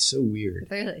 It's so weird.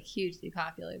 They're like hugely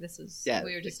popular. This was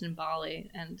we were just in Bali,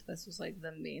 and this was like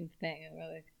the main thing. And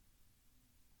we're like,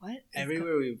 what?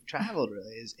 Everywhere we've traveled,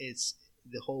 really, it's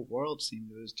the whole world seemed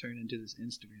to have turned into this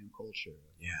Instagram culture.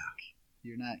 Yeah.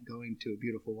 You're not going to a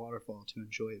beautiful waterfall to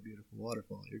enjoy a beautiful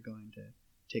waterfall. You're going to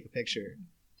take a picture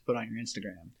to put on your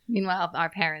Instagram. Meanwhile, our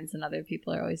parents and other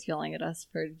people are always yelling at us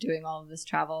for doing all of this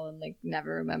travel and like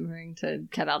never remembering to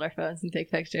get out our phones and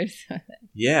take pictures.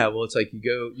 Yeah, well, it's like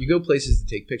you go places to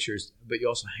take pictures, but you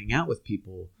also hang out with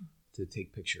people to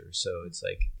take pictures. So it's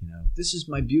like, this is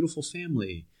my beautiful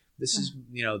family. This is,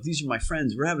 these are my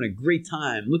friends. We're having a great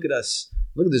time. Look at us.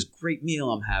 Look at this great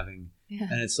meal I'm having. Yeah.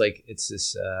 And it's like, it's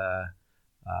this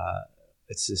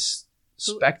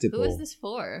spectacle. Who is this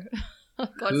for?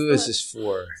 Who is this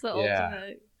for?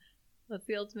 That's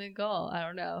the ultimate goal. I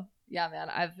don't know. Yeah, man,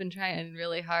 I've been trying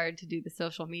really hard to do the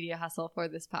social media hustle for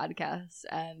this podcast,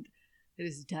 and it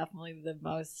is definitely the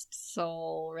most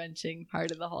soul-wrenching part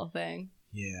of the whole thing.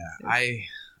 Yeah, I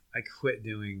quit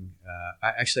doing.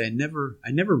 I never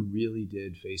really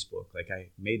did Facebook. Like, I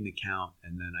made an account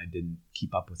and then I didn't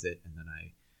keep up with it, and then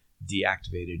I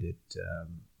deactivated it.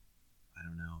 I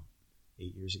don't know,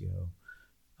 8 years ago.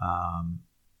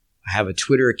 I have a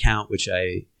Twitter account which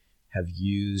I have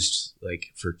used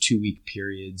like for 2-week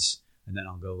periods, and then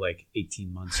I'll go like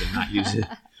 18 months and not use it.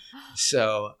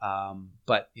 So,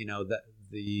 but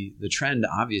the trend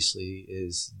obviously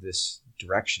is this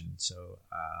direction. So,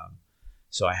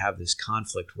 so I have this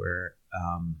conflict where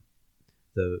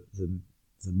the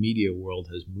media world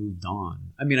has moved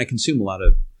on. I mean, I consume a lot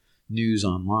of news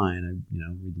online. I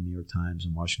read the New York Times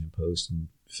and Washington Post and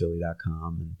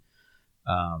Philly.com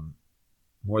and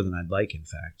more than I'd like, in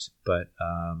fact. But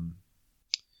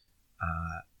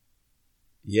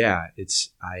yeah,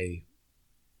 I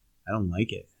don't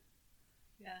like it.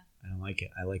 Yeah, I don't like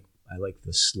it. I like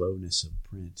the slowness of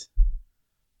print,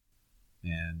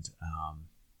 and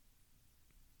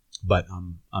but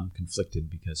I'm conflicted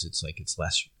because it's like it's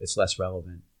less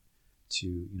relevant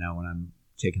to when I'm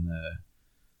taking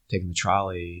the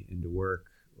trolley into work,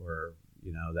 or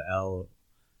the L.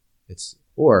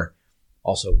 Or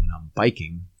also when I'm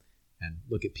biking and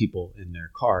look at people in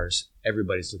their cars,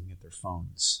 everybody's looking at their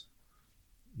phones.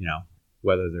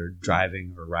 Whether they're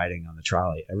driving or riding on the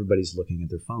trolley, everybody's looking at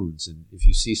their phones. And if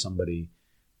you see somebody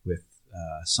with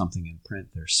something in print,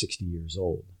 they're 60 years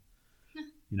old.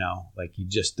 Like you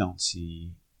just don't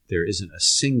see. There isn't a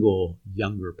single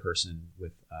younger person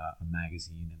with a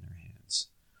magazine in their hands.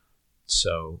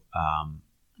 So I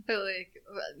feel like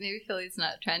maybe Philly's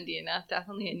not trendy enough.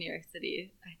 Definitely in New York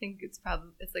City, I think it's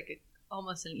like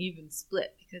almost an even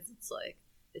split, because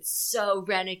it's so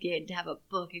renegade to have a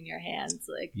book in your hands.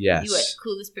 Like, yes, you are the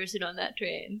coolest person on that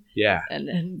train. Yeah,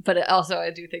 but also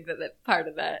I do think that part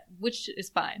of that, which is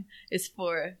fine, is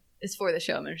for the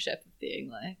showmanship of being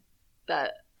like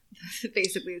that.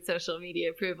 Basically, social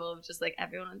media approval of just like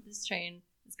everyone on this train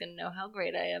is going to know how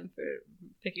great I am for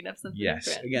picking up something. Yes,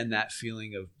 different. Again, that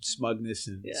feeling of smugness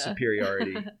and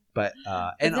superiority. But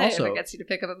and also, if it gets you to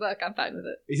pick up a book, I'm fine with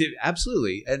it.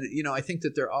 Absolutely, and I think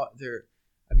that they're.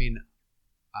 I mean,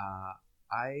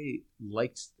 I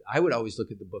would always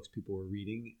look at the books people were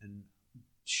reading, and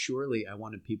surely I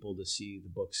wanted people to see the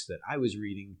books that I was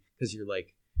reading, because you're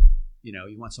like,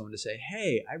 you want someone to say,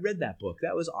 "Hey, I read that book.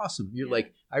 That was awesome." You're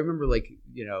like, I remember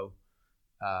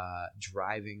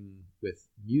driving with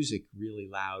music really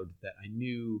loud that I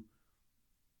knew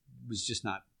was just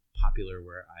not popular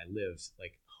where I lived,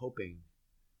 like hoping,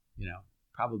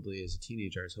 probably as a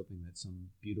teenager, I was hoping that some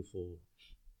beautiful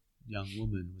young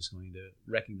woman was going to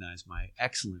recognize my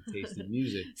excellent taste in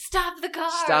music. Stop the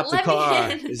car! Stop the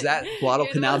car! Is that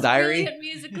Guadalcanal Diary? You're the most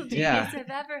brilliant musical genius I've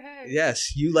ever heard.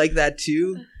 Yes, you like that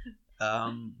too?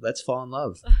 Let's fall in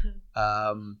love.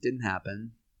 Didn't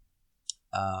happen.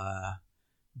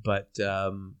 But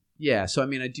yeah, so I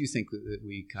mean, I do think that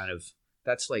we kind of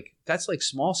that's like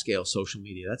small scale social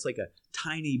media. That's like a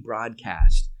tiny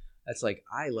broadcast. That's like,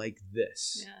 I like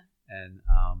this, and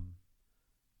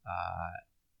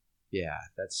yeah,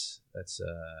 that's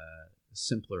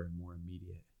simpler and more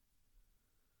immediate.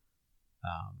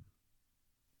 I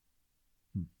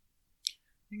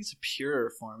think it's a purer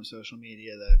form of social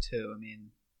media, though, too. I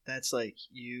mean, that's like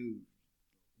you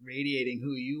radiating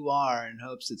who you are in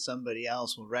hopes that somebody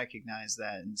else will recognize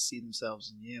that and see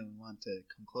themselves in you and want to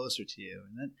come closer to you.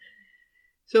 And then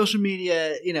social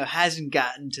media, hasn't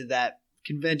gotten to that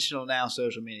conventional now.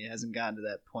 Social media hasn't gotten to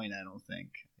that point, I don't think.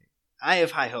 I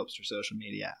have high hopes for social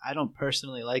media. I don't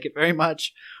personally like it very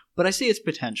much, but I see its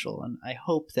potential, and I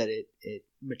hope that it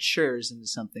matures into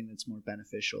something that's more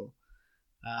beneficial.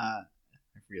 I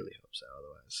really hope so,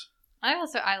 otherwise.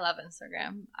 I love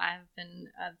Instagram. I've been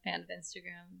a fan of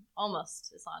Instagram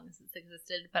almost as long as it's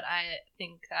existed, but I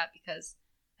think that because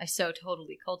I so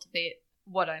totally cultivate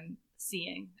what I'm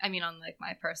seeing. I mean, on like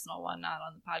my personal one, not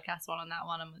on the podcast one. On that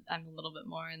one, I'm a little bit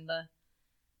more in the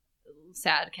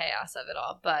sad chaos of it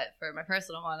all. But for my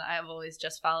personal one, I've always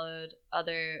just followed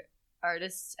other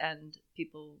artists and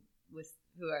people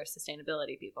who are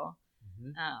sustainability people,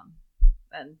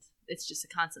 and it's just a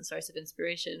constant source of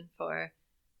inspiration for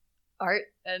art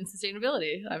and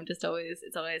sustainability.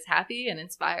 It's always happy and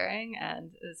inspiring,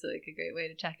 and it's like a great way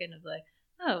to check in of like,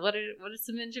 oh, what are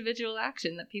some individual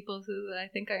action that people who I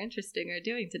think are interesting are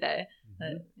doing today.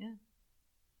 But yeah,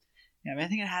 I mean, I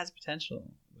think it has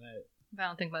potential, but I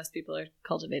don't think most people are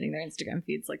cultivating their Instagram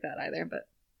feeds like that either. But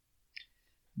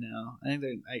no, I think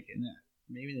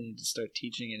maybe they need to start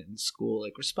teaching it in school,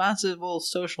 like responsible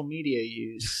social media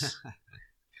use.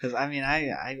 Because I mean,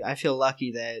 I feel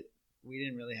lucky that we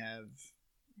didn't really have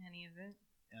any of it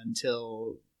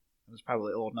until I was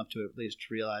probably old enough to at least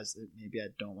realize that maybe I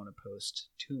don't want to post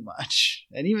too much.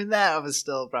 And even that, I was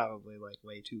still probably like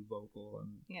way too vocal.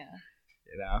 And yeah,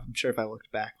 you know, I'm sure if I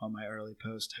looked back on my early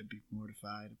post, I'd be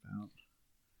mortified about.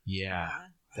 Yeah,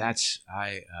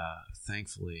 I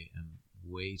thankfully am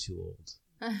way too old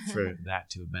for that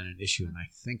to have been an issue. And I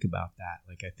think about that.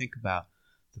 Like, I think about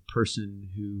the person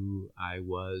who I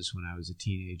was when I was a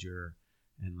teenager,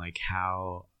 and like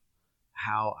how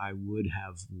I would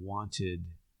have wanted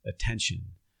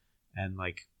attention, and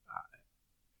like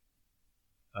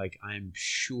I'm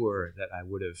sure that I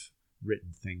would have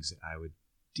written things that I would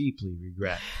deeply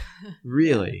regret,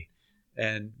 really.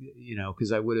 And you know,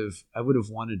 because I would have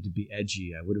wanted to be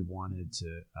edgy. I would have wanted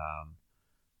to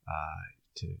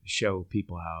show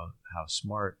people how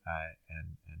smart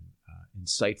and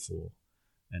insightful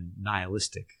and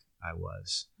nihilistic I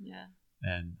was. Yeah.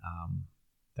 And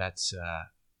that's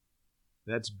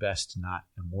best not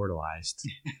immortalized.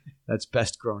 That's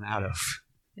best grown out of.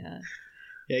 Yeah.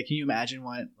 Yeah, can you imagine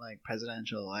what like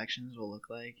presidential elections will look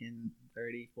like in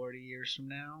 30, 40 years from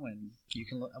now? And you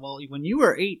can look, well, when you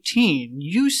were 18,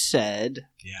 you said,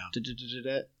 it'll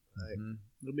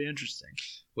be interesting.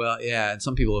 Well, yeah, and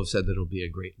some people have said that it'll be a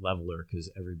great leveler because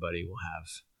everybody will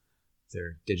have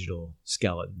their digital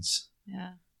skeletons.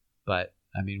 Yeah. But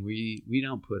I mean, we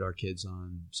don't put our kids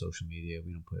on social media.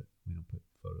 We don't put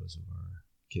photos of our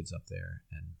kids up there,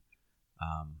 and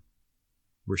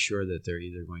we're sure that they're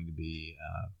either going to be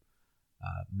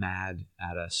mad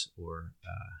at us or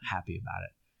happy about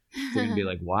it. They're going to be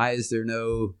like, why is there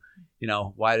no,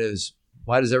 why does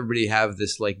everybody have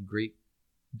this like great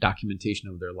documentation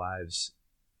of their lives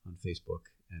on Facebook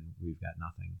and we've got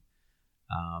nothing?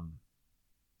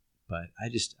 But I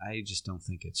just don't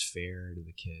think it's fair to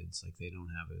the kids. Like, they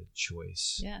don't have a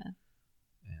choice. Yeah.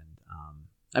 And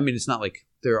I mean, it's not like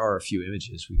there are a few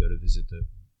images. We go to visit the,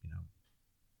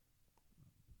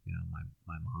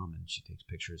 my mom, and she takes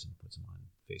pictures and puts them on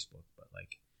Facebook, but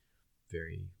like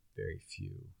very, very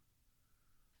few.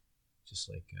 Just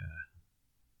like,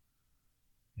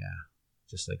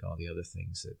 just like all the other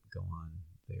things that go on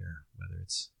there, whether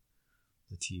it's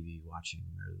the TV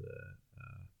watching or the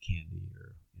candy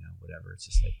or whatever. It's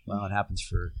just like, well, it happens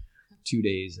for 2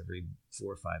 days every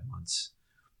 4 or 5 months.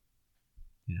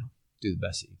 Do the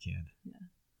best that you can. Yeah,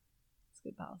 it's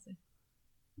good policy.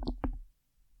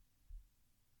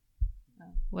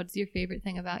 What's your favorite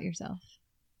thing about yourself?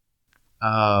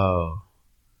 Oh,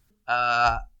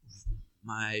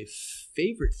 my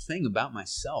favorite thing about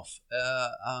myself.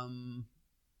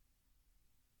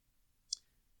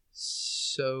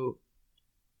 So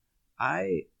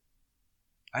I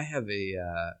have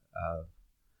a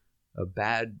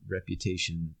bad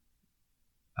reputation.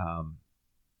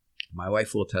 My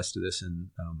wife will attest to this,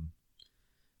 and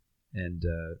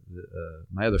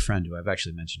my other friend, who I've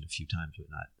actually mentioned a few times, but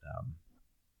not.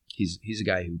 He's a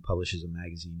guy who publishes a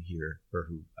magazine here, or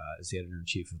who is the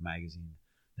editor-in-chief of a magazine,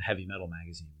 the heavy metal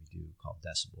magazine we do called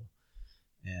Decibel,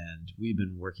 and we've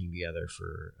been working together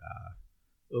for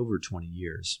over 20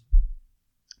 years.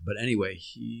 But anyway,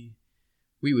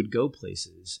 we would go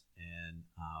places, and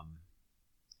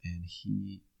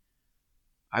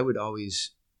I would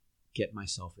always get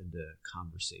myself into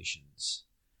conversations,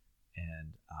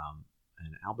 and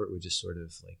Albert would just sort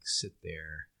of like sit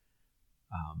there,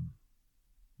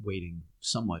 waiting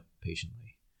somewhat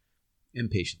impatiently,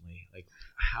 like,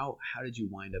 how did you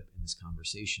wind up in this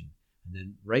conversation? And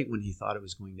then right when he thought it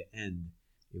was going to end,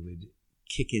 it would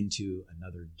kick into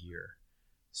another gear.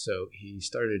 So he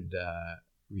started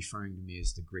referring to me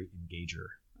as the great engager,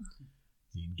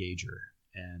 the engager.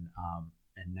 And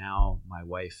now my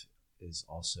wife is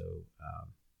also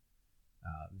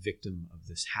victim of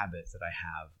this habit that I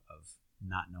have of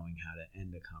not knowing how to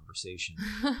end a conversation.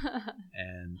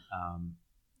 And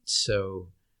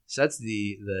so that's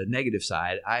the negative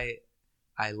side. I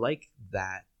like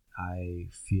that I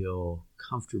feel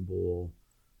comfortable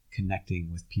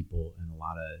connecting with people in a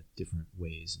lot of different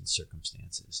ways and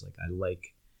circumstances. Like I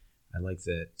like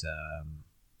that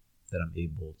that I'm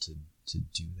able to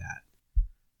do that.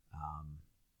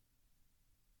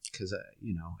 Because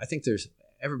I think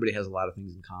everybody has a lot of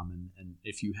things in common, and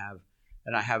if you have,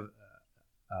 and I have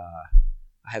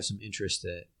some interests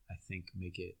that I think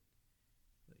make it,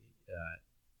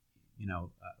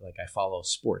 like I follow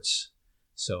sports,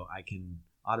 so I can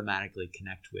automatically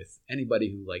connect with anybody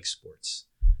who likes sports,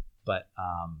 but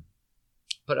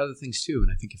other things too. And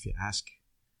I think if you ask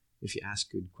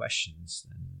good questions,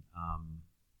 then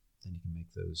you can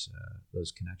make those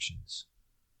connections.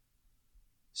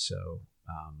 So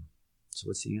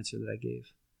what's the answer that I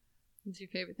gave? What's your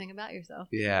favorite thing about yourself?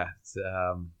 Yeah,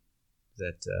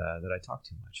 that I talk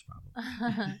too much, probably.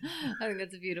 I think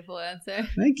that's a beautiful answer.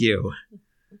 Thank you.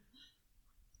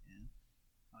 Yeah,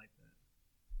 I like that.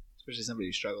 Especially somebody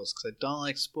who struggles, because I don't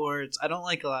like sports. I don't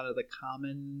like a lot of the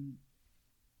common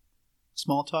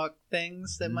small talk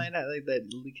things that might that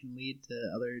can lead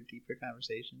to other deeper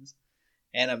conversations.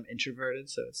 And I'm introverted,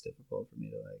 so it's difficult for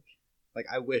me to like.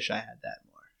 I wish I had that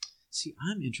more. See,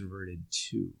 I'm introverted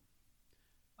too.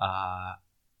 I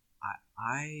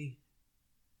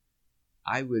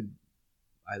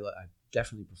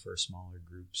definitely prefer smaller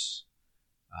groups,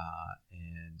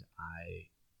 and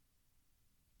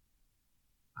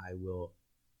I will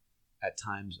at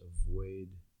times avoid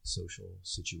social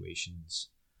situations,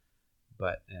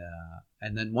 but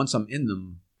and then once I'm in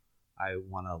them, I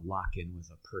want to lock in with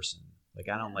a person. Like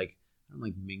I don't like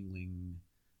mingling,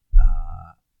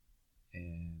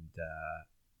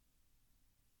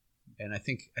 and I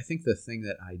think the thing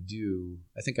that I do,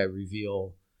 I think I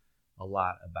reveal a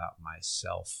lot about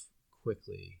myself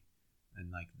quickly,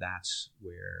 and like that's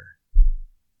where,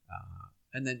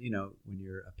 and then when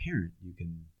you're a parent, you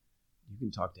can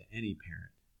talk to any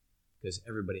parent because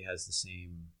everybody has the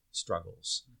same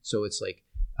struggles. So it's like,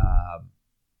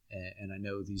 and I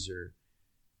know these are.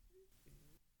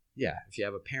 Yeah, if you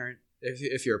have a parent,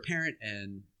 if you're a parent,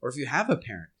 or if you have a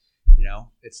parent,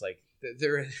 it's like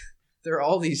there are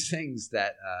all these things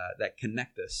that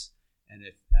connect us, and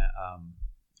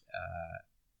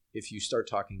if you start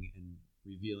talking and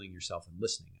revealing yourself and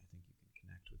listening, I think you can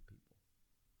connect with people.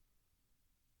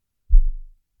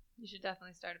 You should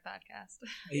definitely start a podcast.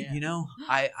 Yeah.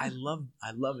 I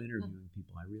love interviewing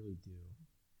people. I really do.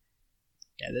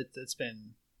 Yeah, it's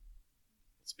been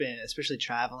especially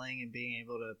traveling and being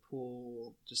able to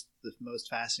pull just the most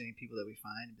fascinating people that we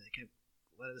find and be like, hey,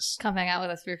 let us come hang out with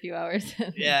us for a few hours.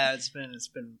 Yeah, it's been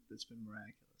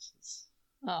miraculous.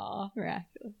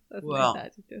 Miraculous. That's well,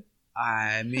 nice to do.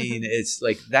 I mean, it's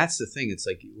like that's the thing. It's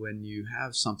like when you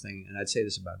have something, and I'd say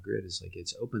this about Grid, is like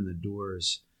it's opened the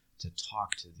doors to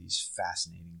talk to these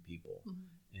fascinating people,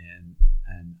 and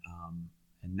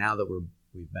now that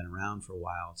we've been around for a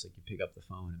while, it's like you pick up the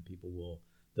phone and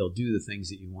they'll do the things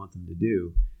that you want them to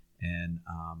do, and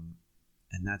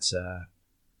that's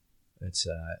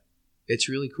it's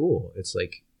really cool. It's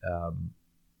like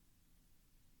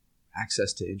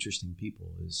access to interesting people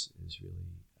is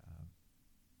really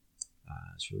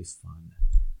it's really fun.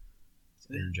 It's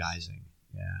energizing.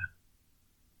 Yeah.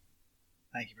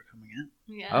 Thank you for coming in.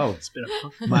 Yeah. Oh, It's been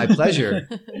my pleasure.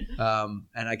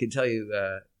 And I can tell you,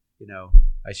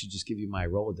 I should just give you my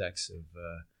Rolodex of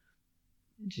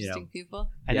Interesting people.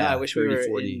 I know. I wish we 30, were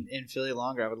 40. in Philly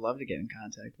longer. I would love to get in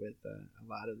contact with a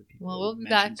lot of the people. Well, we'll be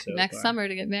back next summer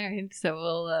to get married, so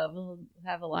we'll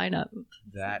have a lineup.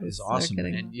 That is Start awesome.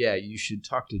 getting And them. yeah, you should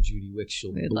talk to Judy Wicks.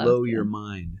 She'll We'd blow love to. your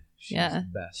mind. She's Yeah. the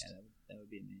best. Yeah, that would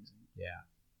be amazing. Yeah.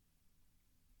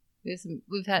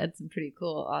 We've had some pretty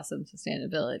cool, awesome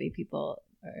sustainability people,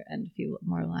 and a few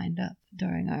more lined up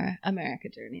during our America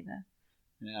journey. Though.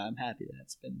 Yeah, I'm happy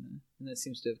that's been, and that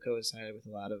seems to have coincided with a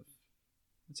lot of,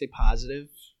 I'd say, positive,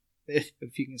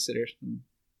 if you consider some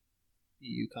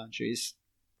EU countries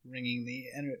ringing the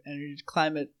energy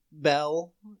climate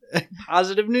bell,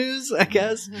 positive news, I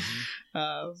guess.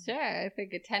 Sure, I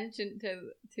think attention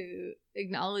to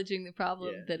acknowledging the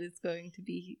problem that is going to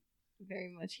be very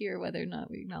much here, whether or not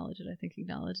we acknowledge it. I think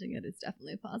acknowledging it is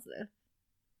definitely a positive.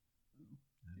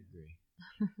 I agree.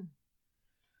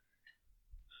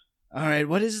 All right,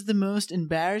 what is the most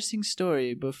embarrassing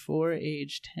story before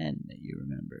age 10 that you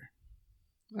remember?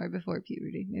 Or before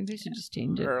puberty. Maybe we should just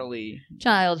change it. Early.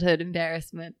 Childhood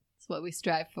embarrassment. That's what we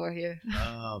strive for here.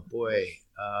 Oh boy.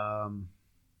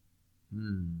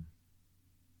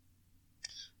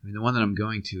 I mean, the one that I'm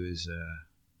going to is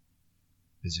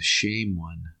a shame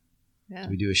one. Yeah. Do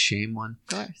we do a shame one?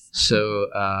 Of course. So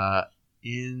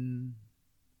in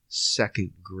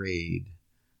second grade,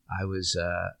 I was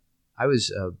a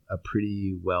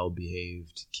pretty well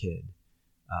behaved kid,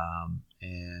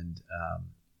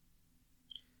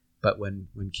 but when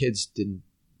kids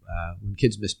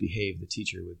misbehaved, the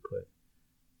teacher would put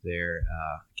their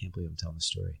I can't believe I'm telling the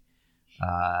story.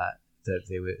 That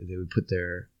they would put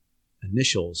their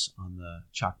initials on the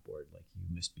chalkboard, like, you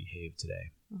misbehaved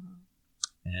today. Uh-huh.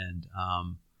 And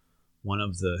one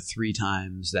of the 3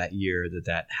 times that year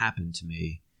that happened to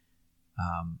me,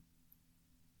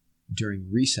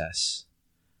 during recess,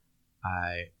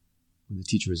 when the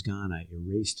teacher was gone, I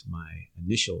erased my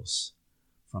initials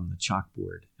from the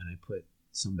chalkboard and I put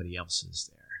somebody else's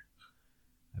there.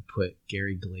 I put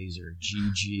Gary Glazer,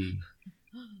 GG.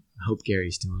 I hope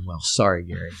Gary's doing well. Sorry,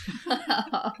 Gary.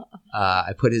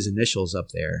 I put his initials up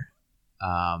there.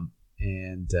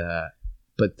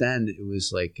 But then it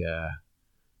was like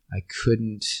I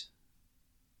couldn't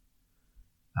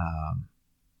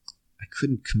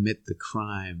commit the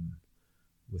crime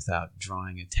without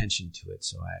drawing attention to it.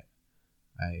 So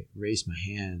I raised my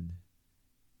hand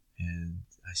and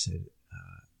I said,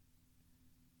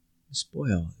 Miss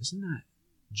Boyle, isn't that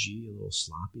G a little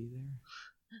sloppy there?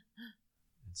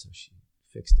 And so she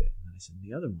fixed it. And then I said,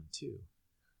 the other one too.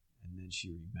 And then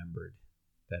she remembered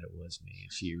that it was me.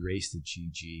 And she erased the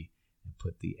GG and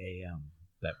put the AM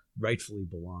that rightfully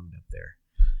belonged up there.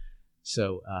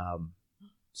 So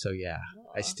yeah,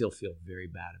 I still feel very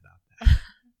bad about that.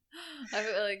 I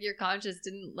feel like your conscience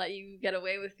didn't let you get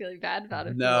away with feeling bad about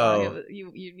it. No.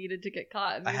 You needed to get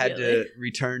caught. I had to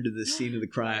return to the scene of the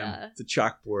crime, the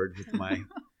chalkboard with my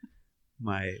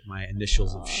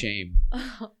initials of shame.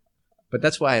 But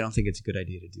that's why I don't think it's a good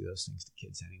idea to do those things to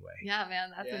kids anyway. Yeah,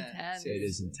 man, that's intense. It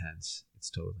is intense. It's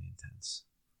totally intense.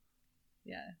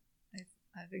 Yeah.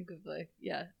 I think of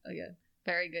again,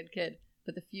 very good kid.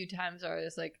 But the few times I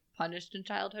was punished in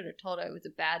childhood or told I was a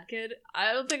bad kid,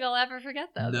 I don't think I'll ever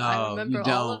forget them. No, I remember you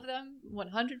don't. all of them,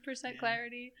 100%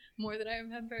 clarity, more than I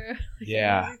remember.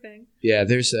 Everything. Yeah.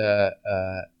 There's at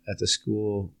the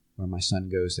school where my son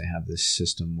goes, they have this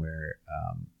system where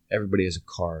everybody has a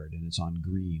card and it's on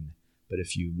green. But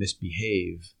if you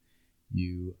misbehave,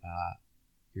 you're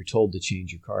told to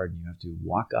change your card, and you have to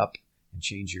walk up and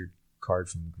change your card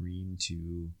from green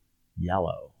to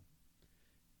yellow.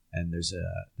 And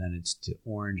then it's to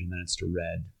orange, and then it's to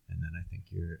red, and then I think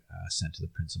you're sent to the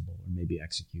principal or maybe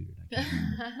executed. I can't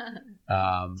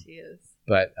remember.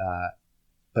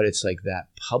 But it's like that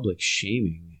public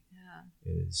shaming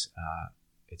is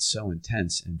it's so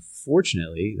intense. And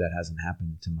fortunately, that hasn't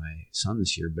happened to my son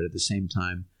this year. But at the same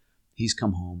time, he's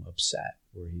come home upset,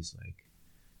 where he's like,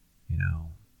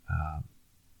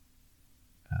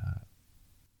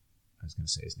 I was going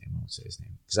to say his name. I won't say his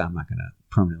name because I'm not going to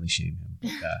permanently shame him.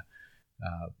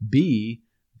 But B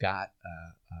got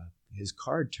his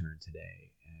card turned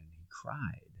today, and he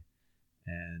cried.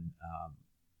 And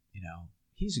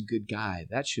he's a good guy.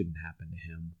 That shouldn't happen to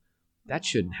him. That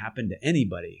shouldn't happen to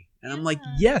anybody. And I'm like,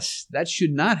 yes, that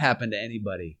should not happen to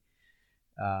anybody.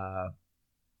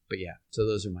 But yeah, so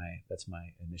that's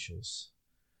my initials.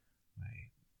 My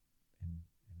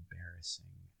embarrassing.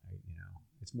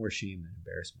 It's more shame than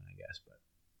embarrassment, I guess. But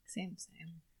same.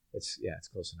 It's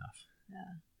close enough.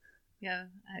 Yeah.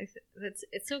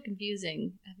 It's so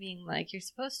confusing. I mean, you're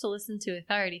supposed to listen to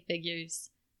authority figures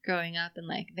growing up, and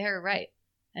they're right,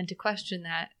 and to question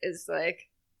that is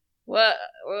what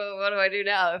do I do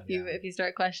now if you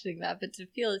start questioning that? But to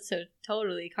feel so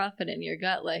totally confident in your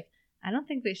gut, I don't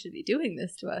think they should be doing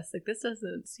this to us. This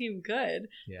doesn't seem good.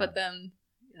 Yeah. But then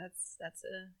it's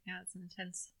an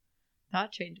intense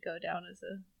thought train to go down as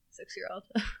a 6-year-old.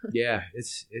 Yeah,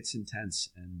 it's intense,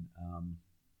 and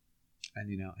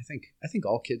I think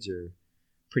all kids are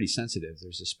pretty sensitive.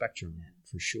 There's a spectrum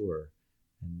for sure,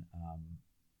 and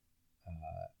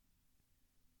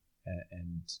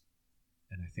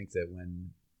I think that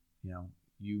when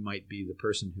you might be the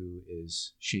person who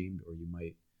is shamed, or you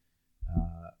might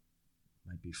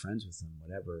be friends with them,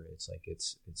 whatever. It's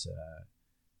it's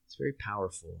very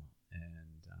powerful, and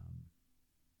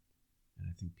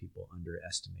I think people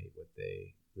underestimate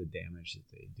the damage that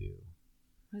they do.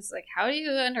 It's how do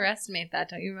you underestimate that?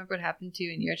 Don't you remember what happened to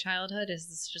you in your childhood? Is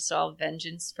this just all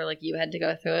vengeance for you had to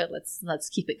go through it? Let's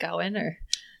keep it going, or?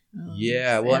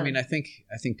 Well, I mean, I think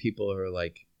people are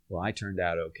well, I turned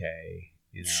out okay,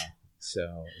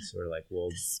 So it's sort of well,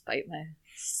 despite my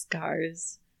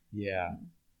scars. Yeah.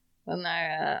 On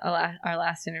our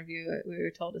last interview, we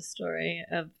were told a story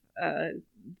of a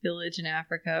village in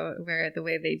Africa where the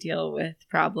way they deal with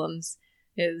problems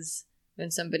is when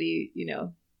somebody,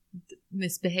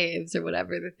 misbehaves or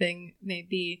whatever the thing may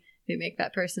be, they make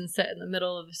that person sit in the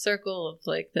middle of a circle of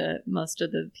like most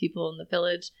of the people in the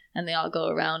village, and they all go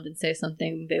around and say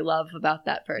something they love about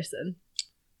that person.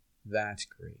 That's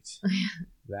great.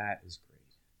 That is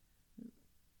great.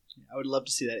 I would love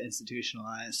to see that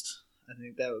institutionalized. I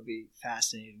think that would be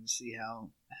fascinating to see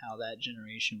how that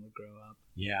generation would grow up.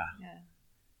 Yeah. Yeah.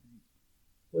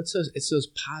 Well, it's those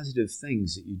positive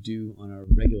things that you do on a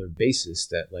regular basis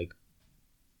that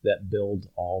build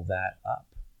all that up.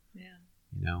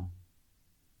 Yeah.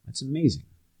 That's amazing.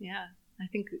 Yeah. I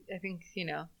think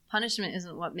punishment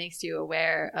isn't what makes you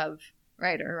aware of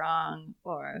right or wrong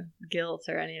or guilt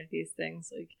or any of these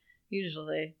things. Like,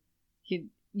 usually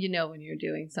you know when you're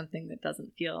doing something that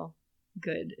doesn't feel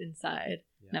good inside.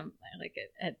 Yeah. And I'm like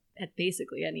at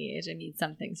basically any age. I mean,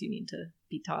 some things you need to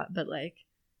be taught, but like,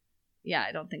 yeah,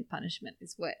 I don't think punishment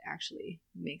is what actually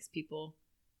makes people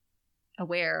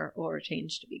aware or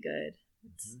change to be good.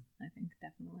 It's, I think,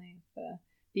 definitely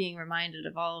being reminded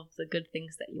of all of the good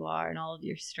things that you are and all of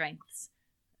your strengths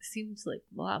seems like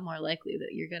a lot more likely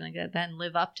that you're going to then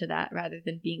live up to that rather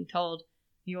than being told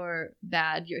you're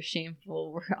bad, you're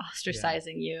shameful, we're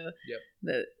ostracizing you.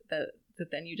 Yep. That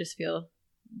then you just feel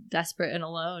desperate and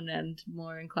alone and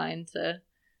more inclined to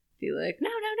be like,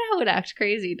 no, and act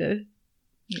crazy to...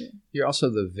 Yeah. You're also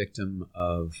the victim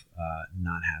of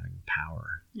not having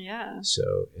power. Yeah.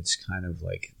 So it's kind of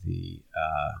like the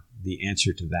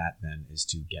answer to that then is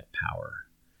to get power,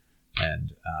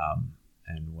 and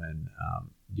when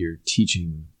you're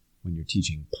teaching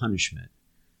punishment,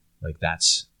 like that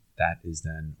is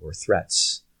then, or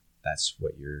threats, that's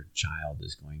what your child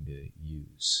is going to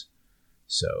use.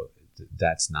 So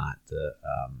that's not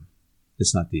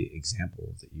it's not the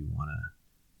example that you want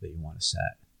to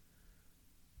set.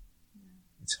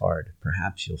 It's hard.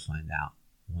 Perhaps you'll find out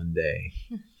one day.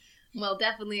 Well,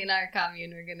 definitely in our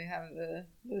commune, we're going to have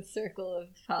the circle of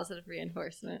positive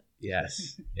reinforcement.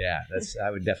 Yes. Yeah.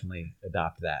 I would definitely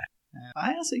adopt that.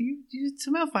 I also, you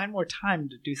somehow find more time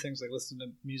to do things like listen to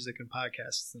music and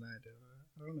podcasts than I do.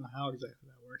 I don't know how exactly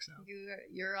that works out.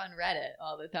 You're on Reddit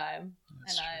all the time.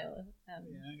 That's and true.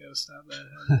 Yeah, I got to stop that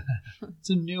habit. It's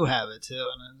a new habit, too,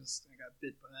 and I got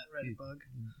bit by that Reddit bug.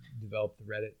 Develop the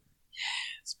Reddit.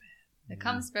 Yeah, it's bad. It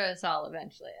comes for us all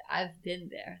eventually. I've been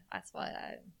there. That's why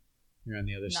You're on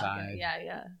the other side.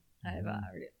 Yeah. I'm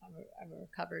a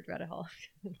recovered Redditaholic.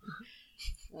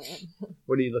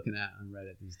 What are you looking at on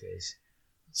Reddit these days?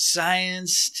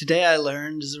 Science. Today I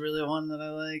Learned is really one that I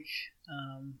like.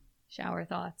 Shower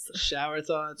thoughts.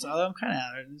 Although I'm kind of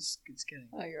out of it. It's getting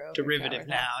you're derivative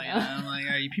now. You know? I'm like,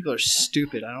 you people are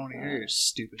stupid. I don't want to hear your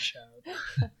stupid shower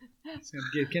thoughts. So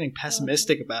I'm getting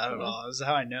pessimistic about it all. This is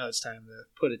how I know it's time to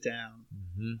put it down.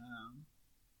 Mm-hmm.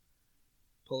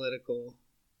 Political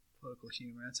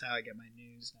humor. That's how I get my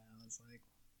news now. It's like,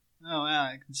 oh wow,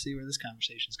 I can see where this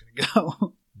conversation's going to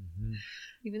go. Mm-hmm.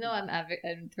 Even though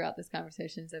and throughout this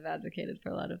conversations, I've advocated for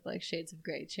a lot of like shades of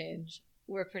gray change.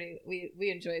 We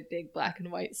enjoy big black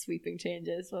and white sweeping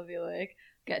changes. We'll be like,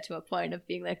 get to a point of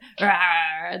being like,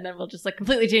 rawr, and then we'll just like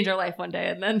completely change our life one day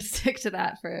and then stick to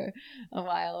that for a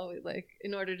while. We like,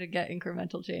 in order to get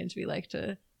incremental change, we like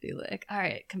to be like, all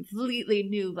right, completely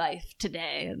new life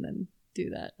today, and then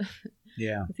do that.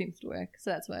 Yeah. It seems to work.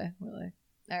 So that's why we're like,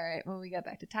 all right, when we get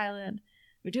back to Thailand,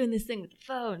 we're doing this thing with the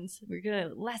phones. We're going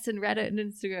to lessen Reddit and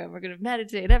Instagram. We're going to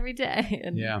meditate every day.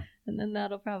 And then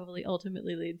that'll probably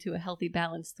ultimately lead to a healthy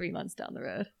balance 3 months down the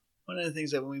road. One of the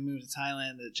things that when we moved to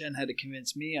Thailand that Jen had to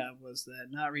convince me of was that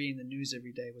not reading the news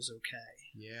every day was okay.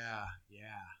 Yeah.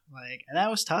 Like, and that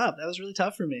was tough. That was really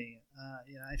tough for me.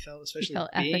 I felt, especially being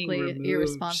ethically removed,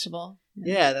 irresponsible.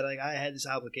 Yeah, that like I had this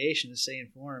obligation to stay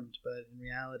informed, but in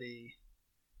reality,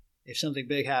 if something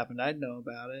big happened, I'd know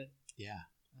about it. Yeah.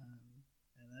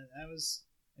 And that was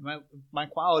my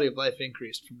quality of life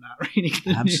increased from not reading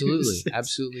the news.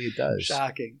 Absolutely, it does.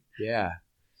 Shocking. Yeah.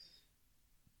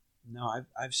 No,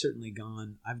 I've certainly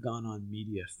gone on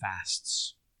media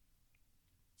fasts,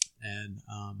 and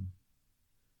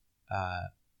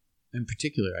in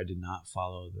particular, I did not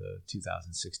follow the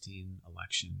 2016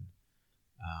 election,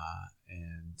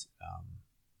 and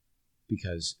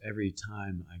because every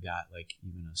time I got like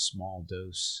even a small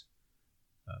dose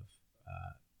of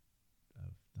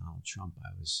Donald Trump,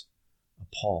 I was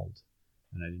appalled,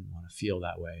 and I didn't want to feel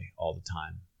that way all the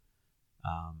time.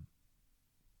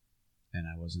 And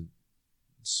I wasn't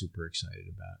super excited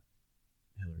about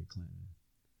Hillary Clinton.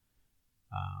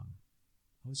 I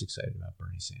was excited about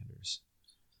Bernie Sanders.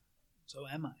 So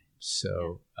am I.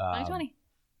 So 2020.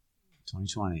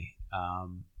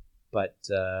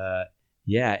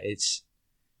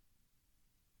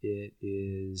 it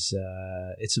is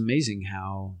it's amazing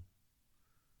how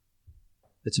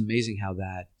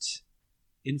that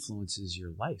influences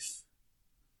your life.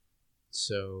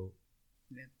 So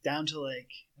down to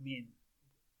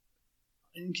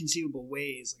inconceivable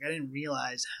ways. I didn't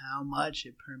realize how much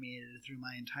it permeated through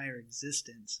my entire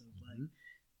existence. Of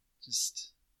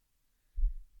just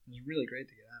it was really great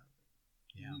to get out.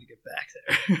 Yeah. I need to get back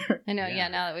there. I know. Yeah. Yeah.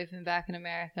 Now that we've been back in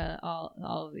America,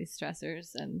 all of these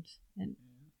stressors and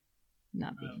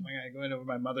not being going over to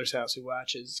my mother's house who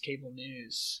watches cable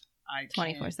news.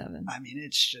 24/7. I mean,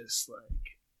 it's just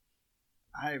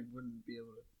I wouldn't be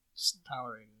able to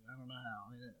tolerate it. I don't know how.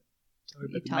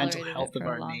 But the mental health of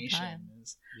our nation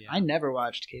is. Yeah. I never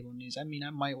watched cable news. I mean, I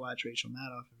might watch Rachel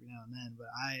Maddow every now and then, but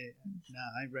I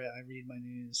read my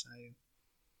news. I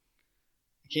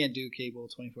can't do cable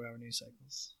 24-hour news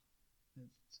cycles. It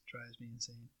drives me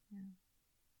insane. Yeah.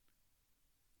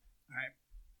 All right.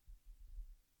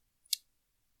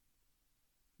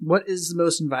 What is the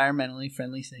most environmentally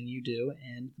friendly thing you do,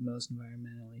 and the most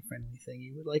environmentally friendly thing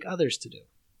you would like others to do?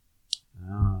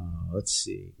 Oh, let's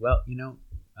see. Well,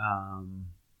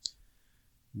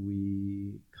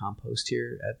 we compost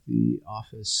here at the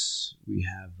office. We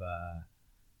don't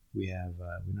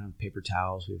have paper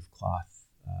towels. We have cloth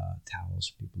towels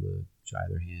for people to dry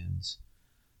their hands.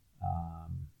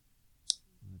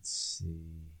 Let's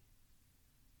see.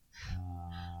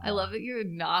 I love that you're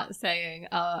not saying,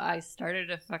 I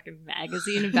started a fucking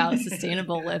magazine about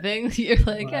sustainable living. You're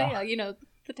like, the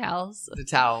towels. The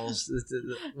towels.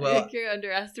 I think you're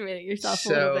underestimating yourself a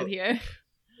little bit here.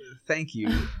 Thank you.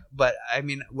 But I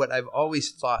mean, what I've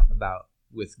always thought about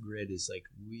with Grid is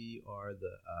we are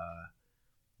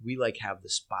we have the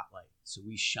spotlight. So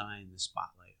we shine the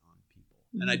spotlight on people.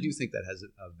 Mm-hmm. And I do think that has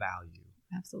a value.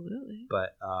 Absolutely.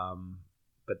 But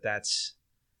that's,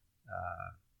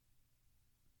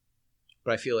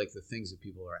 but I feel like the things that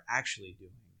people are actually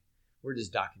doing, we're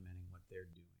just documenting what they're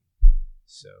doing.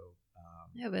 So,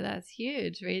 yeah, but that's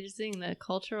huge. Raising the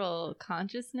cultural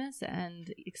consciousness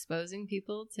and exposing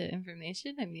people to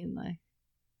information. I mean,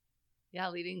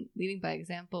 leading by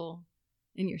example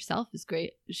in yourself is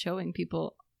great. Showing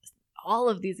people all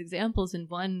of these examples in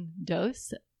one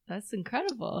dose, that's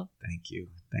incredible. Thank you.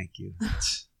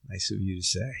 That's nice of you to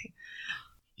say.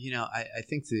 I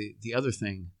think the other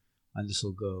thing, and this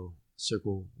will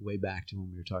circle way back to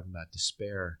when we were talking about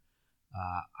despair.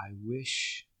 I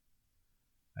wish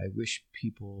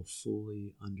people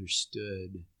fully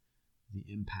understood the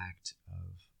impact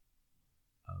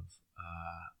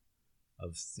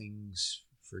of things,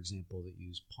 for example, that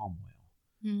use palm oil.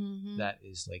 Mm-hmm. That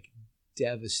is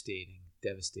devastating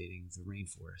the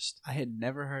rainforest. I had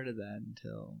never heard of that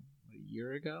until a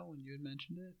year ago when you had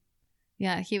mentioned it.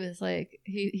 Yeah, he was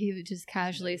he just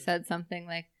casually said something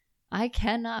like, I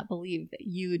cannot believe that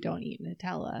you don't eat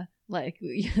Nutella.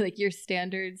 Your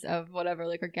standards of whatever,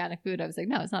 organic food. I was like,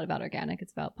 no, it's not about organic.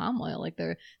 It's about palm oil.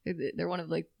 They're one of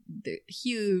the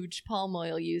huge palm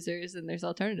oil users, and there's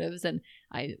alternatives. And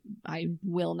I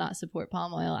will not support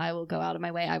palm oil. I will go out of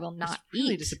my way. I will not eat. It's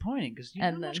really disappointing because you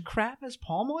know how much crap has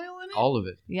palm oil in it? All of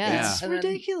it. Yeah. It's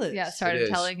ridiculous. Started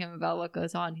telling him about what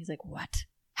goes on. He's like, what?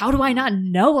 How do I not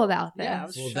know about this? Yeah,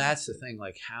 well, that's the thing.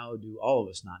 How do all of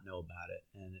us not know about it?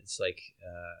 And it's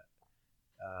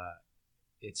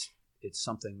it's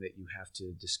something that you have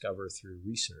to discover through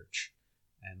research.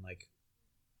 And I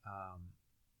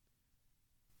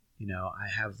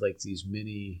have these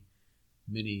mini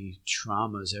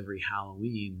traumas every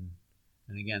Halloween.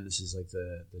 And again, this is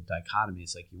the dichotomy.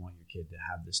 It's you want your kid to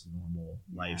have this normal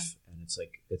life, and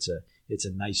it's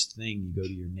a nice thing. You go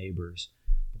to your neighbors,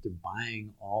 but they're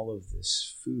buying all of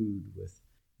this food with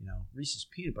Reese's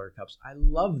peanut butter cups. I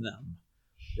love them.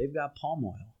 They've got palm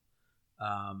oil.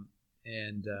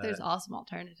 And there's awesome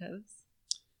alternatives.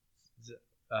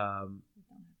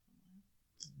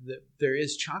 There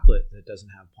is chocolate that doesn't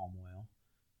have palm oil,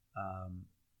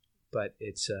 but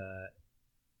it's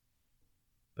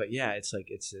it's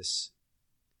this.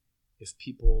 If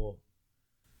people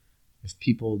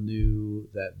knew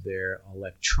that their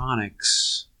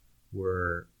electronics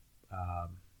were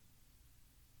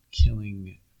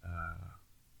killing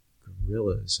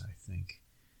gorillas, I think.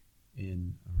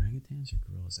 In orangutans or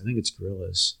gorillas? I think it's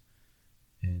gorillas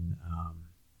in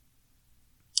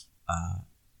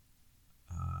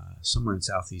somewhere in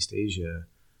Southeast Asia,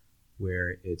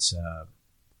 where it's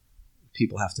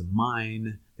people have to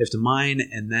mine. They have to mine,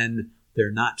 and then they're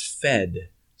not fed,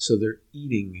 so they're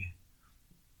eating.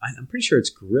 I'm pretty sure it's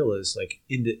gorillas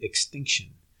into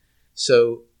extinction.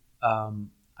 So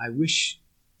I wish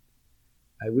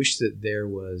that there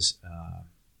was.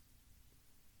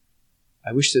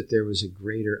 I wish that there was a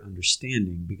greater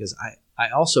understanding, because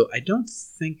I don't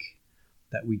think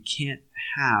that we can't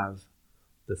have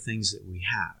the things that we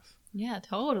have. Yeah,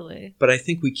 totally. But I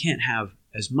think we can't have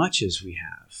as much as we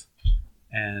have.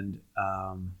 And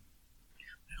I don't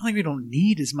think we don't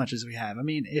need as much as we have. I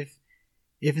mean, if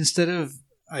instead of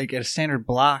like at a standard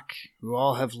block who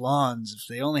all have lawns, if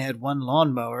they only had one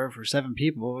lawnmower for 7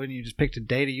 people and you just picked a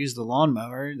day to use the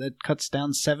lawnmower, that cuts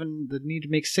down the need to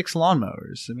make 6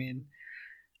 lawnmowers. I mean,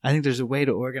 I think there's a way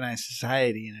to organize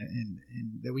society and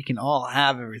that we can all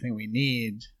have everything we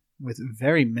need with a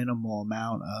very minimal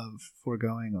amount of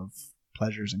foregoing of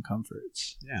pleasures and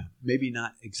comforts. Yeah, maybe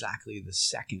not exactly the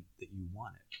second that you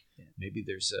want it. Yeah. Maybe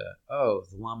there's the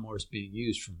lawnmower is being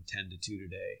used from 10 to 2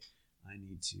 today. I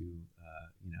need to,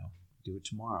 do it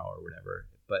tomorrow or whatever.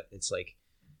 But it's like,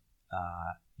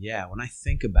 when I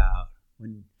think about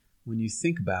when you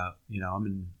think about, I'm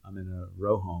in a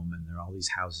row home and there are all these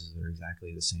houses that are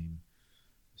exactly the same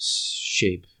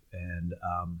shape, and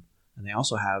they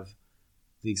also have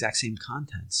the exact same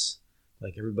contents.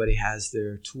 Like everybody has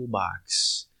their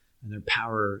toolbox and their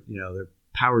power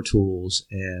tools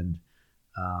and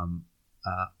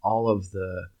all of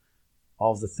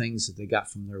the things that they got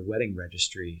from their wedding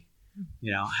registry.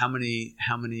 How many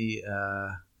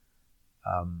I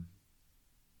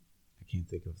can't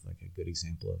think of like a good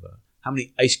example of how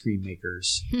many ice cream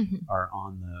makers are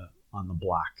on the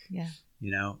block. Yeah.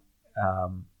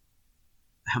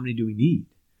 How many do we need?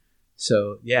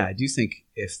 So yeah, I do think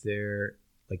if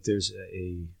there's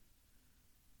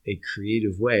a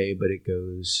creative way, but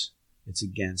it's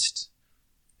against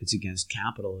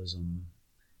capitalism.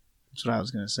 That's what I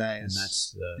was going to say. And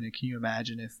that's can you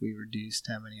imagine if we reduced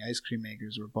how many ice cream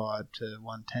makers were bought to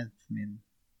 1/10? I mean,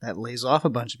 that lays off a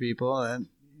bunch of people, and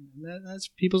that's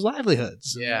people's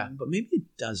livelihoods. Yeah, but maybe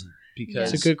it doesn't,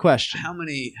 because it's a good question. How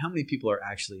many people are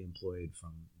actually employed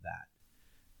from that?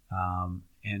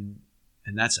 And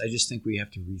that's, I just think we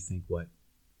have to rethink what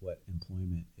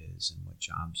employment is and what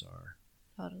jobs are.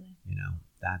 Totally.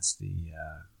 That's the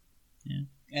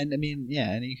And I mean,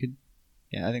 and you could.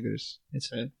 Yeah, I think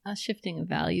a shifting of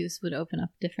values would open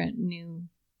up different, new,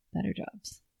 better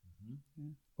jobs. Mm-hmm.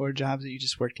 Or jobs that you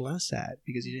just worked less at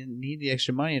because you didn't need the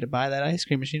extra money to buy that ice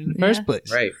cream machine in the first place.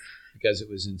 Right, because it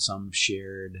was in some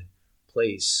shared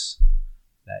place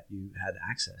that you had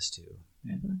access to.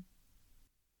 Yeah. Mm-hmm.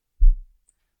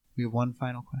 We have one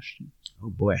final question. Oh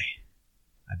boy,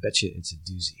 I bet you it's a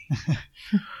doozy.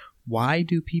 Why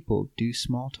do people do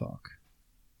small talk?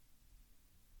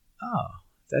 Oh.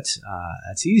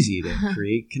 That's easy to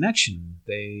create connection.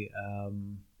 They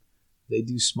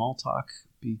do small talk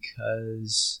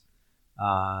because,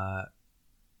 I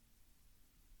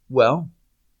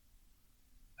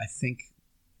think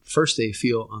first they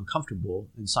feel uncomfortable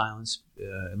in silence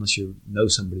unless you know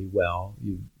somebody well.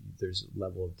 There's a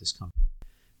level of discomfort,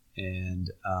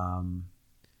 and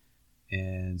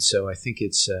so I think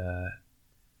it's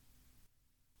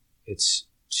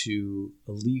to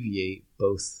alleviate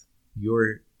both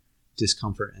your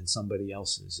discomfort and somebody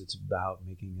else's. It's about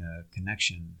making a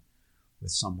connection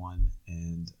with someone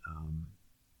and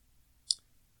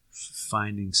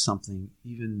finding something,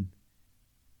 even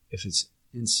if it's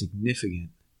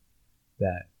insignificant,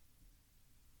 that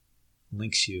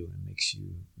links you and makes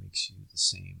you the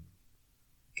same,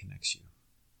 connects you.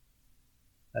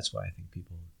 That's why I think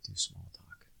people do small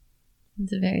talk.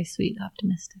 It's a very sweet,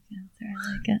 optimistic answer.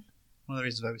 I like it. One of the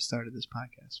reasons why we started this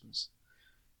podcast was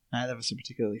neither of us are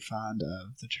particularly fond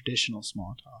of the traditional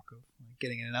small talk of like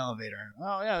getting in an elevator and,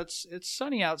 oh yeah, it's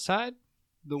sunny outside.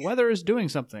 The weather is doing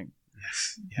something.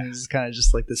 Yes. It's kind of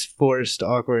just like this forced,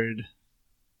 awkward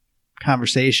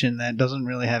conversation that doesn't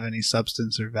really have any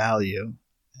substance or value,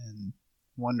 and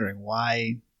wondering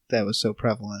why that was so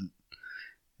prevalent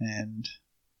and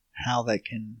how that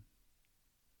can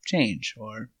change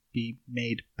or be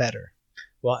made better.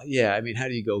 Well, yeah, I mean, how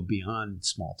do you go beyond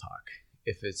small talk?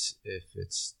 If it's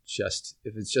just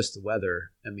the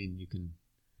weather, I mean, you can.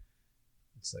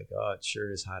 It's like, oh, it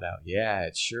sure is hot out. Yeah,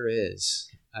 it sure is.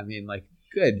 I mean, like,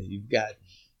 good. You've got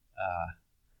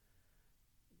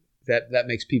that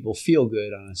makes people feel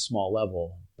good on a small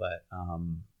level. But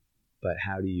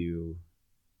how do you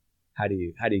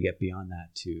get beyond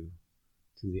that to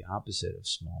the opposite of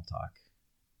small talk?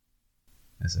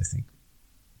 As I think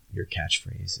your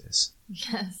catchphrase is.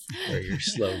 Yes. Or your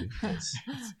slogan is.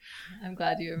 I'm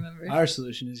glad you remembered. Our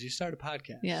solution is you start a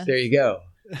podcast. Yeah. There you go.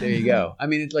 I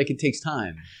mean, it takes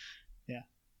time. Yeah.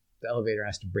 The elevator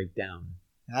has to break down.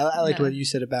 I liked what you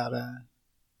said about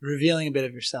revealing a bit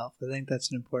of yourself. I think that's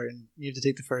you have to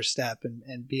take the first step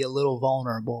and be a little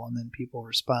vulnerable, and then people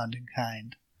respond in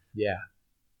kind. Yeah.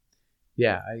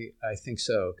 Yeah, I think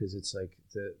so, because it's like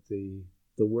the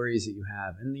worries that you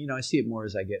have, and I see it more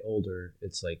as I get older.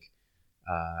 It's like,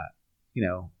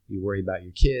 you worry about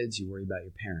your kids, you worry about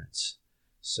your parents.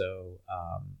 So,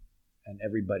 and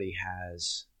everybody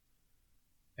has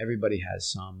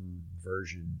some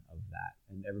version of that,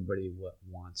 and everybody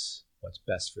wants what's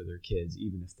best for their kids,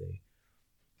 even if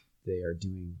they are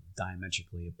doing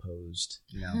diametrically opposed.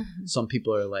 Some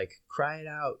people are like, cry it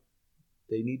out.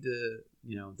 They need to,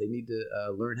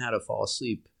 learn how to fall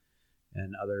asleep.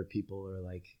 And other people are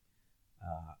like,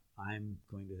 I'm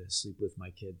going to sleep with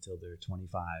my kid till they're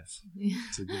 25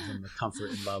 to give them the comfort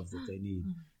and love that they need.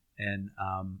 And,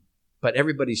 but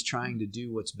everybody's trying to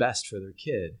do what's best for their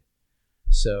kid.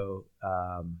 So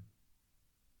where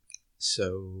was I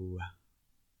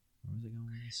going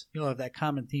with this? You'll have that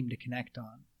common theme to connect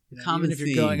on. Even if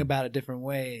you're going about it different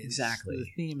ways, exactly, the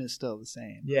theme is still the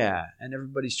same. Yeah, and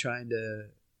everybody's trying to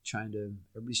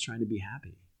be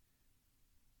happy.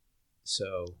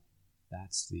 So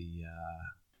that's the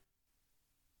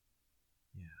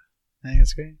I think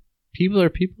that's great. People are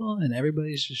people, and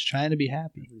everybody's just trying to be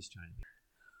happy. Everybody's trying to be.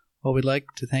 Well, we'd like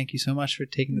to thank you so much for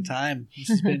taking the time. This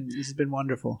has been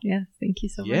wonderful. Yeah, thank you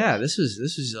so much. Yeah, this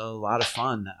was a lot of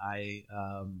fun. I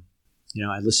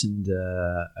listened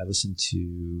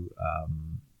to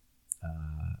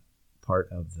part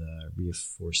of the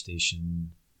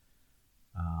reforestation.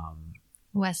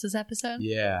 Wes's episode.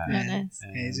 Yeah, nice.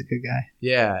 He's a good guy.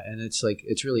 Yeah, and it's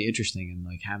really interesting, and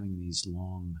like having these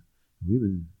long.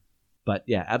 But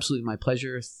yeah, absolutely my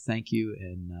pleasure. Thank you,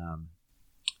 and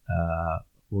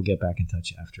we'll get back in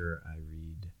touch after I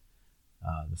read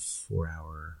the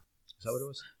 4-hour. Is that what it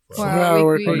was? 4-hour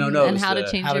work week. No. And How to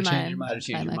Change Your Mind. How to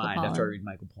Change Your Mind after I read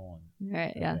Michael Pollan. All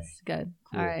right. Okay. Yes. Good.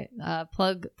 Cool. All right.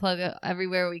 Plug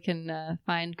everywhere we can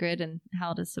find Grid and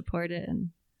how to support it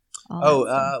and.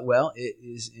 Well, it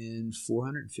is in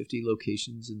 450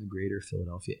 locations in the greater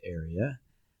Philadelphia area.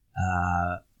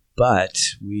 But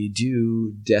we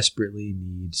do desperately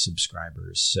need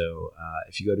subscribers. So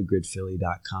if you go to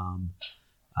gridphilly.com,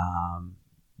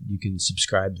 you can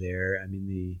subscribe there. I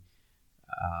mean,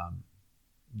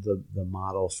 the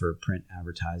model for print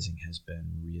advertising has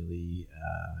been really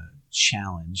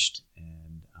challenged,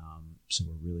 and so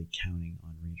we're really counting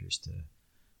on readers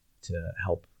to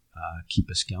help keep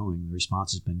us going. The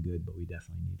response has been good, but we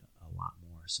definitely need a lot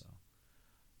more. So,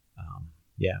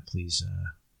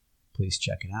 please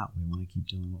check it out. We want to keep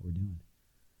doing what we're doing.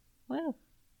 Well.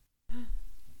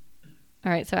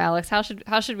 All right, so Alex, how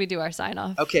should we do our sign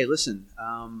off? Okay, listen.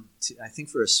 I think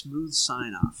for a smooth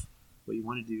sign off, what you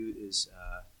want to do is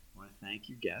want to thank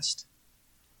your guest,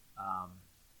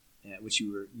 which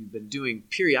you've been doing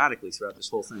periodically throughout this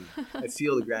whole thing. I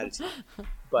feel the gratitude,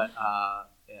 but I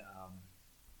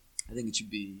think it should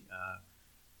be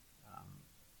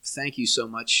thank you so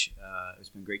much. It's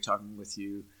been great talking with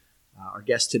you. Our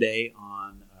guest today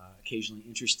on Occasionally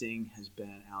Interesting has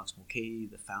been Alex Mulcahy,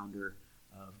 the founder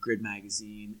of Grid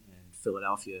Magazine in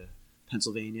Philadelphia,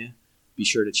 Pennsylvania. Be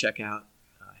sure to check out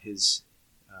his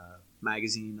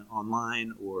magazine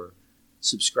online or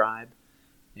subscribe.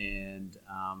 And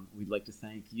we'd like to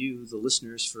thank you, the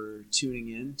listeners, for tuning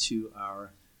in to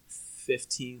our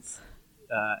 15th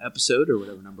episode, or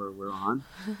whatever number we're on.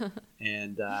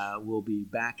 And we'll be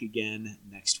back again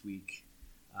next week.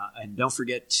 And don't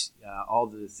forget all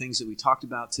the things that we talked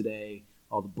about today,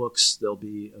 all the books, they'll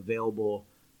be available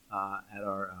at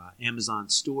our Amazon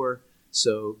store.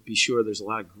 So be sure, there's a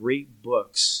lot of great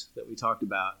books that we talked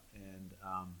about, and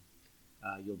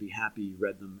you'll be happy you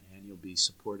read them, and you'll be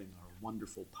supporting our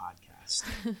wonderful podcast.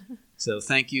 So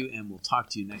thank you, and we'll talk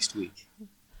to you next week.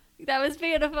 That was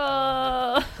beautiful.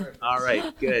 All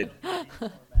right, good.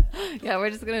 Yeah, we're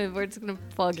just gonna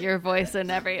plug your voice in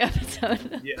every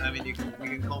episode. Yeah, I mean, you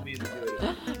can call me and do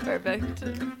it. Perfect.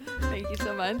 Thank you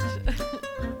so much.